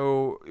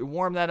 So you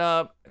warm that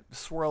up,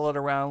 swirl it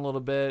around a little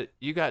bit.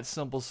 You got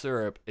simple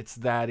syrup. It's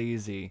that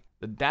easy.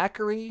 The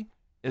daiquiri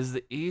is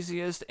the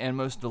easiest and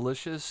most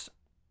delicious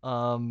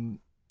cocktail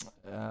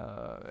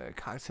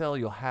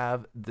you'll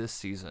have this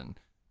season,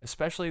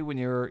 especially when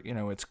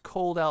it's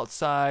cold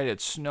outside,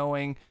 it's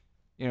snowing.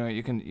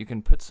 You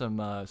can put some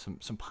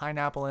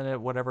pineapple in it,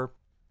 whatever.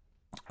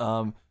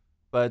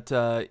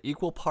 But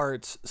equal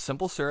parts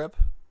simple syrup,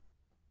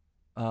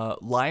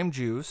 lime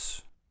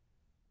juice,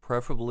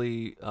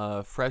 preferably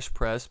fresh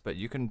pressed, but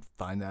you can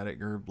find that at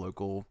your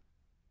local.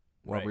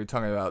 What Right. we're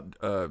talking about,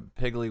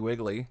 Piggly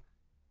Wiggly,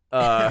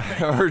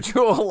 or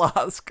Jewel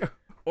Osco.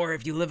 Or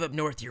if you live up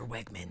north, your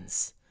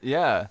Wegmans.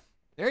 Yeah,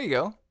 there you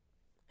go.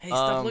 Hey,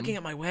 stop looking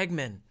at my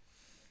Wegman.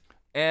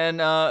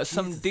 And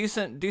some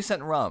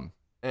decent rum.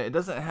 It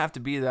doesn't have to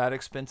be that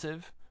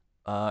expensive.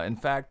 In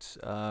fact,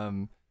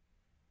 So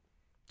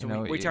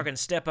we talking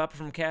step up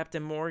from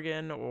Captain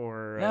Morgan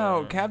or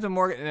no, Captain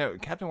Morgan. No,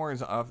 Captain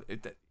Morgan's off.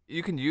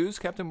 You can use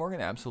Captain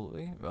Morgan,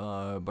 absolutely.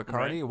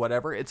 Bacardi, Right.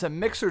 whatever. It's a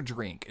mixer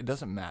drink. It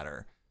doesn't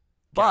matter.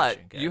 Gotcha,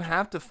 But you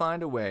have to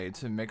find a way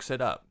to mix it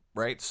up,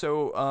 right?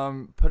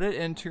 So put it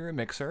into your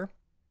mixer,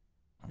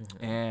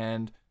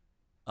 and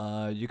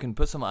you can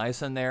put some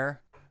ice in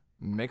there,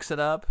 mix it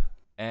up,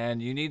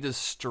 and you need to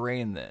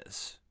strain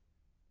this.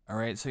 All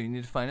right, so you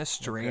need to find a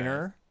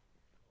strainer,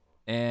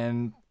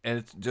 and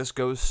it just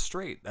goes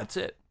straight. That's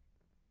it,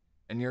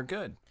 and you're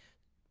good.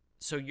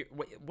 So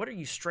what are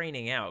you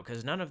straining out?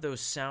 Because none of those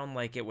sound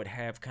like it would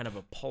have kind of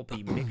a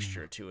pulpy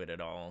mixture to it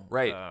at all.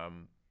 Right.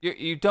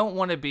 You don't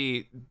want to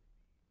be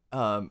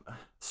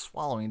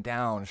swallowing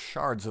down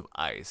shards of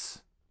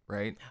ice,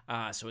 right?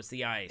 So it's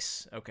the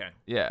ice. Okay.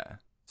 Yeah.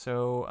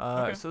 So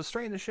Okay. so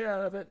strain the shit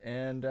out of it,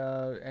 and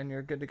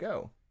you're good to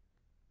go.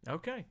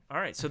 Okay. All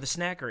right. So the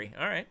snackery.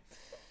 All right.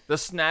 The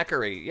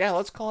snackery. Yeah,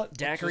 let's call it.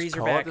 let's Daiquiris just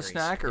or call it the baccaries.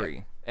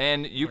 snackery.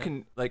 And you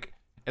can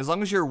as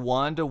long as you're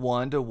 1 to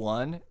 1 to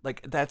 1,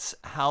 that's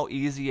how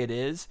easy it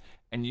is.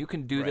 And you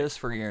can do Right. this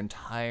for your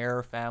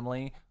entire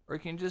family, or you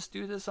can just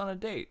do this on a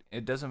date.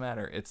 It doesn't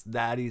matter. It's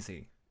that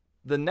easy.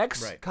 The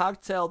next Right.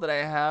 cocktail that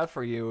I have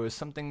for you is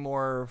something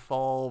more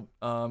fall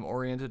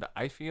oriented.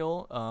 I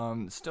feel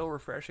still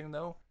refreshing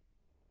though.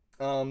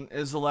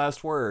 Is the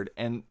last word,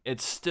 and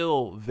it's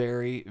still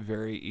very,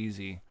 very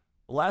easy.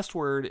 The last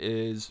word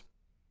is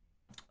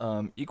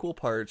equal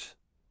parts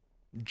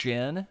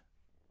gin,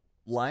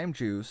 lime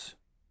juice,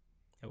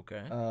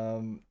 Okay.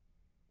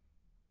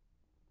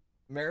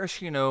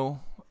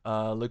 maraschino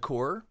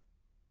liqueur,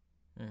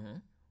 Mm-hmm.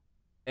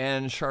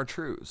 and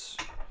chartreuse.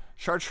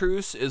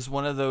 Chartreuse is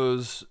one of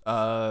those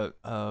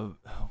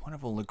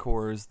wonderful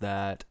liqueurs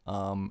that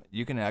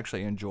you can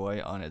actually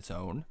enjoy on its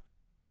own.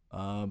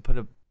 Put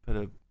a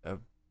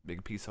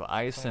big piece of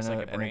ice It's in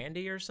like it. a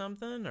brandy or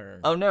something,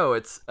 or Oh no,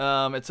 it's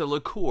a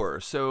liqueur.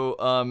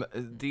 So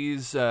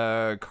these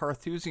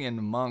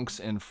Carthusian monks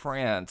in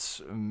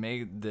France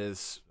made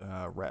this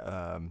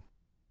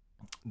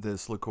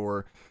this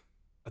liqueur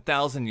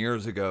 1,000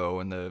 years ago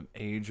in the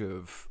age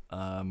of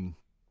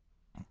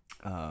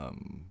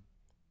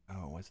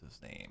what's his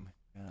name?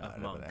 Of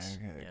monks,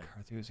 yeah.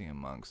 Carthusian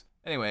monks.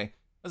 Anyway,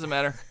 doesn't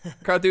matter.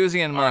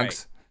 Carthusian All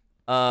right.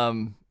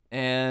 monks.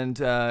 And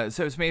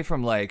so it's made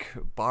from like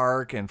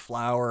bark and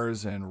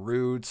flowers and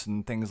roots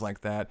and things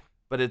like that.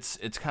 But it's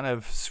kind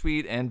of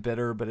sweet and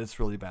bitter, but it's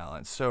really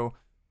balanced. So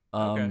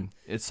Okay.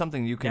 it's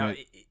something you can. now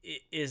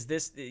is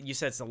this? You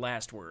said it's the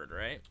last word,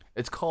 right?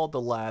 It's called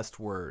the last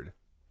word.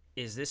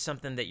 Is this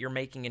something that you're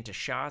making into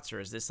shots, or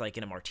is this like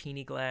in a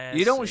martini glass?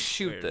 You don't Or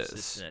shoot is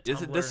this. in a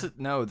Is it, this tumbler? is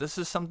no. This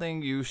is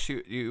something you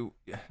shoot. You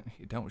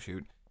don't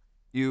shoot.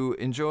 You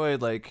enjoy,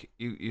 like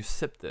you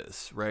sip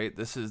this, right?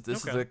 This is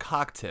Okay. a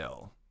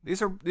cocktail.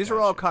 These are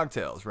all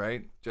cocktails,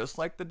 right? Just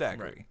like the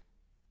daiquiri. Right.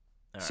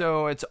 All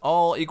So it's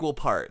all equal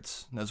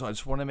parts. That's why I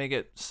just want to make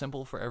it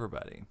simple for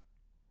everybody.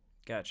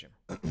 Gotcha.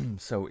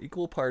 So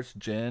equal parts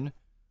gin,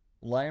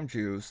 lime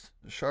juice,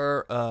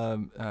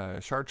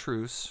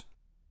 chartreuse,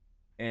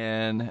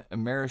 and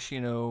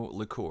maraschino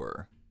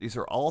liqueur. These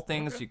are all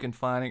things you can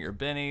find at your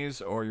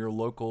Benny's or your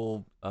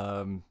local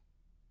Kroger's.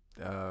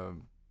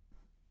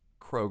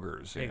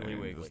 Piggly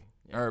Wiggly.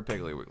 Or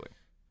Piggly Wiggly.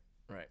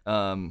 Right.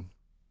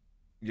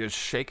 You just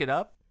shake it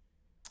up,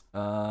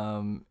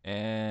 and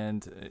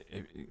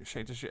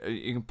shake to shake.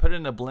 You can put it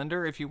in a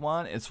blender if you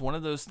want. It's one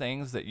of those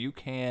things that you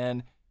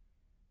can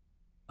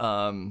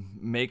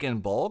make in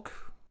bulk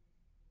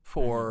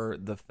for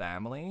the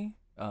family.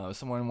 If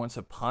someone wants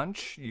a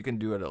punch, you can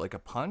do it like a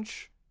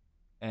punch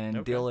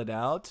and deal it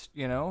out,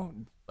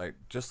 like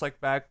just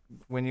like back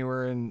when you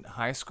were in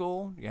high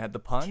school, you had the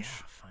punch.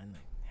 Yeah, finally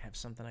have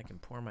something I can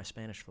pour my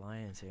Spanish fly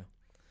into.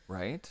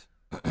 Right?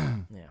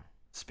 Yeah.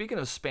 Speaking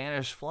of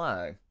Spanish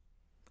fly,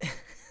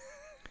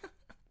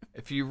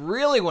 if you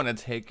really want to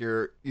take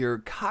your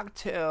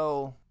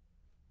cocktail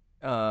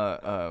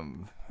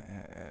cocktail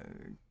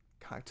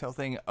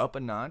thing up a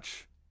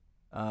notch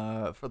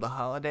for the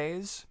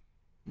holidays,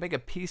 make a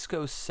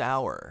pisco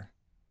sour.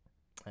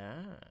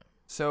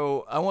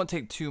 So I won't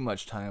take too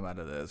much time out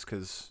of this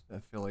because I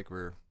feel like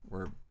we're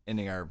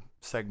ending our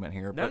segment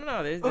here.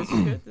 No, this is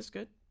good. This is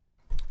good.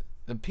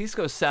 The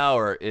pisco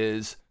sour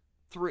is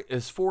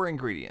 4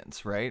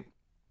 ingredients, right?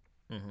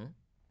 Mm-hmm.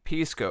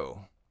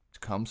 Pisco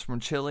comes from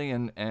Chile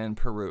and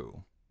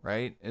Peru,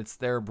 right? It's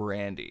their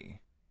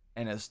brandy,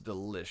 and it's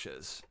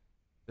delicious.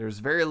 There's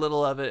very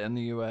little of it in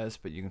the U.S.,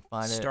 but you can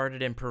find it.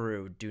 Started in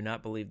Peru. Do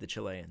not believe the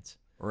Chileans.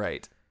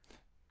 Right.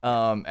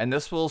 And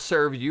this will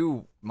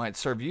might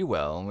serve you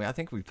well. And I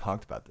think we've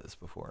talked about this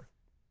before.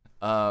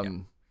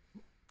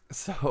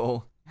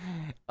 So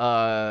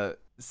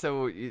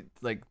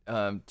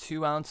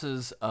 2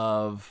 ounces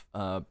of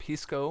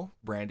pisco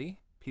brandy.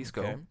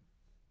 Pisco. Okay.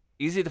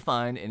 Easy to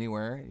find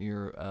anywhere.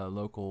 Your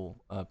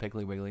local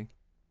Piggly Wiggly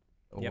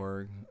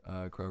or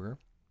Kroger.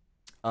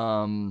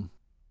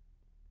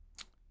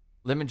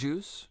 Lemon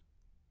juice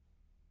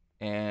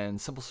and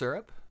simple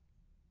syrup.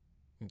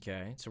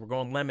 Okay, so we're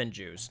going lemon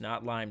juice,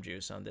 not lime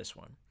juice on this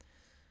one.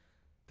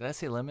 Did I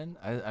say lemon?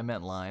 I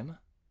meant lime.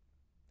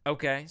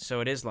 Okay, so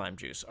it is lime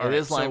juice. It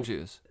is lime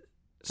juice.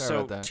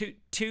 Sorry about that.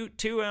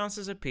 Two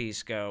ounces of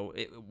pisco.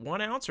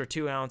 1 ounce or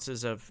 2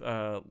 ounces of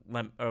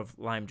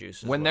lime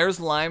juice. When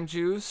there's lime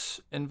juice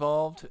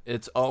involved,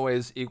 it's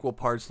always equal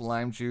parts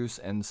lime juice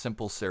and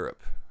simple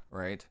syrup,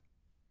 right?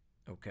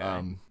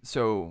 Okay.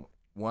 So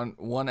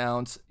one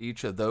ounce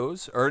each of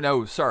those, or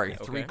no, sorry,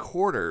 Okay.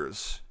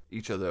 3/4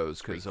 each of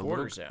those, because a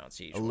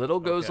ounce each. little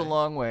goes a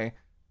long way.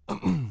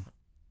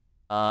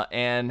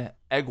 And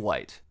egg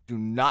white. Do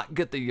not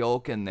get the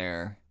yolk in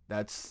there.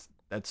 That's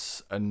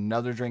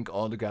another drink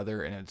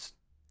altogether, and it's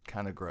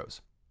kind of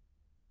gross.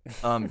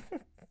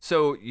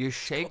 So you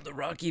shake the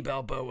Rocky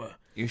Balboa.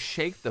 You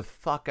shake the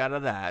fuck out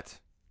of that,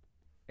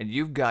 and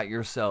you've got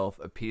yourself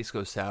a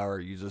pisco sour.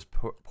 You just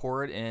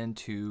pour it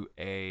into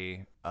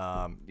a.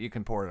 You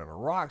can pour it in a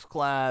rocks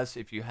glass.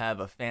 If you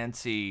have a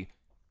fancy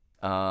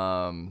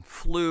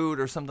flute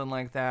or something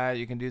like that,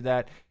 you can do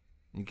that.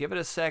 You give it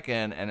a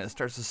second, and it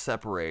starts to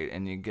separate,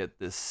 and you get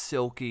this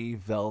silky,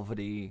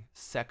 velvety,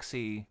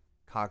 sexy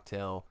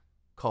cocktail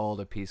called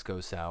a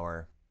pisco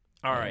sour.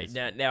 All right,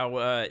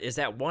 now is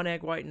that 1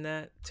 egg white in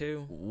that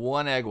too?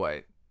 1 egg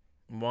white.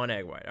 1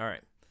 egg white. All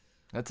right.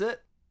 That's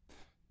it.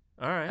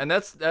 All right. And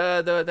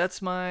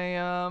that's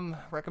my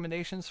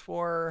recommendations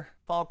for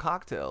fall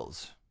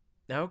cocktails.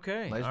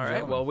 Okay. Ladies All and right.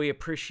 gentlemen. Well, we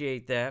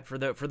appreciate that. For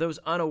those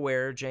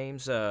unaware,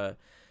 James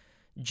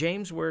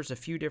wears a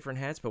few different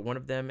hats, but one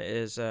of them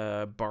is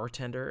a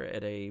bartender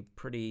at a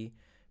pretty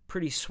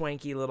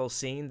swanky little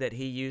scene that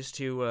he used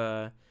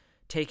to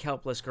take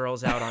helpless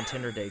girls out on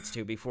Tinder dates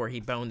to before he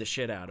boned the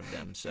shit out of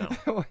them.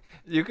 So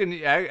you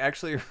can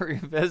actually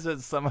revisit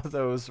some of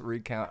those,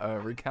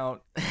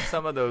 recount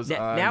some of those.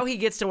 Now he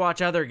gets to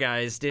watch other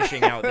guys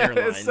dishing out their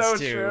lines so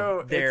to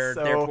true. their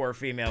poor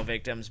female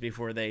victims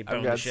before they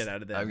bone the shit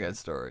out of them. I've got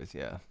stories,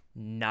 yeah.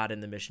 Not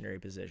in the missionary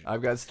position.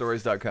 I've got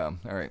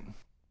stories.com. All right.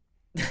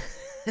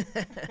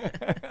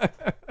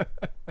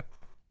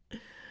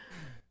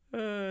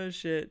 Oh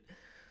shit.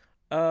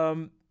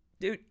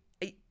 Dude,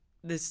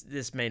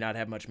 this may not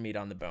have much meat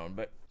on the bone,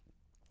 but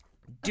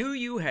do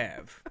you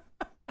have,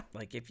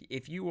 like,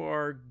 if you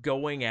are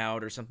going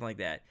out or something like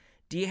that,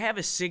 do you have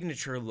a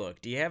signature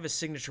look? Do you have a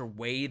signature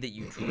way that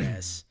you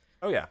dress?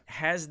 Oh yeah.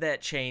 Has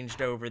that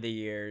changed over the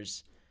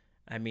years?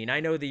 I mean,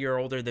 I know that you're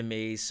older than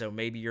me, so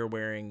maybe you're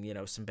wearing,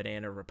 some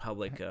Banana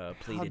Republic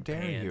pleated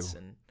dare pants you.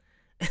 and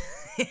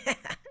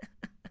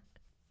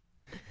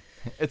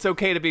It's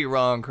okay to be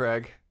wrong,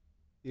 Craig.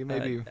 You may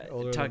be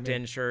older tucked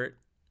than in shirt.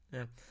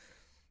 Yeah.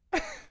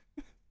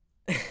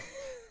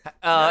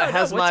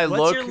 has my what's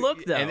look? your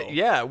look though? And,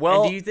 yeah.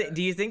 Well, and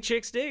do you think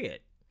chicks dig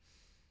it?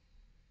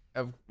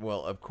 Of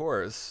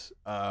course.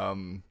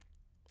 Of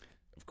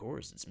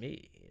course, it's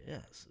me.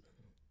 Yes.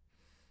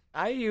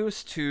 I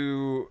used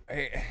to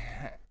be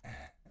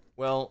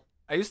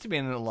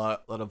in a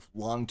lot of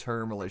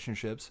long-term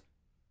relationships,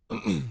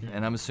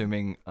 and I'm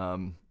assuming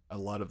a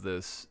lot of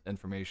this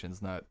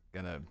information's not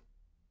gonna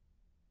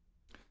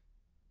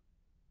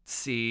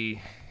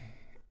see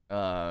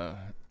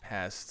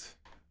past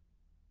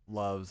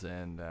loves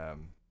and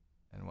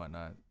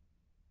whatnot.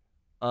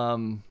 I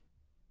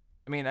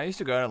mean, I used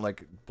to go out in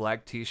like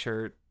black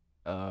t-shirt,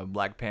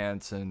 black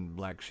pants, and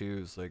black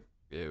shoes. Like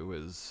it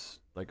was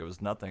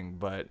nothing.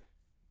 But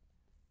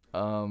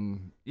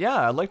yeah,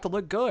 I like to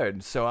look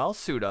good, so I'll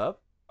suit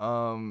up.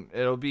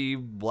 It'll be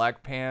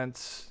black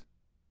pants,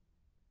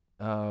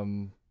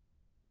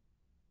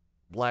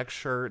 black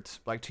shirt,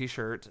 black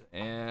t-shirt,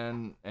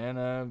 and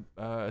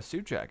a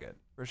suit jacket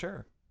for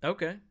sure.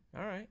 Okay.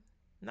 All right.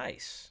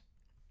 Nice.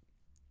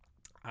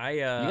 I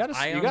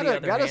You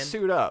gotta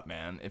suit up,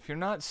 man. If you're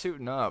not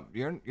suiting up,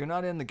 you're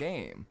not in the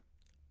game.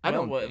 I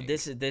don't. Well, think.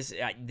 this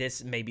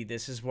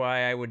is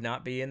why I would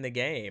not be in the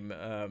game.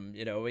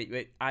 You know,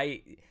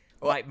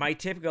 my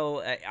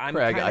typical I'm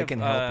Craig, kind I of can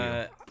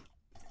help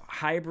you.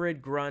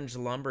 hybrid grunge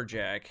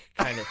lumberjack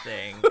kind of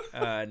thing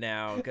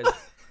now, because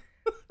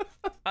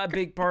a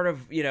big part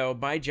of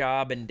my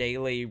job and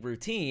daily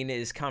routine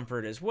is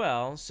comfort as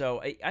well.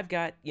 So I've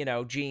got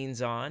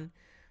jeans on,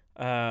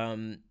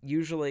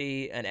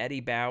 usually an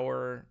Eddie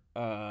Bauer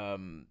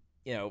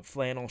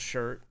flannel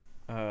shirt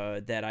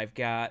that I've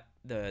got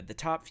the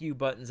top few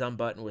buttons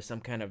unbuttoned with some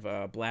kind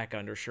of black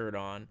undershirt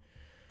on.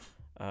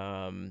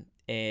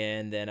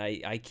 And then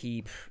I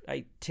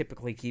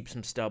typically keep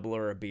some stubble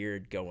or a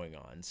beard going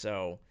on.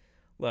 So,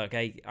 look,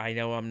 I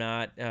know I'm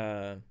not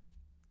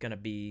gonna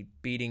be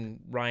beating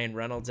Ryan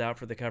Reynolds out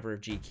for the cover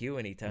of GQ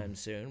anytime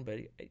soon, but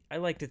I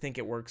like to think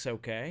it works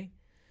okay.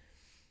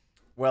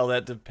 Well,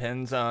 that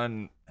depends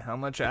on how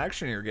much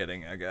action you're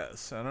getting, I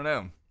guess. I don't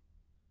know.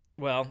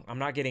 Well, I'm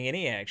not getting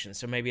any action,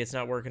 so maybe it's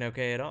not working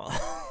okay at all.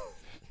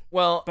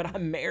 Well, but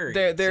I'm married.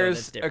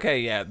 There's so that's okay,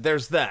 yeah,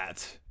 there's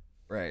that.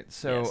 Right.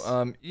 So,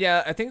 Yes.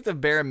 Yeah, I think the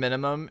bare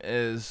minimum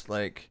is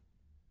like,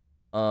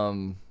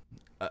 a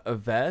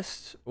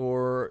vest,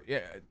 or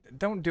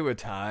don't do a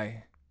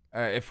tie.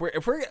 If we're,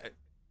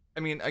 I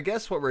mean, I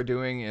guess what we're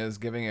doing is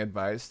giving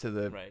advice to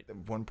the Right.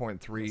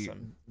 1.3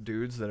 Some-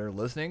 dudes that are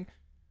listening.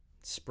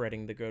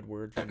 spreading the good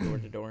word from door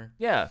to door.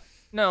 Yeah.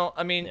 No,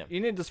 I mean, Yeah.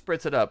 you need to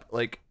spritz it up.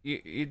 Like,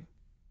 you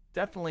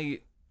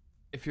definitely,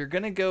 if you're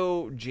gonna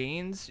go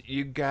jeans,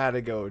 you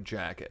gotta go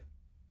jacket.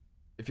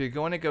 If you're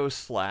going to go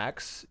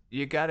slacks,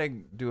 you gotta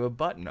do a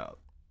button up.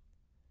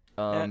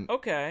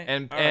 Okay.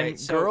 And All right,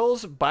 so-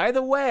 girls, by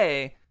the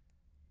way,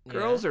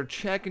 girls Yeah. are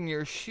checking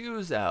your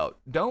shoes out.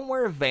 Don't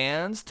wear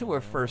Vans to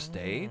a first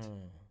date.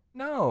 Oh.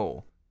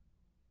 No,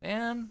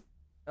 man.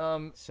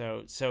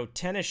 So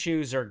tennis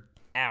shoes are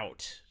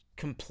out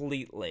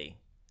completely.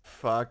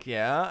 Fuck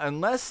yeah.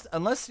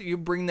 Unless you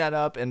bring that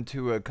up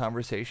into a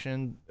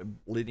conversation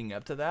leading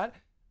up to that.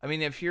 I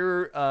mean, if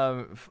you're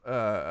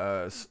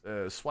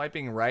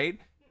swiping right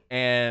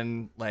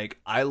and like,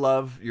 I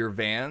love your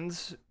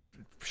Vans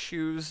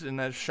shoes in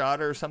that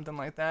shot or something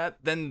like that,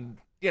 then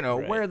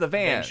Right. wear the Then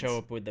Vans. show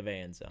up with the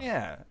Vans on.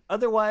 Yeah.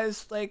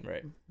 Otherwise, like,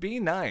 Right. be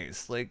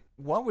nice. Like,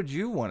 what would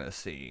you want to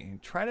see?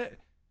 Try to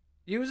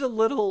use a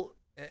little.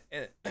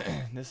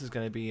 This is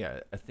going to be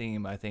a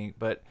theme, I think,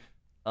 but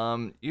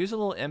use a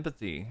little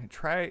empathy.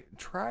 Try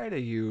to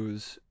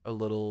use a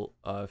little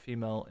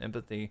female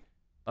empathy.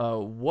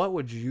 What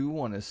would you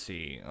want to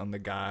see on the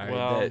guy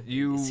Well, that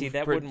you see,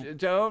 that wouldn't-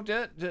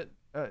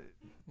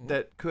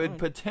 that could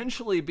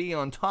potentially be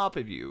on top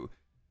of you?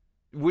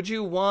 Would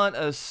you want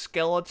a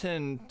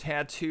skeleton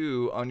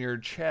tattoo on your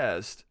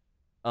chest,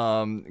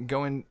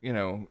 going,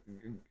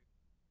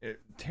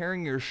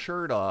 tearing your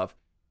shirt off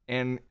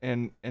and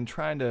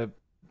trying to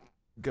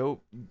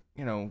go,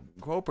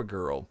 grope a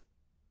girl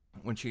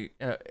when she,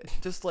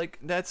 just like,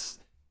 that's,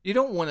 you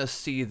don't want to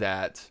see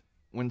that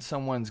when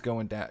someone's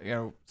going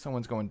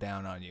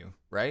down on you,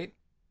 right?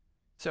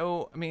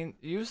 So, I mean,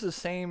 use the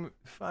same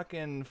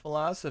fucking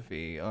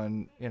philosophy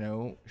on,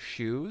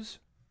 shoes,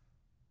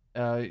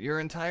 your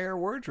entire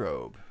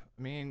wardrobe.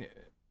 I mean,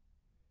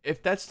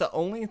 if that's the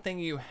only thing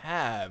you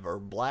have, or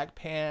black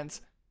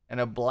pants and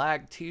a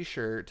black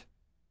t-shirt,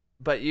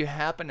 but you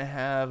happen to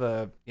have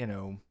a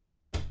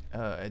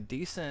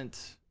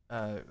decent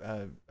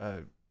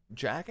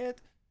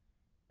jacket,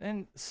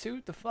 then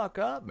suit the fuck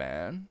up,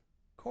 man.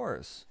 Of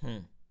course.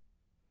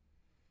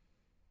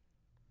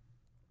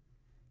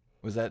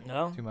 Was that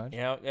No, too much?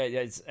 Yeah,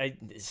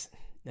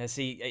 now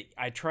see,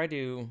 I'm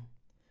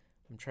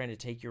trying to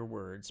take your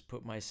words,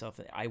 put myself.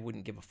 I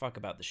wouldn't give a fuck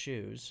about the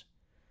shoes,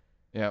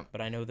 Yeah.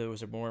 but I know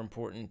those are more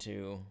important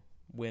to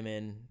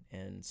women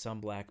and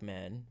some black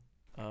men.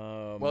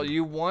 Well,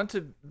 you want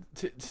to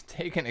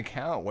take into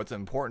account what's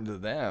important to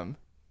them.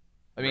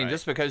 I mean, Right.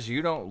 just because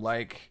you don't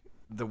like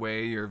the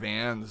way your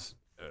Vans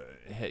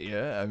hit you,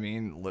 I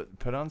mean,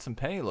 put on some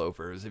penny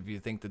loafers if you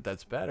think that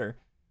that's better.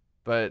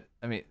 But,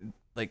 I mean,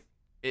 like,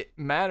 it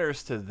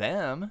matters to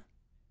them,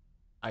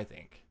 I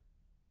think.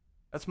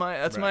 That's my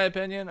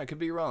opinion. I could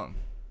be wrong.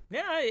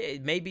 Yeah,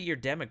 it may be your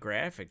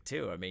demographic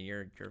too. I mean,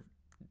 you're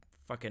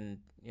fucking,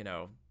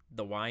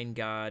 the wine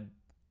god,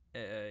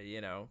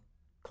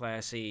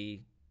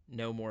 classy,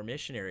 no more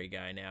missionary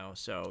guy now.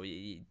 So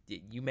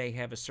you may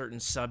have a certain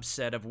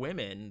subset of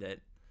women that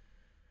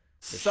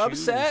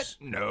Subset? shoes-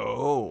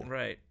 No.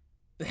 right.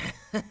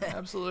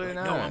 Absolutely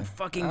not. No, I'm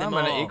fucking them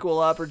I'm all. an equal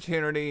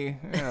opportunity,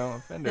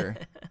 offender.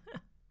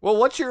 Well,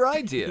 what's your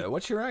idea?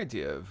 What's your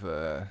idea of,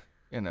 the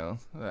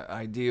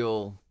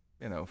ideal,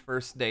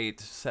 first date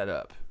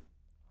setup?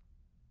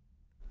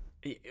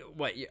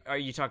 What are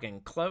you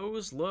talking?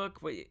 Clothes,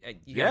 look? What,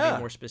 you gotta be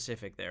more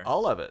specific there.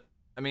 All of it.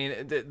 I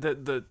mean,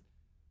 the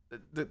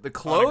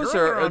clothes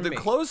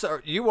clothes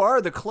are you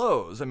are the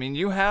clothes. I mean,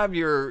 you have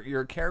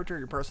your character,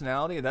 your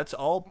personality. That's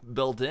all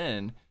built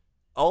in.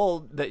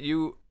 All that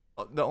you.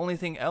 The only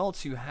thing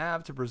else you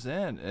have to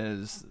present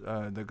is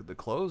the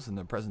clothes and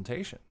the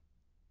presentation.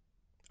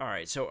 All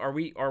right. So are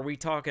we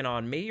talking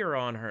on me or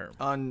on her?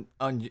 On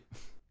you,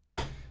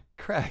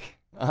 Craig.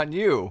 On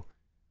you.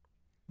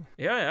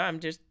 Yeah,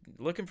 I'm just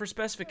looking for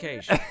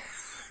specification.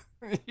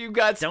 You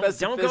got specificity.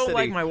 Don't go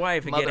like my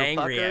wife and get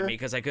angry at me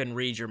because I couldn't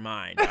read your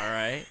mind. All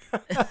right.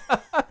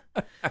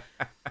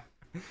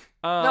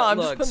 No, I'm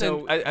just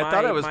putting. I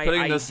thought I was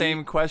putting the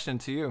same question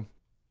to you.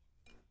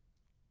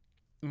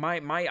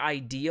 My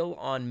ideal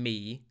on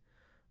me,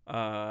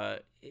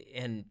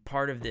 and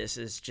part of this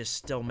is just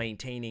still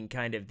maintaining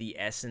kind of the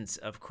essence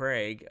of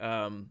Craig.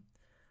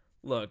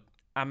 Look,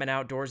 I'm an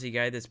outdoorsy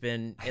guy that's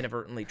been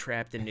inadvertently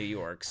trapped in New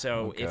York.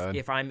 So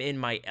if I'm in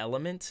my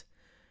element,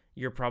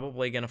 you're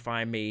probably going to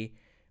find me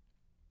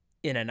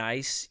in a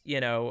nice,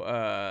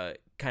 kind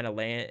of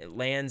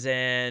Land's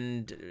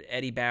End,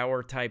 Eddie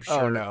Bauer type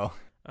shirt. Oh, no.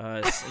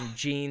 Some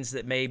jeans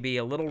that may be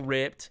a little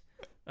ripped,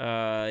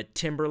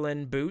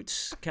 Timberland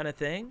boots kind of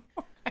thing.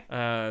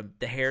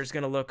 The hair's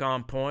going to look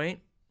on point.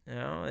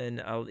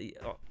 And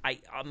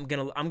I'm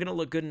gonna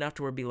look good enough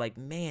to where it'd be like,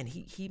 man,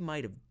 he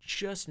might have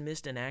just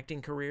missed an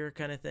acting career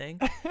kind of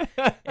thing,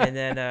 and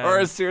then or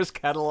a Sears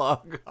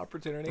catalog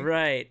opportunity,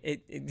 right?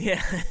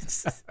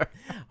 It's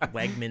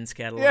Wegmans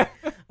catalog,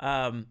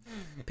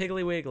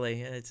 Piggly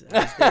Wiggly. It's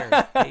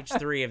there, page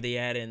 3 of the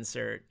ad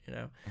insert,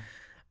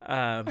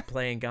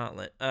 playing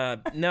Gauntlet.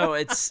 No,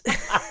 it's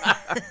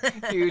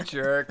you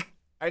jerk.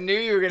 I knew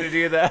you were gonna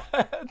do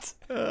that.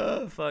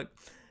 Oh fuck,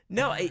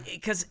 no,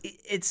 because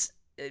it's.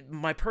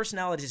 My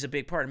personality is a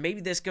big part. Maybe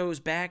this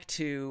goes back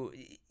to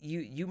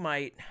you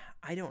might,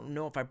 I don't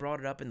know if I brought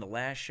it up in the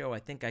last show. I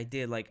think I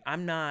did. Like,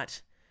 I'm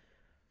not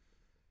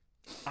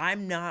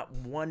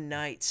one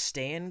night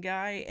stand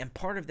guy, and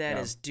part of that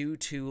is due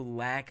to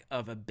lack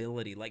of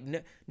ability. Like,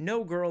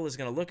 no girl is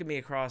going to look at me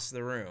across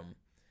the room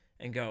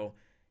and go,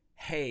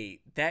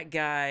 hey, that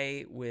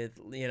guy with,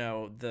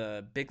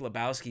 the Big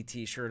Lebowski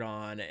t-shirt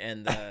on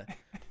and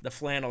the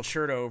flannel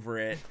shirt over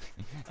it,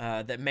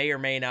 that may or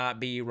may not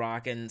be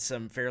rocking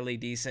some fairly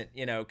decent,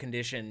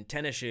 condition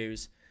tennis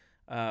shoes,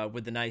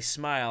 with a nice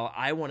smile.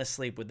 I want to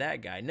sleep with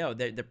that guy. No,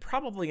 they're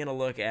probably going to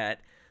look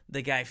at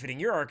the guy fitting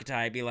your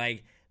archetype, be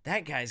like,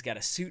 that guy's got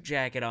a suit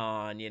jacket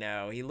on,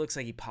 he looks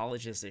like he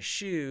polishes his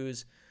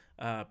shoes,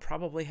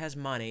 probably has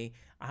money.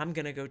 I'm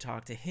going to go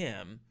talk to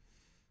him.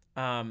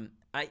 I'm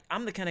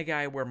the kind of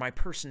guy where my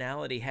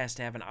personality has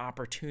to have an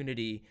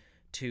opportunity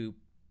to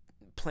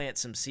plant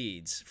some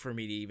seeds for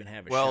me to even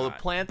have a shot. Well, to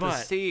plant the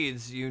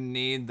seeds, you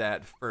need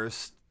that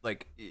first,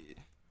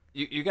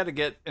 you got to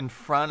get in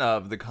front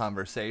of the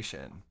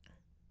conversation.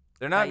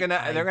 They're not gonna.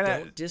 I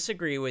don't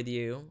disagree with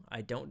you.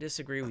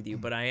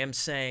 But I am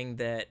saying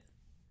that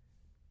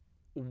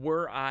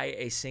were I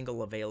a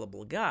single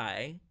available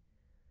guy,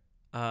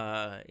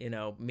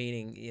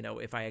 meaning,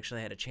 if I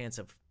actually had a chance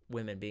of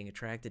women being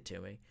attracted to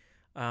me,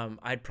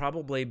 I'd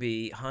probably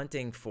be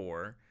hunting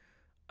for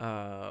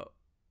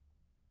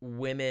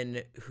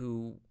women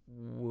who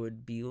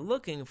would be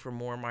looking for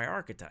more my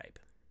archetype.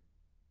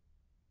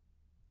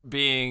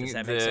 Does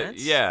that make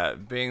sense?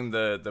 Being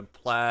the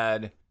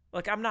plaid.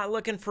 Like, I'm not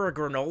looking for a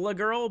granola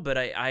girl, but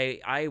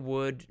I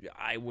would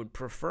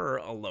prefer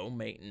a low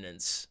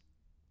maintenance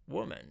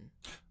woman.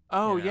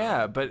 Oh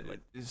yeah, but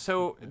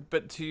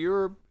to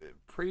your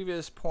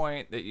previous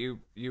point that you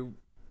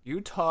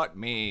taught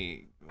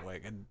me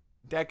like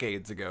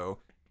decades ago,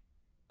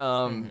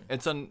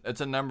 it's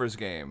a numbers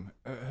game.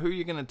 Who are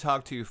you gonna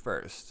talk to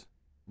first?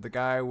 The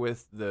guy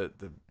with the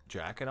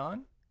jacket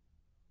on?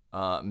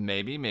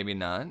 Maybe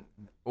not.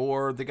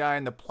 Or the guy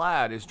in the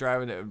plaid is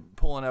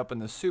pulling up in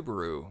the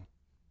Subaru,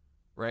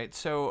 right?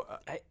 So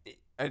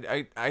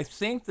I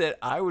think that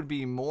I would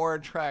be more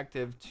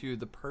attractive to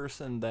the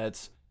person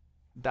that's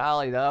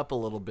dialed up a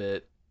little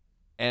bit,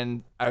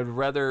 and I'd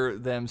rather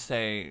them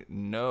say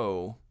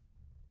no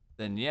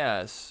than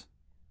yes,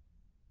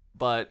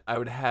 but I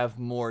would have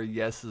more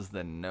yeses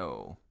than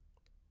no.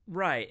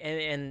 Right,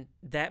 and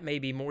that may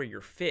be more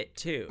your fit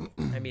too.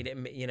 I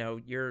mean,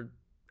 you're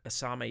a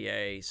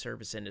sommelier,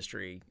 service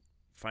industry,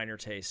 finer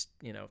taste,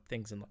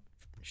 things and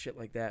shit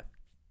like that.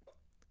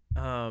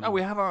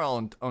 We have our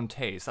own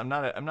taste. I'm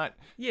not.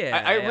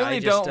 Yeah, I really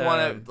don't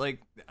want to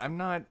I'm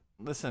not.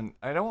 Listen,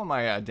 I don't want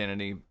my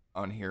identity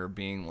on here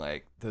being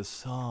like the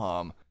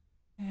Somm.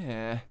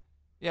 Yeah,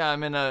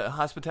 I'm in a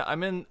hospital.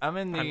 I'm in the.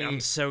 I'm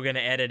so gonna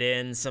edit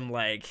in some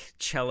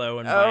cello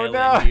and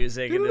violin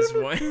music at this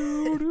point.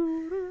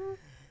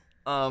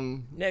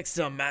 Next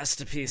on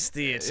Masterpiece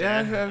Theater.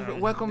 Yeah,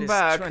 welcome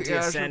back.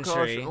 20th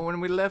century. Of course, when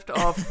we left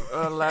off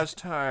last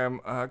time,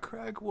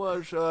 Craig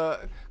was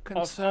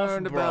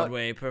concerned about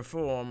Broadway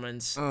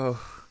performance. Oh,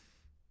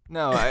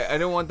 No, I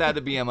don't want that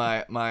to be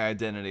my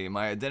identity.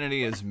 My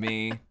identity is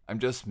me. I'm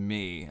just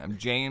me. I'm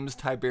James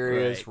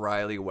Tiberius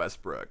Riley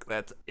Westbrook.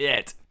 That's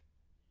it.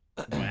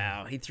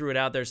 Wow, he threw it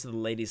out there so the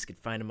ladies could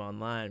find him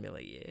online and be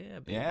like, yeah,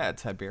 baby. Yeah,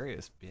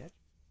 Tiberius, bitch.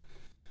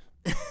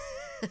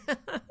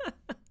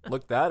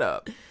 Look that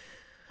up.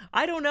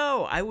 I don't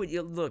know. I would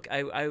look.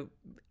 I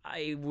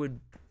would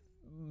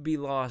be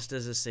lost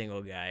as a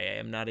single guy. I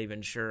am not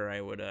even sure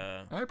I would.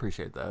 I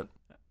appreciate that.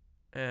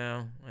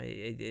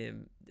 I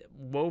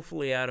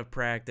woefully out of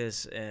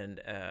practice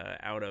and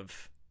out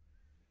of.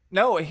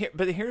 No,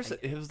 but here's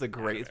the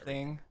great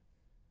thing,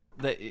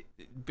 that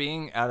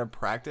being out of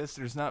practice,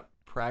 there's not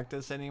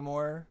practice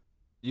anymore.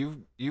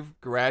 You've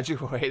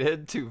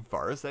graduated to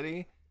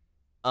varsity,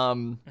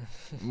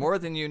 more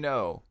than you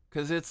know,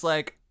 because it's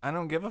like, I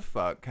don't give a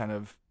fuck, kind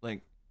of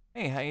like,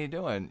 hey, how you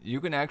doing? You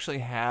can actually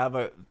have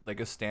a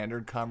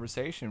standard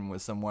conversation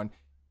with someone,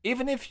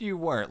 even if you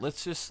weren't.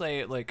 Let's just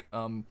say like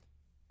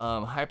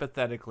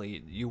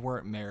hypothetically, you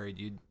weren't married.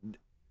 You,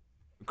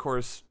 of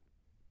course,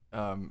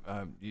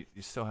 you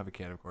still have a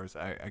kid, of course.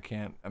 I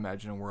can't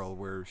imagine a world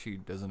where she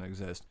doesn't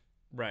exist.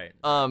 Right.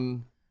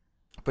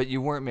 But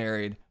you weren't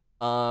married.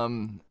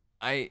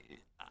 I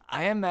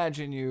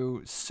imagine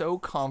you so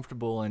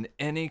comfortable in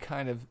any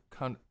kind of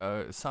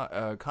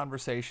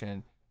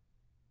conversation.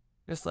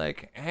 Just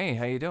like, hey,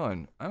 how you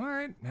doing? I'm all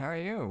right. How are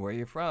you? Where are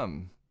you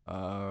from?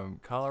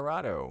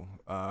 Colorado.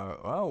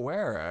 Oh,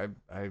 where?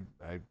 I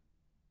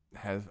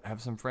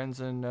have some friends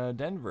in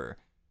Denver,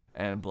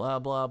 and blah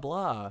blah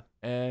blah.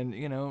 And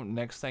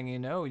next thing you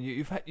know,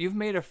 you've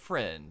made a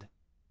friend.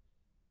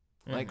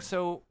 Mm-hmm. Like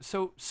so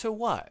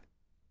what?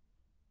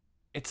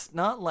 It's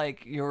not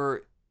like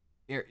you're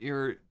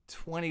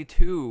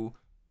 22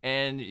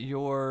 and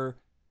your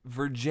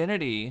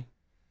virginity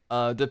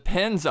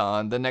depends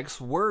on the next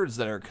words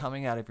that are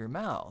coming out of your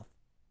mouth.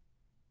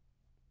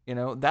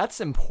 That's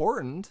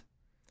important.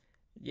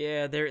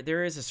 Yeah,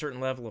 there is a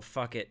certain level of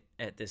fuck it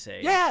at this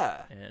age.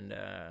 Yeah. And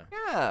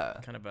yeah.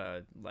 Kind of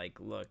a like,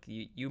 look,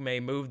 you may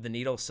move the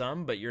needle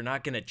some, but you're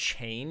not gonna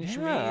change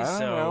me. I So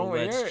don't know.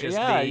 let's just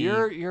be.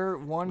 you're you're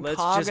one let's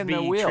cog just in be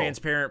the wheel.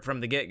 transparent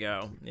from the get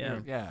go.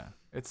 Yeah. Yeah.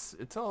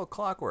 It's all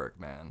clockwork,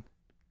 man.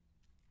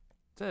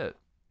 That's it.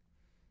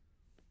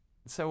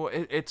 So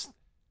it's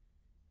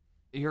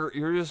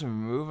you're just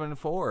moving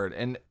forward,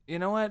 and you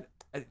know what?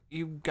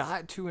 You've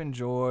got to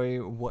enjoy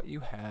what you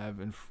have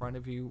in front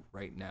of you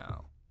right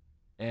now.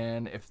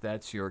 And if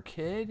that's your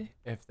kid,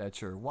 if that's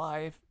your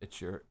wife,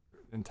 it's your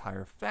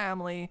entire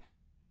family,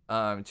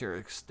 it's your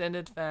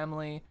extended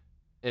family,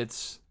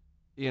 it's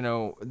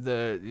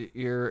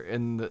you're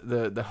in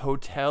the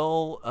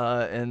hotel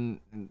and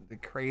the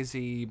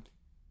crazy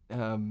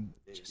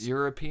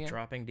European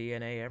dropping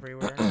DNA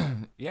everywhere.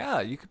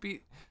 Yeah, you could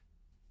be,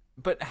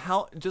 but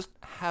just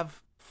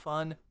have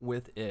fun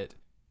with it.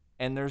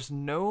 And there's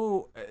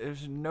no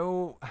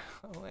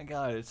oh my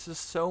god, it's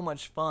just so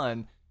much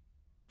fun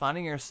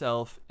finding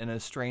yourself in a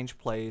strange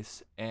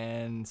place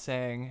and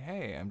saying,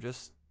 hey, I'm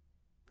just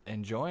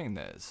enjoying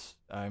this.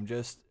 I'm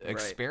just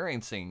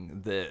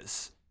experiencing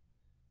this.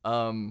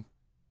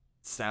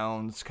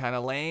 Sounds kind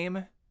of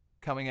lame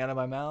coming out of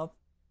my mouth,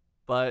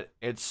 but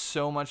it's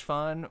so much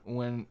fun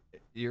when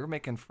you're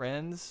making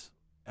friends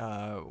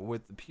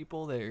with the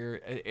people that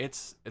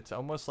it's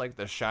almost like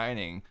The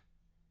Shining.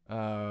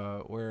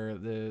 Where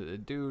the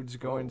dude's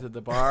going to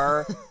the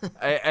bar.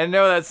 I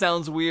know that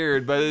sounds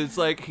weird, but it's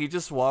like he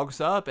just walks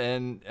up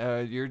and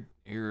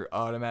you're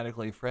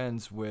automatically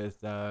friends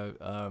with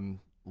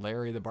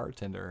Larry the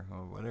bartender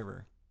or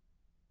whatever.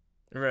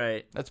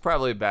 Right. That's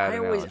probably a bad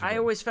analogy. I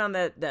always found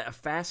that a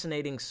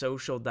fascinating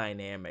social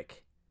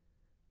dynamic.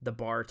 The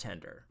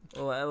bartender.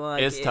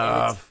 Like, it's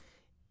tough.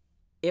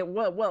 It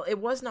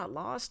was not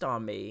lost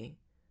on me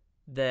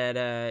that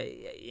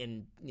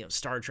in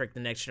Star Trek: The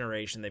Next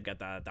Generation, they've got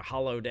the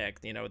holodeck,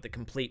 the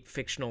complete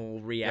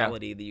fictional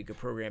reality that you could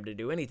program to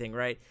do anything,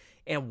 right?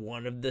 And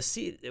one of the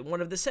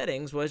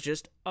settings was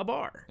just a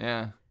bar.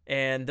 Yeah.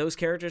 And those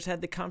characters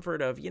had the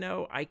comfort of,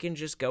 I can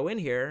just go in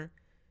here,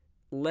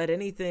 let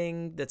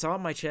anything that's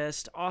on my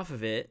chest off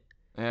of it.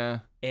 Yeah.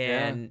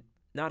 And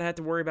not have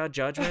to worry about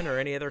judgment or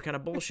any other kind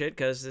of bullshit,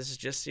 because this is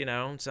just,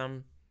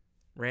 some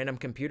random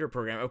computer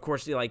program. Of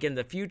course, like in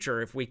the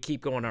future, if we keep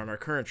going on our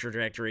current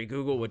trajectory,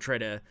 Google would try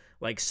to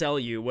like sell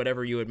you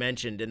whatever you had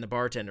mentioned in the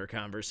bartender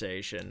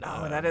conversation.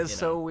 Oh, that is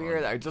so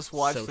weird. I just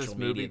watched this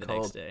movie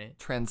called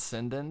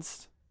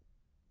Transcendence.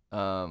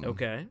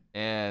 Okay.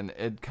 And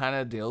it kind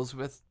of deals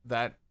with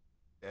that,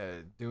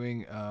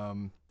 doing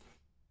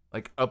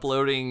like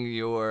uploading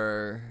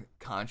your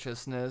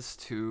consciousness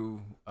to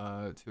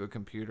a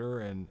computer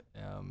and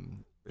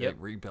like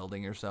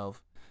rebuilding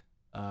yourself.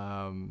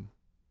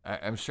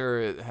 I'm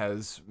sure it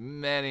has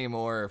many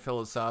more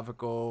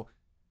philosophical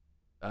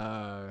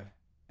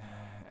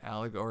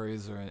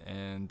allegories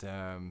and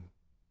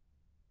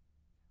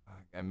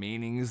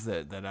meanings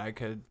that I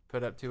could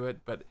put up to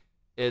it, but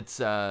it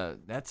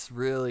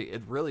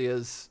really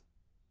is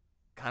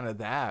kind of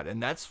that,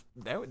 and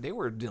they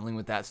were dealing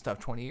with that stuff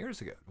 20 years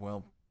ago.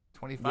 Well,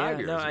 25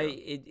 years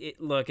ago.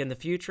 Look, in the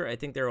future, I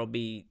think there will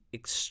be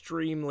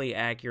extremely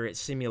accurate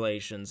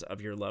simulations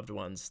of your loved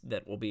ones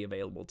that will be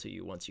available to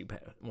you once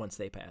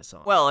they pass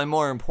on. Well, and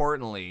more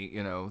importantly,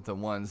 the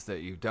ones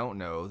that you don't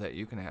know that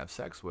you can have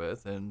sex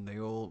with, and they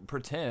will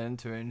pretend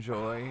to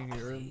enjoy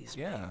your.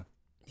 Yeah.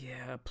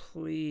 Yeah,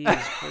 please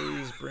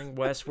bring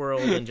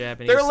Westworld and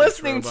Japanese. They're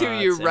listening to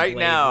you right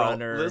Blade now.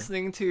 Runner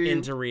Listening to you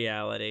into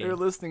reality. They're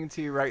listening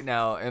to you right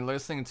now and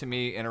listening to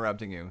me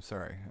interrupting you.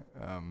 Sorry.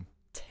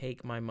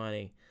 Take my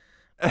money.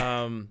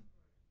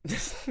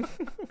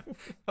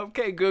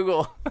 Okay,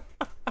 Google.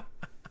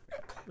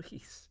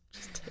 Please,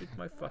 just take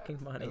my fucking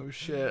money. Oh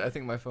shit! I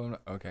think my phone.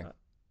 Okay. All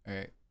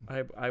right.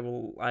 I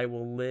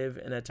will live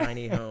in a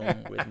tiny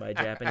home with my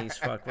Japanese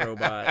fuck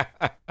robot.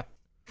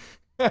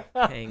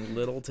 Paying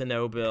little to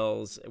no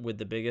bills with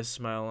the biggest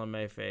smile on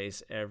my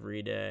face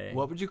every day.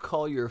 What would you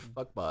call your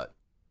fuckbot?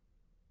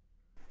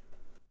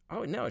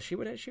 Oh no, she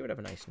would have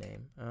a nice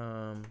name.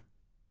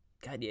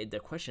 God, yeah, the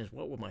question is,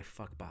 what would my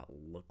fuckbot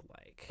look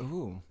like?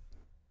 Ooh.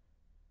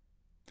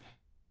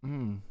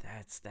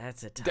 That's a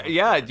tough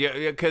yeah, one.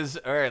 because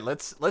all right,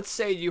 let's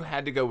say you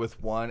had to go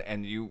with one,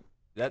 and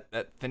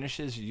that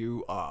finishes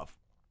you off.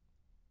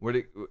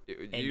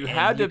 You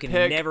had to can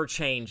pick. Never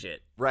change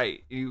it.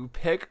 Right. You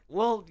pick.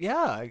 Well,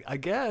 yeah, I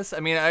guess. I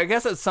mean, I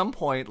guess at some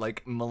point,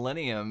 like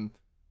Millennium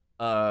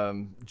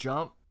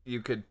Jump,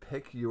 you could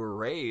pick your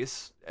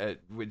race,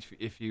 which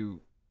if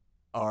you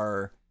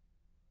are,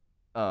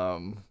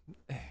 you're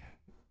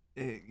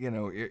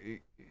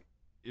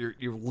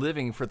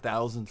living for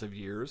thousands of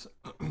years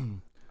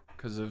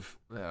because of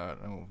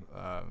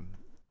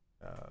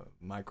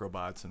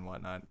microbots and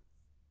whatnot,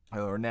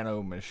 or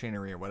nano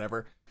machinery or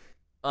whatever.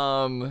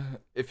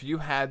 If you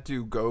had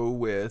to go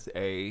with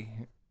a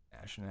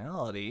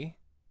nationality,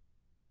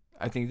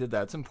 I think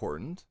that's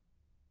important.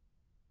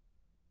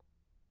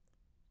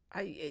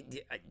 I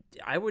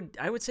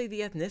would say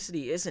the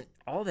ethnicity isn't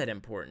all that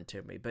important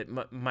to me, but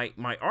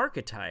my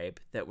archetype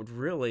that would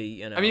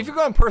really, I mean, if you're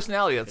going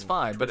personality, that's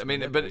fine. But I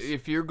mean, but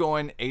if you're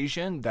going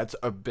Asian, that's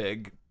a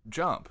big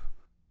jump.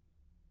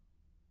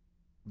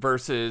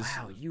 Versus,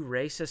 wow, you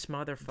racist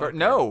motherfucker.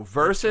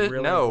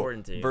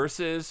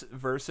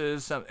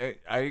 Versus some.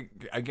 I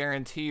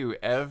guarantee you,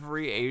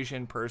 every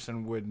Asian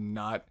person would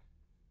not.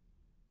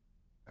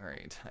 All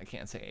right, I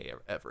can't say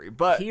every,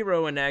 but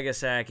Hiro in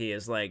Nagasaki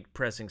is like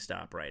pressing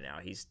stop right now.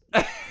 He's.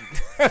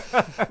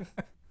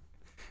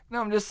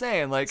 No, I'm just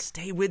saying, like,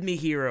 stay with me,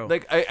 Hiro.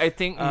 Like, I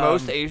think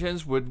most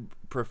Asians would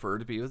prefer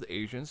to be with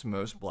Asians.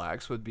 Most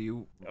blacks would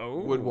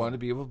want to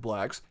be with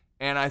blacks.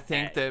 And I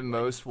think that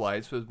most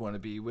whites would want to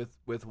be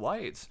with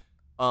whites.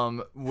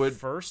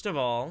 First of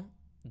all,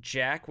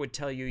 Jack would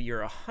tell you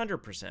you're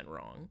 100%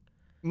 wrong.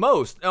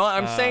 Most. No,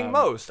 I'm saying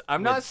most.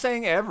 I'm not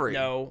saying every.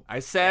 No. I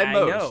said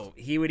most. No.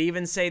 He would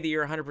even say that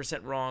you're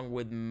 100% wrong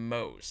with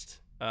most.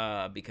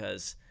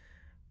 Because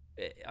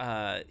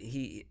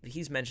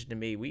he's mentioned to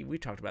me, we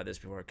talked about this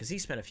before, because he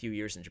spent a few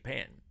years in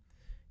Japan.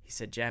 He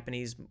said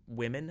Japanese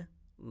women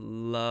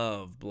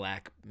love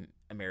black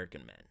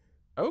American men.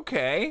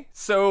 Okay,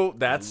 so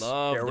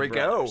there we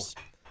go,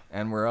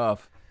 and we're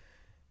off.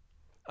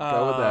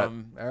 Go with that.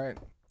 All right.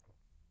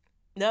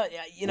 No,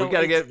 we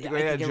gotta get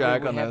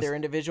Jack on have this. Their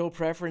individual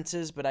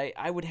preferences, but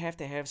I would have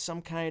to have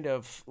some kind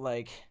of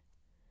like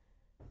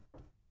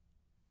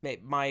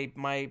my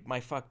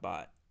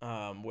fuckbot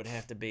would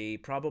have to be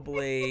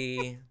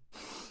probably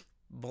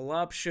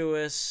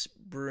voluptuous,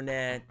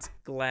 brunette,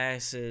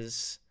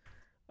 glasses,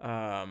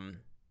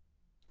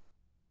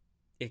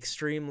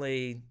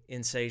 extremely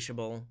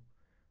insatiable.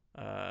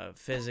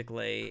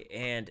 Physically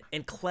and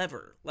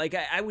clever. Like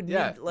I would need.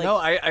 Like, no,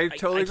 I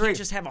totally agree. I can't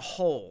just have a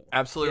hole.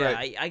 Absolutely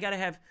right. I gotta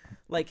have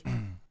like,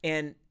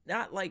 and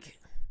not like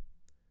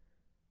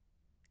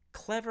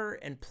clever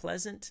and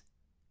pleasant.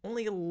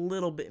 Only a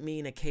little bit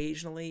mean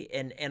occasionally,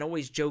 and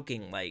always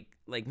joking. Like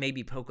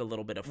maybe poke a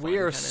little bit of fun. We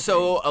are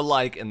so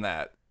alike in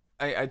that.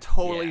 I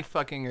totally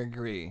fucking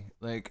agree.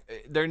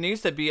 Like there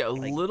needs to be a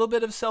little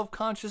bit of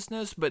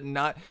self-consciousness, but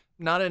not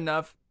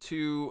enough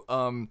to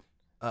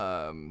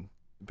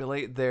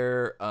belate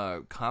their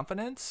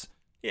confidence.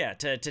 Yeah,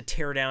 to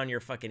tear down your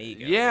fucking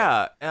ego.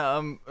 Yeah,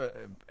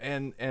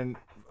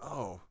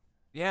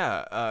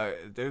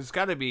 there's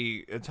got to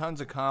be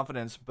tons of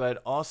confidence,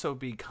 but also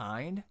be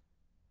kind.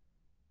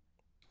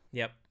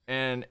 Yep.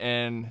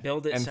 And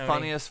build it, and Sony.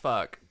 Funny as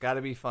fuck. Got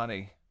to be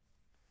funny.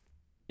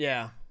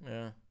 Yeah.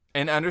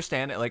 And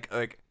understand it. Like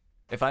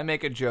if I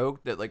make a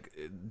joke that like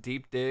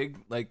deep dig,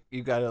 like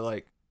you gotta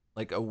like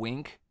a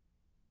wink.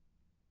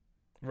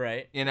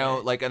 Right.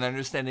 Right. Like an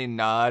understanding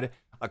nod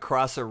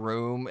across a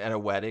room at a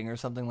wedding or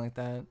something like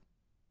that.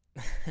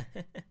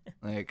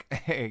 Like,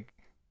 hey,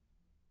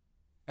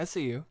 I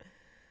see you.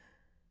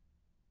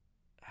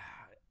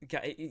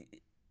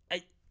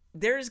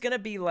 There's going to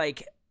be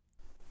like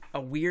a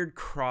weird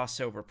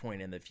crossover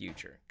point in the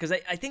future. Because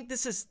I think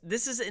this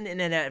is an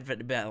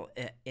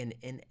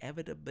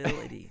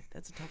inevitability.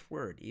 That's a tough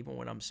word, even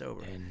when I'm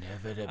sober.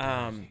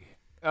 Inevitability.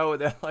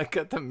 They're like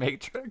at the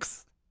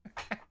Matrix.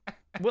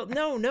 Well,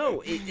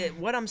 no.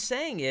 What I'm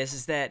saying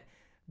is that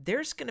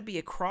there's going to be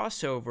a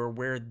crossover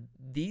where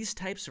these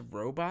types of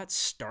robots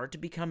start to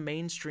become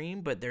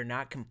mainstream, but they're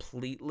not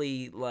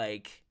completely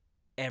like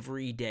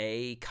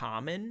everyday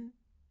common.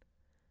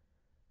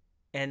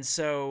 And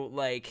so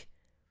like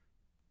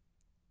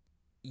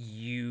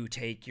you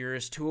take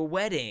yours to a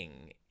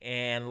wedding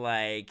and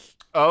like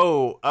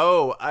you're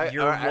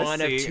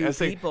one of two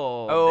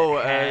people.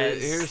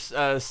 Here's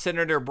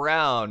Senator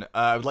Brown.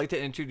 I would like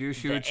to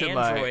introduce you to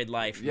Android my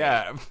life.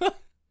 Yeah.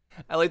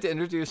 I'd like to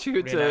introduce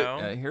you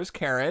to here's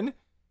Karen.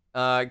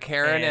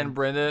 Karen and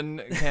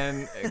Brendan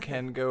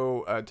can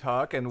go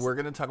talk, and we're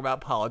gonna talk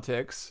about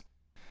politics.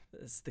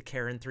 It's the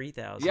Karen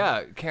 3000.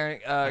 Yeah, Karen,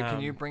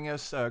 can you bring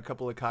us a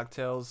couple of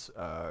cocktails,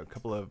 a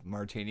couple of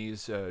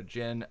martinis,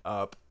 gin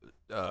up,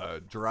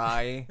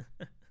 dry,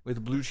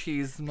 with blue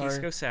cheese?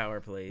 Pisco sour,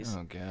 please.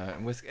 Oh god,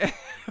 and whiskey.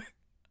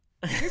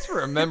 Thanks for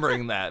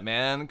remembering that,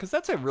 man, because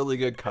that's a really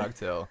good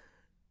cocktail.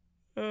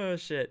 Oh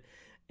shit,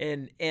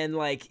 and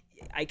like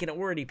I can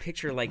already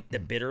picture like the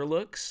bitter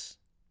looks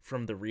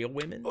from the Real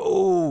Women.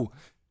 Oh,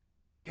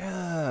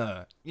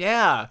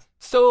 yeah.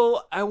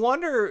 So I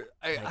wonder.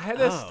 I had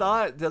this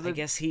thought.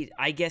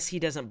 I guess he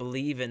doesn't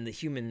believe in the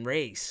human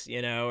race,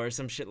 you know, or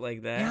some shit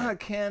like that. Yeah.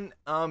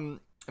 I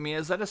mean,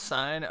 is that a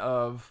sign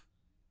of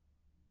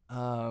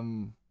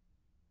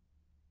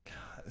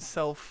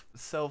self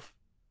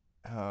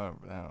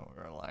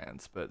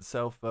reliance, but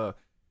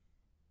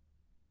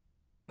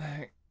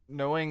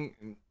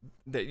knowing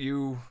that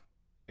you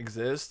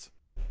exist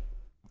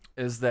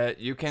is that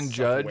you can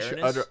judge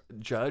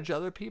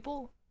other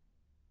people?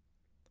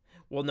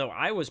 Well, no,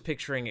 I was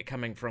picturing it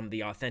coming from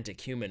the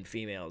authentic human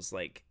females,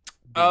 like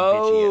being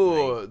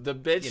bitchy at the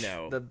bitch, you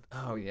know,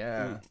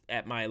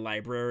 at my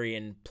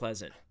librarian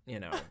Pleasant, you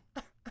know,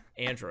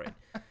 android.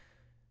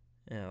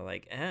 You know,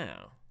 like,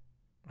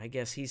 I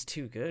guess he's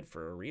too good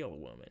for a real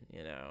woman,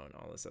 you know, and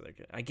all this other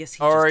good. I guess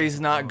he's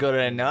not good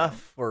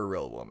enough for a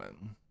real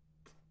woman.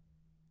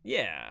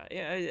 Yeah.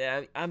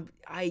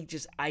 I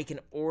can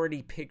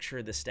already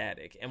picture the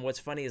static. And what's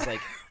funny is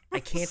like I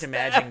can't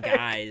imagine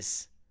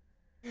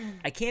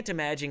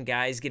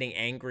guys getting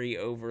angry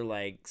over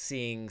like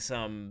seeing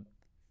some,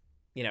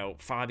 you know,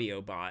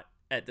 Fabio bot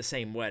at the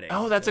same wedding.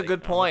 Oh, that's a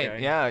good point.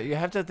 Okay. Yeah, you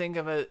have to think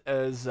of it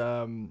as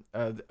from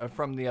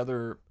the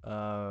other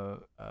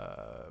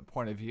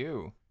point of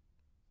view.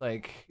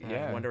 Like,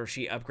 yeah. I wonder if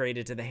she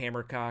upgraded to the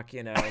Hammercock,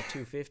 you know,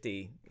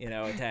 250, you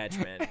know,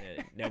 attachment.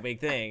 No big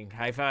thing.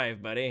 High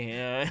five, buddy.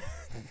 Yeah.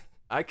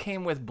 I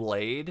came with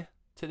Blade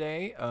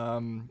today.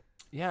 The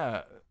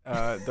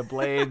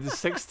Blade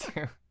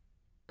 6-2.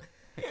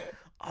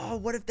 Oh,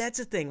 what if that's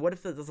a thing? What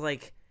if it's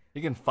like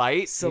you can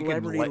fight?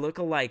 Celebrity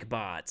lookalike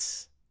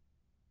bots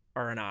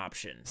are an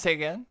option. Say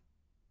again?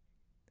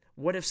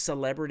 What if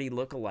celebrity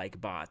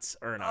lookalike bots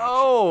are an option?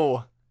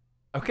 Oh,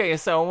 okay.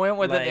 So I went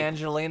with an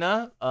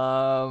Angelina.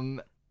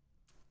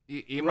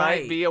 You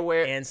might be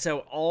aware, and so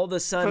all of a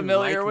sudden,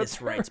 familiar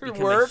likeness with rights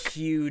become work. a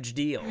huge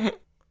deal.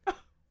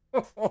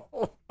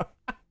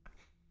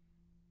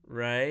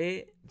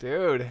 Right,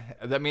 dude.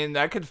 I mean,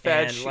 that could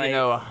fetch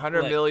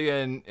 100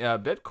 million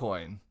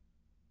Bitcoin.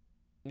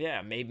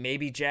 Yeah,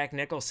 maybe Jack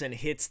Nicholson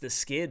hits the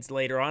skids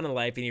later on in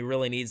life, and he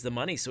really needs the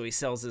money, so he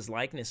sells his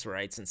likeness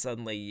rights, and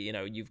suddenly, you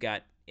know, you've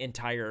got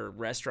entire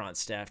restaurants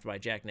staffed by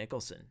Jack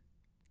Nicholson,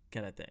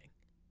 kind of thing.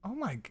 Oh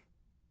my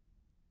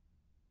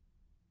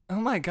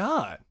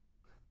God,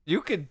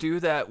 you could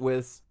do that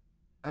with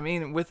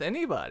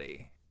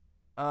anybody.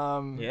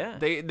 Yeah,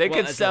 they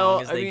could sell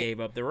long as they gave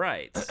up the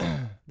rights.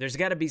 There's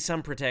got to be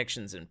some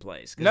protections in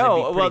place.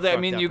 No, well,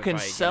 you can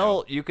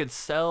sell. You could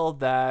sell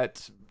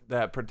that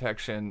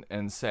protection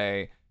and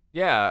say,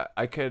 yeah,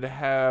 I could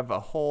have a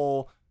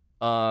whole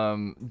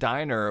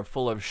diner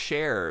full of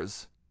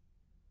shares,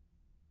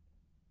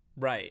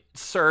 right?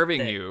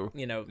 Serving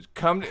you know,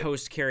 come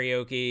host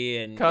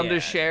karaoke and come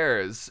to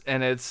shares,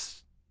 and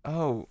it's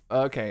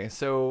okay.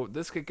 So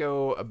this could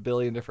go a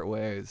billion different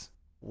ways.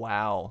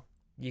 Wow.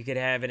 You could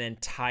have an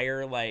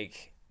entire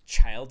like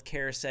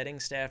childcare setting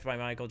staffed by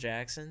Michael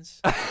Jackson's.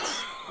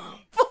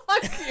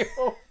 Fuck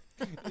you!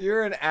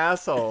 You're an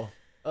asshole.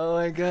 Oh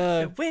my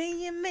God. The way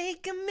you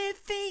make me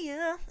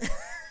feel.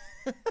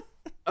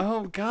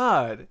 Oh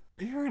God.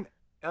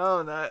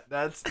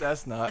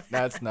 That's not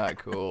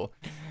cool.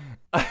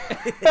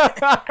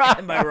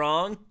 Am I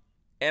wrong?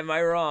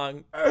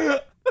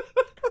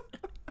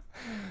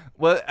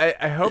 Well,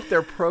 I hope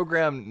they're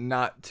programmed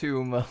not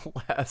to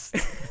molest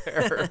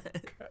their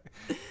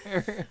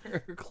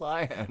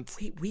clients.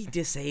 We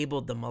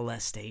disabled the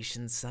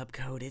molestation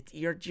subcode.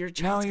 You're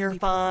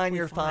fine.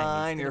 You're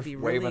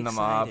waving them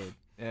off.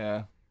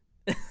 Yeah.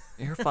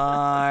 You're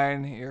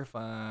fine. You're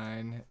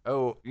fine.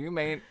 Oh, you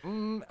may.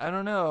 I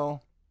don't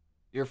know.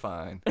 You're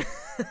fine.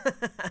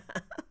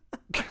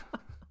 Damn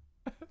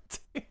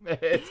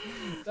it.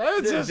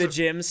 The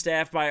gym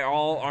staffed by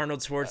all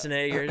Arnold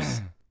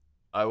Schwarzeneggers.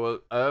 I will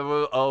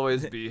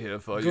always be here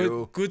for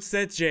you. Good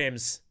set,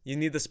 James. You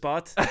need the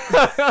spot?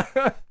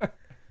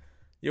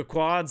 Your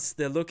quads,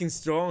 they're looking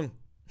strong.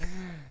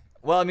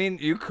 Well, I mean,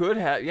 you could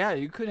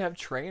have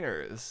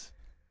trainers.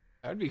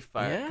 That'd be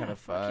fun. Yeah, Kind of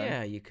fuck fun.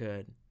 yeah, you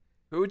could.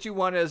 Who would you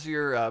want as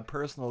your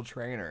personal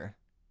trainer?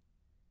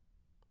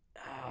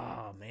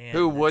 Oh man,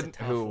 Who that's a wouldn't?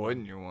 tough Who one.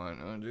 wouldn't you want?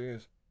 Oh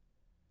jeez.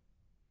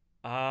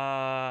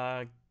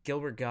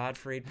 Gilbert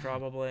Gottfried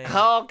probably.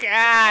 Oh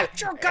God!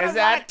 You're gonna is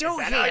that all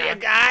you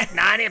got?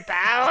 90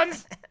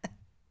 pounds?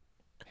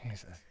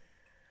 Jesus.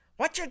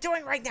 What you're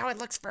doing right now, it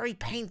looks very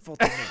painful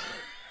to me.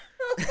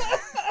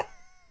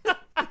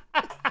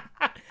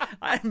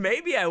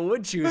 Maybe I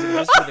would choose him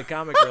just for the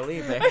comic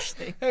relief.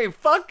 Actually, Hey,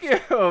 fuck you!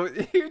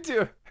 You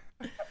do.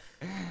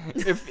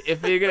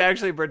 If you could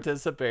actually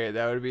participate,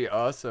 that would be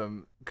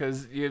awesome.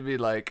 Cause you'd be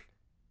like,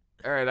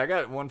 all right, I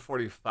got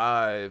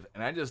 145,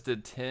 and I just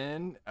did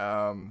 10.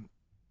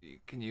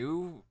 Can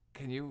you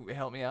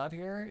help me out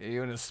here? Are you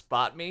gonna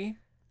spot me?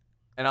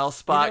 And I'll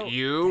spot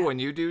you when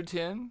you do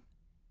 10.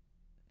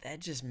 that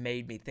just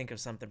made me think of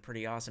something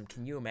pretty awesome.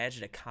 Can you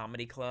imagine a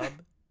comedy club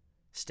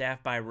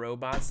staffed by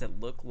robots that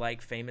look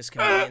like famous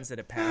comedians that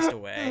have passed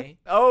away?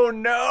 Oh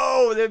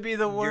no, that'd be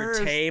the worst.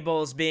 Your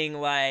tables being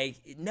like,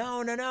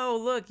 no,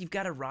 look, you've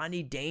got a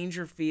Rodney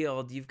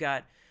Dangerfield, you've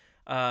got,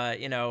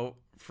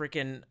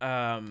 freaking,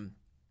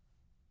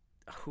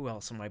 who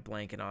else am I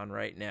blanking on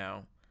right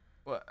now?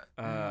 What?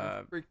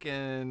 Well,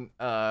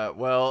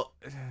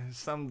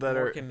 some that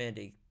Mork are. and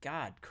Mindy.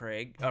 God,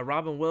 Craig.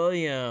 Robin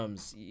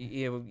Williams.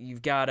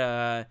 You've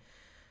got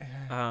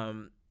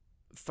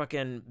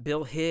fucking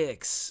Bill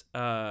Hicks.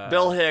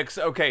 Bill Hicks.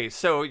 Okay,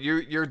 so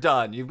you're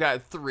done. You've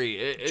got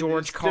 3.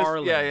 George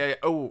Carlin. Yeah.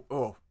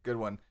 Oh, good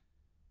one.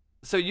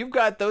 So you've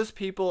got those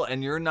people,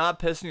 and you're not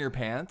pissing your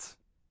pants.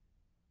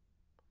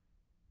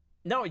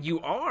 No, you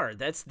are.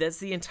 That's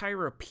the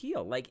entire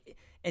appeal. Like,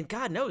 and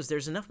God knows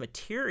there's enough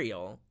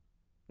material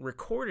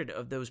recorded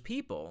of those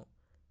people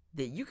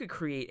that you could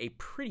create a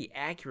pretty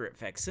accurate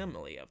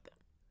facsimile of them.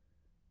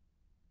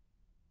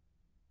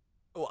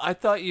 Well, I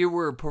thought you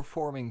were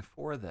performing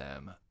for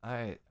them.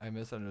 I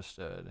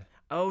misunderstood.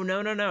 Oh,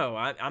 no.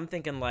 I'm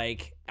thinking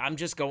like I'm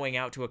just going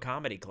out to a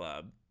comedy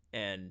club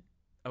and,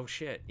 oh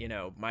shit,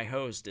 my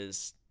host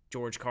is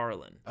George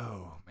Carlin.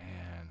 Oh,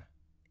 man.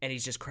 And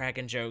he's just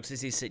cracking jokes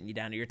as he's sitting you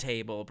down at your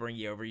table, bring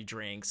you over your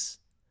drinks.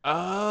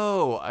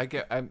 Oh,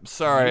 I'm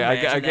sorry. I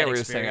get that what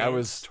you're saying. I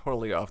was experience?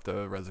 totally off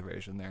the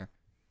reservation there.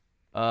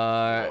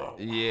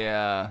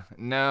 Yeah.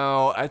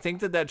 No, I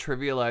think that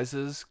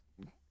trivializes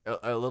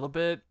a little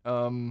bit,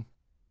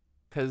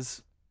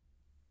 because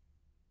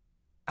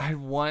I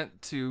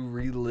want to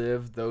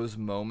relive those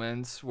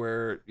moments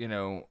where,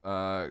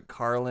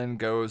 Carlin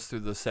goes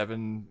through the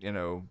 7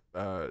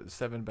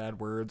 bad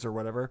words or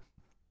whatever.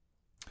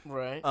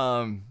 Right.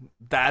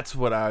 That's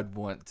what I'd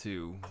want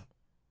to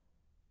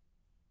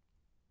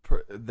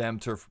them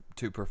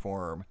to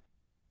perform.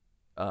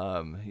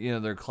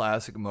 Their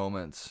classic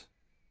moments.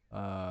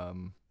 All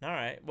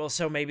right. Well,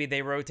 so maybe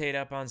they rotate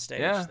up on stage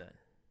then.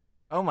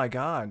 Oh my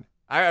God.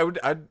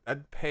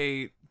 I'd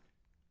pay,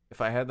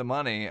 if I had the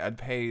money, I'd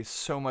pay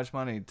so much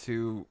money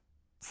to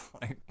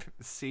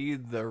see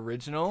the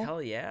original.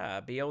 Hell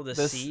yeah. Be able to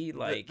see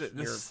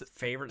your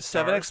favorite 7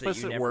 stars that you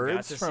explicit never got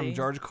words to from see.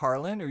 George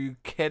Carlin. Are you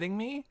kidding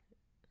me?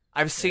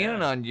 I've seen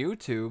it on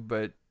YouTube,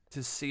 but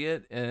to see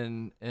it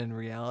in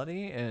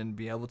reality and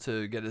be able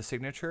to get a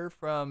signature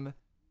from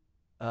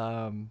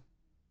George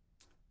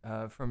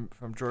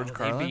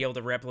Carlin. He'd be able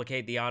to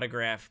replicate the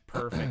autograph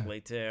perfectly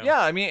too.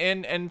 Yeah, I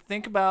mean, and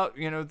think about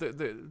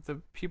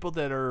the people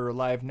that are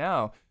alive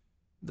now,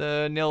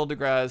 the Neil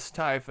deGrasse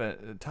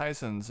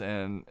Tysons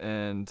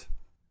and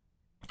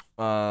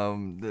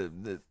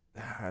the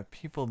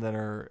people that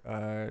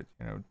are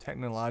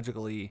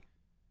technologically.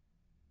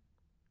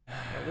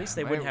 At least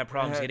they wouldn't have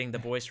problems getting the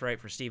voice right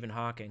for Stephen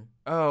Hawking.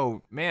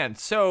 Oh man,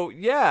 so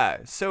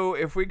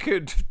if we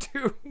could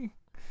do.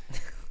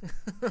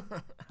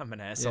 I'm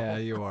an asshole. Yeah,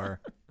 you are.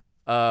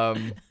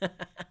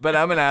 But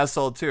I'm an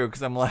asshole too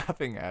because I'm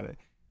laughing at it.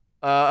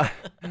 I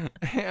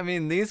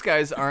mean, these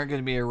guys aren't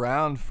going to be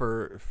around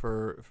for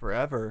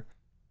forever.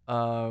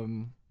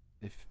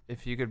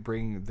 If you could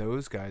bring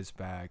those guys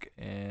back,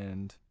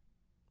 and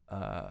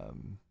I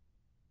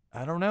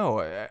don't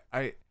know,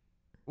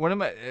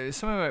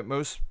 some of my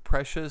most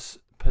precious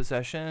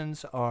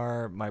possessions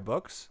are my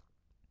books,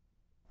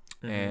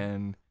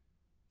 and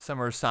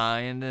some are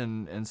signed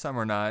and some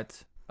are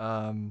not.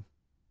 And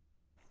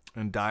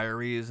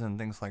diaries and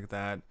things like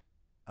that.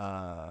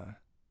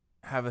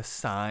 Have a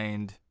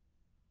signed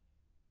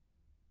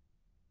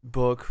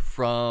book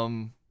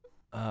from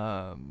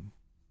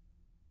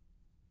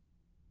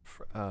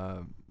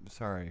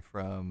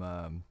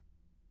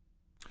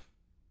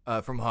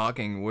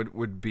Hawking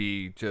would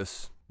be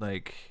just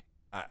like,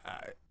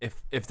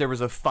 if there was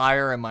a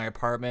fire in my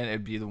apartment,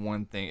 it'd be the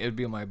one thing. It'd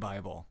be my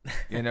Bible.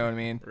 You know what I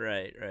mean?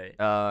 Right.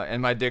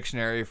 And my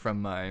dictionary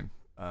from my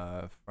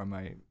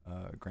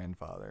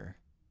grandfather.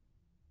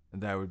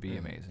 That would be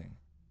amazing.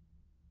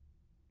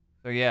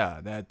 So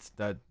yeah,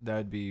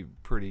 that'd be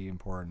pretty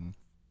important.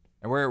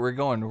 And we're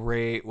going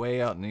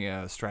way out in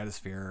the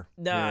stratosphere.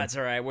 No, here. it's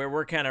all right.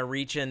 We're kind of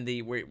reaching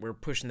we're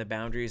pushing the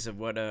boundaries of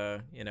what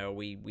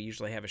we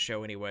usually have a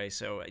show anyway.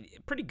 So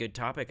pretty good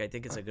topic. I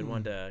think it's a good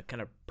one to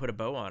kind of put a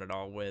bow on it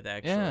all with.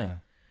 Actually,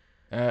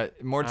 yeah.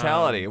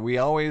 Mortality. We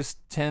always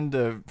tend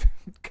to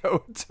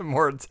go to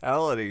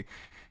mortality.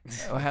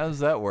 How does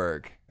that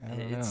work? I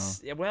don't know.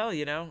 Well,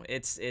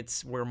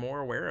 it's we're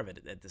more aware of it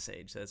at this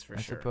age. That's for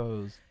sure. I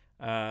suppose.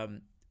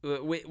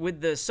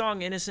 With the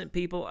song "Innocent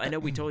People," I know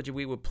we told you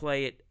we would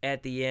play it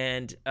at the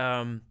end.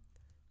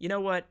 You know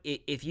what?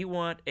 If you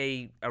want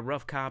a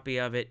rough copy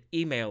of it,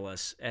 email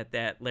us at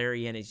that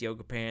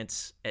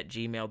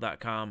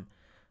LarryandHisYogaPants@gmail.com.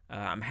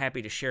 I'm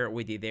happy to share it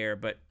with you there,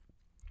 but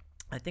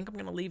I think I'm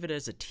going to leave it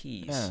as a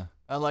tease. Yeah,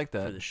 I like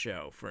that for the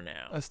show for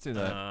now. Let's do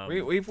that.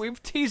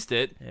 We've teased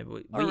it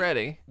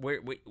already. We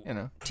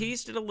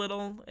teased it a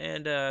little,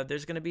 and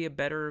there's going to be a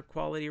better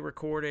quality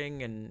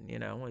recording, and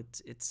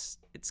it's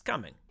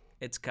coming.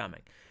 It's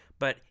coming.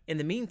 But in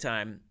the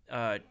meantime,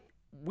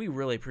 we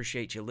really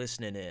appreciate you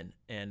listening in,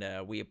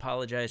 and we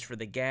apologize for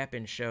the gap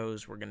in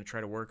shows. We're going to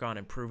try to work on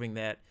improving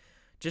that.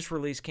 Just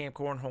released Camp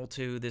Cornhole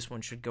 2. This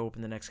one should go up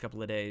in the next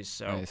couple of days.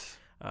 So nice.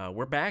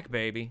 We're back,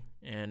 baby,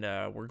 and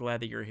we're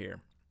glad that you're here.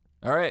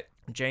 All right.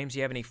 James,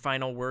 you have any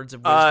final words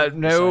of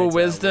wisdom? No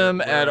wisdom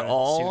at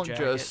all.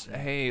 Just,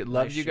 hey,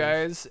 love you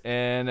guys,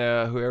 and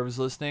whoever's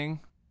listening,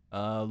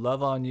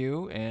 love on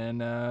you,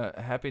 and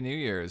Happy New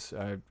Year's.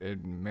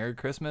 Merry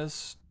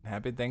Christmas,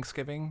 Happy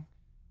Thanksgiving,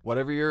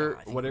 whatever you're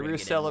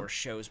celebrating.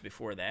 Shows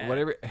before that.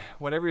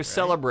 Whatever you're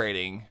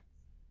celebrating.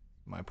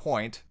 My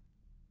point.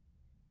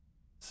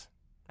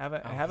 Have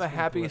a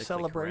happy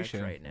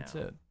celebration. Right now. That's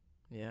it.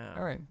 Yeah.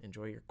 All right.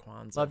 Enjoy your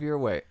Kwanzaa. Love your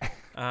way.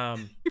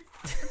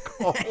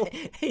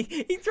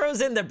 He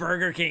throws in the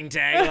Burger King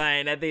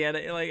tagline at the end.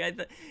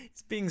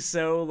 He's being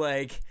so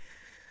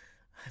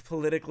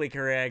politically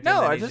correct.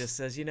 No, and then he just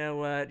says, you know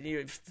what?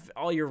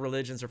 All your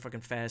religions are fucking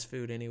fast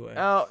food anyway.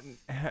 Oh,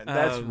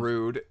 that's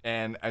rude.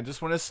 And I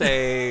just want to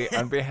say,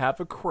 on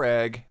behalf of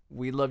Craig,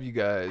 we love you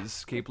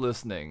guys. Keep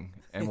listening,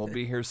 and we'll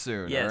be here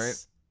soon. Yes. All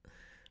right.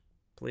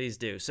 Please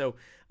do. So,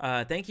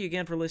 thank you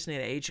again for listening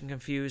to Aged and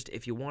Confused.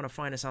 If you want to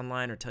find us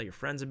online or tell your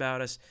friends about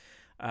us,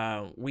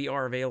 we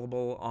are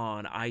available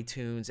on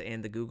iTunes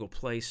and the Google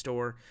Play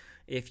Store.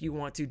 If you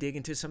want to dig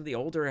into some of the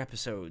older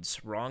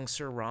episodes,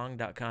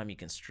 wrongsirwrong.com, you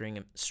can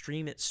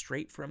stream it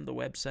straight from the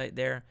website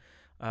there.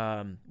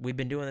 We've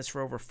been doing this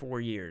for over 4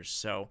 years,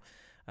 so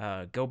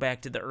go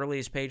back to the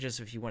earliest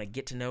pages if you want to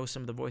get to know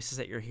some of the voices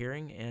that you're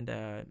hearing,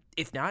 and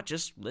if not,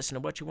 just listen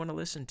to what you want to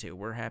listen to.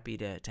 We're happy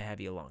to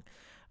have you along.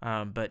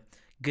 But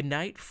good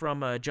night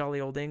from jolly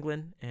old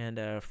England,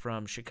 and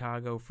from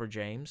Chicago for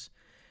James.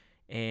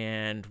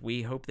 And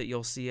we hope that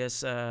you'll see us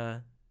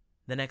the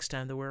next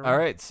time that we're around. All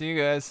right. See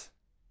you guys.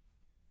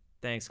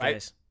 Thanks,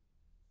 guys.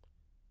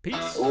 Bye.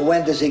 Peace. Well,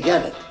 when does he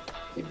get it?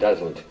 He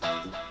doesn't.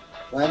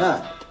 Why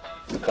not?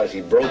 Because he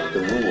broke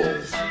the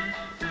rules.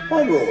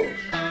 What rules?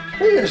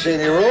 We didn't see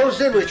any rules,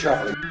 did we,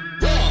 Charlie?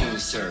 Wrong,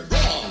 sir,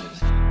 wrong.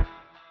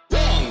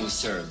 Wrong,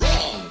 sir,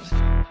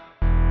 wrong.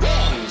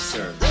 Wrong,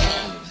 sir, wrong.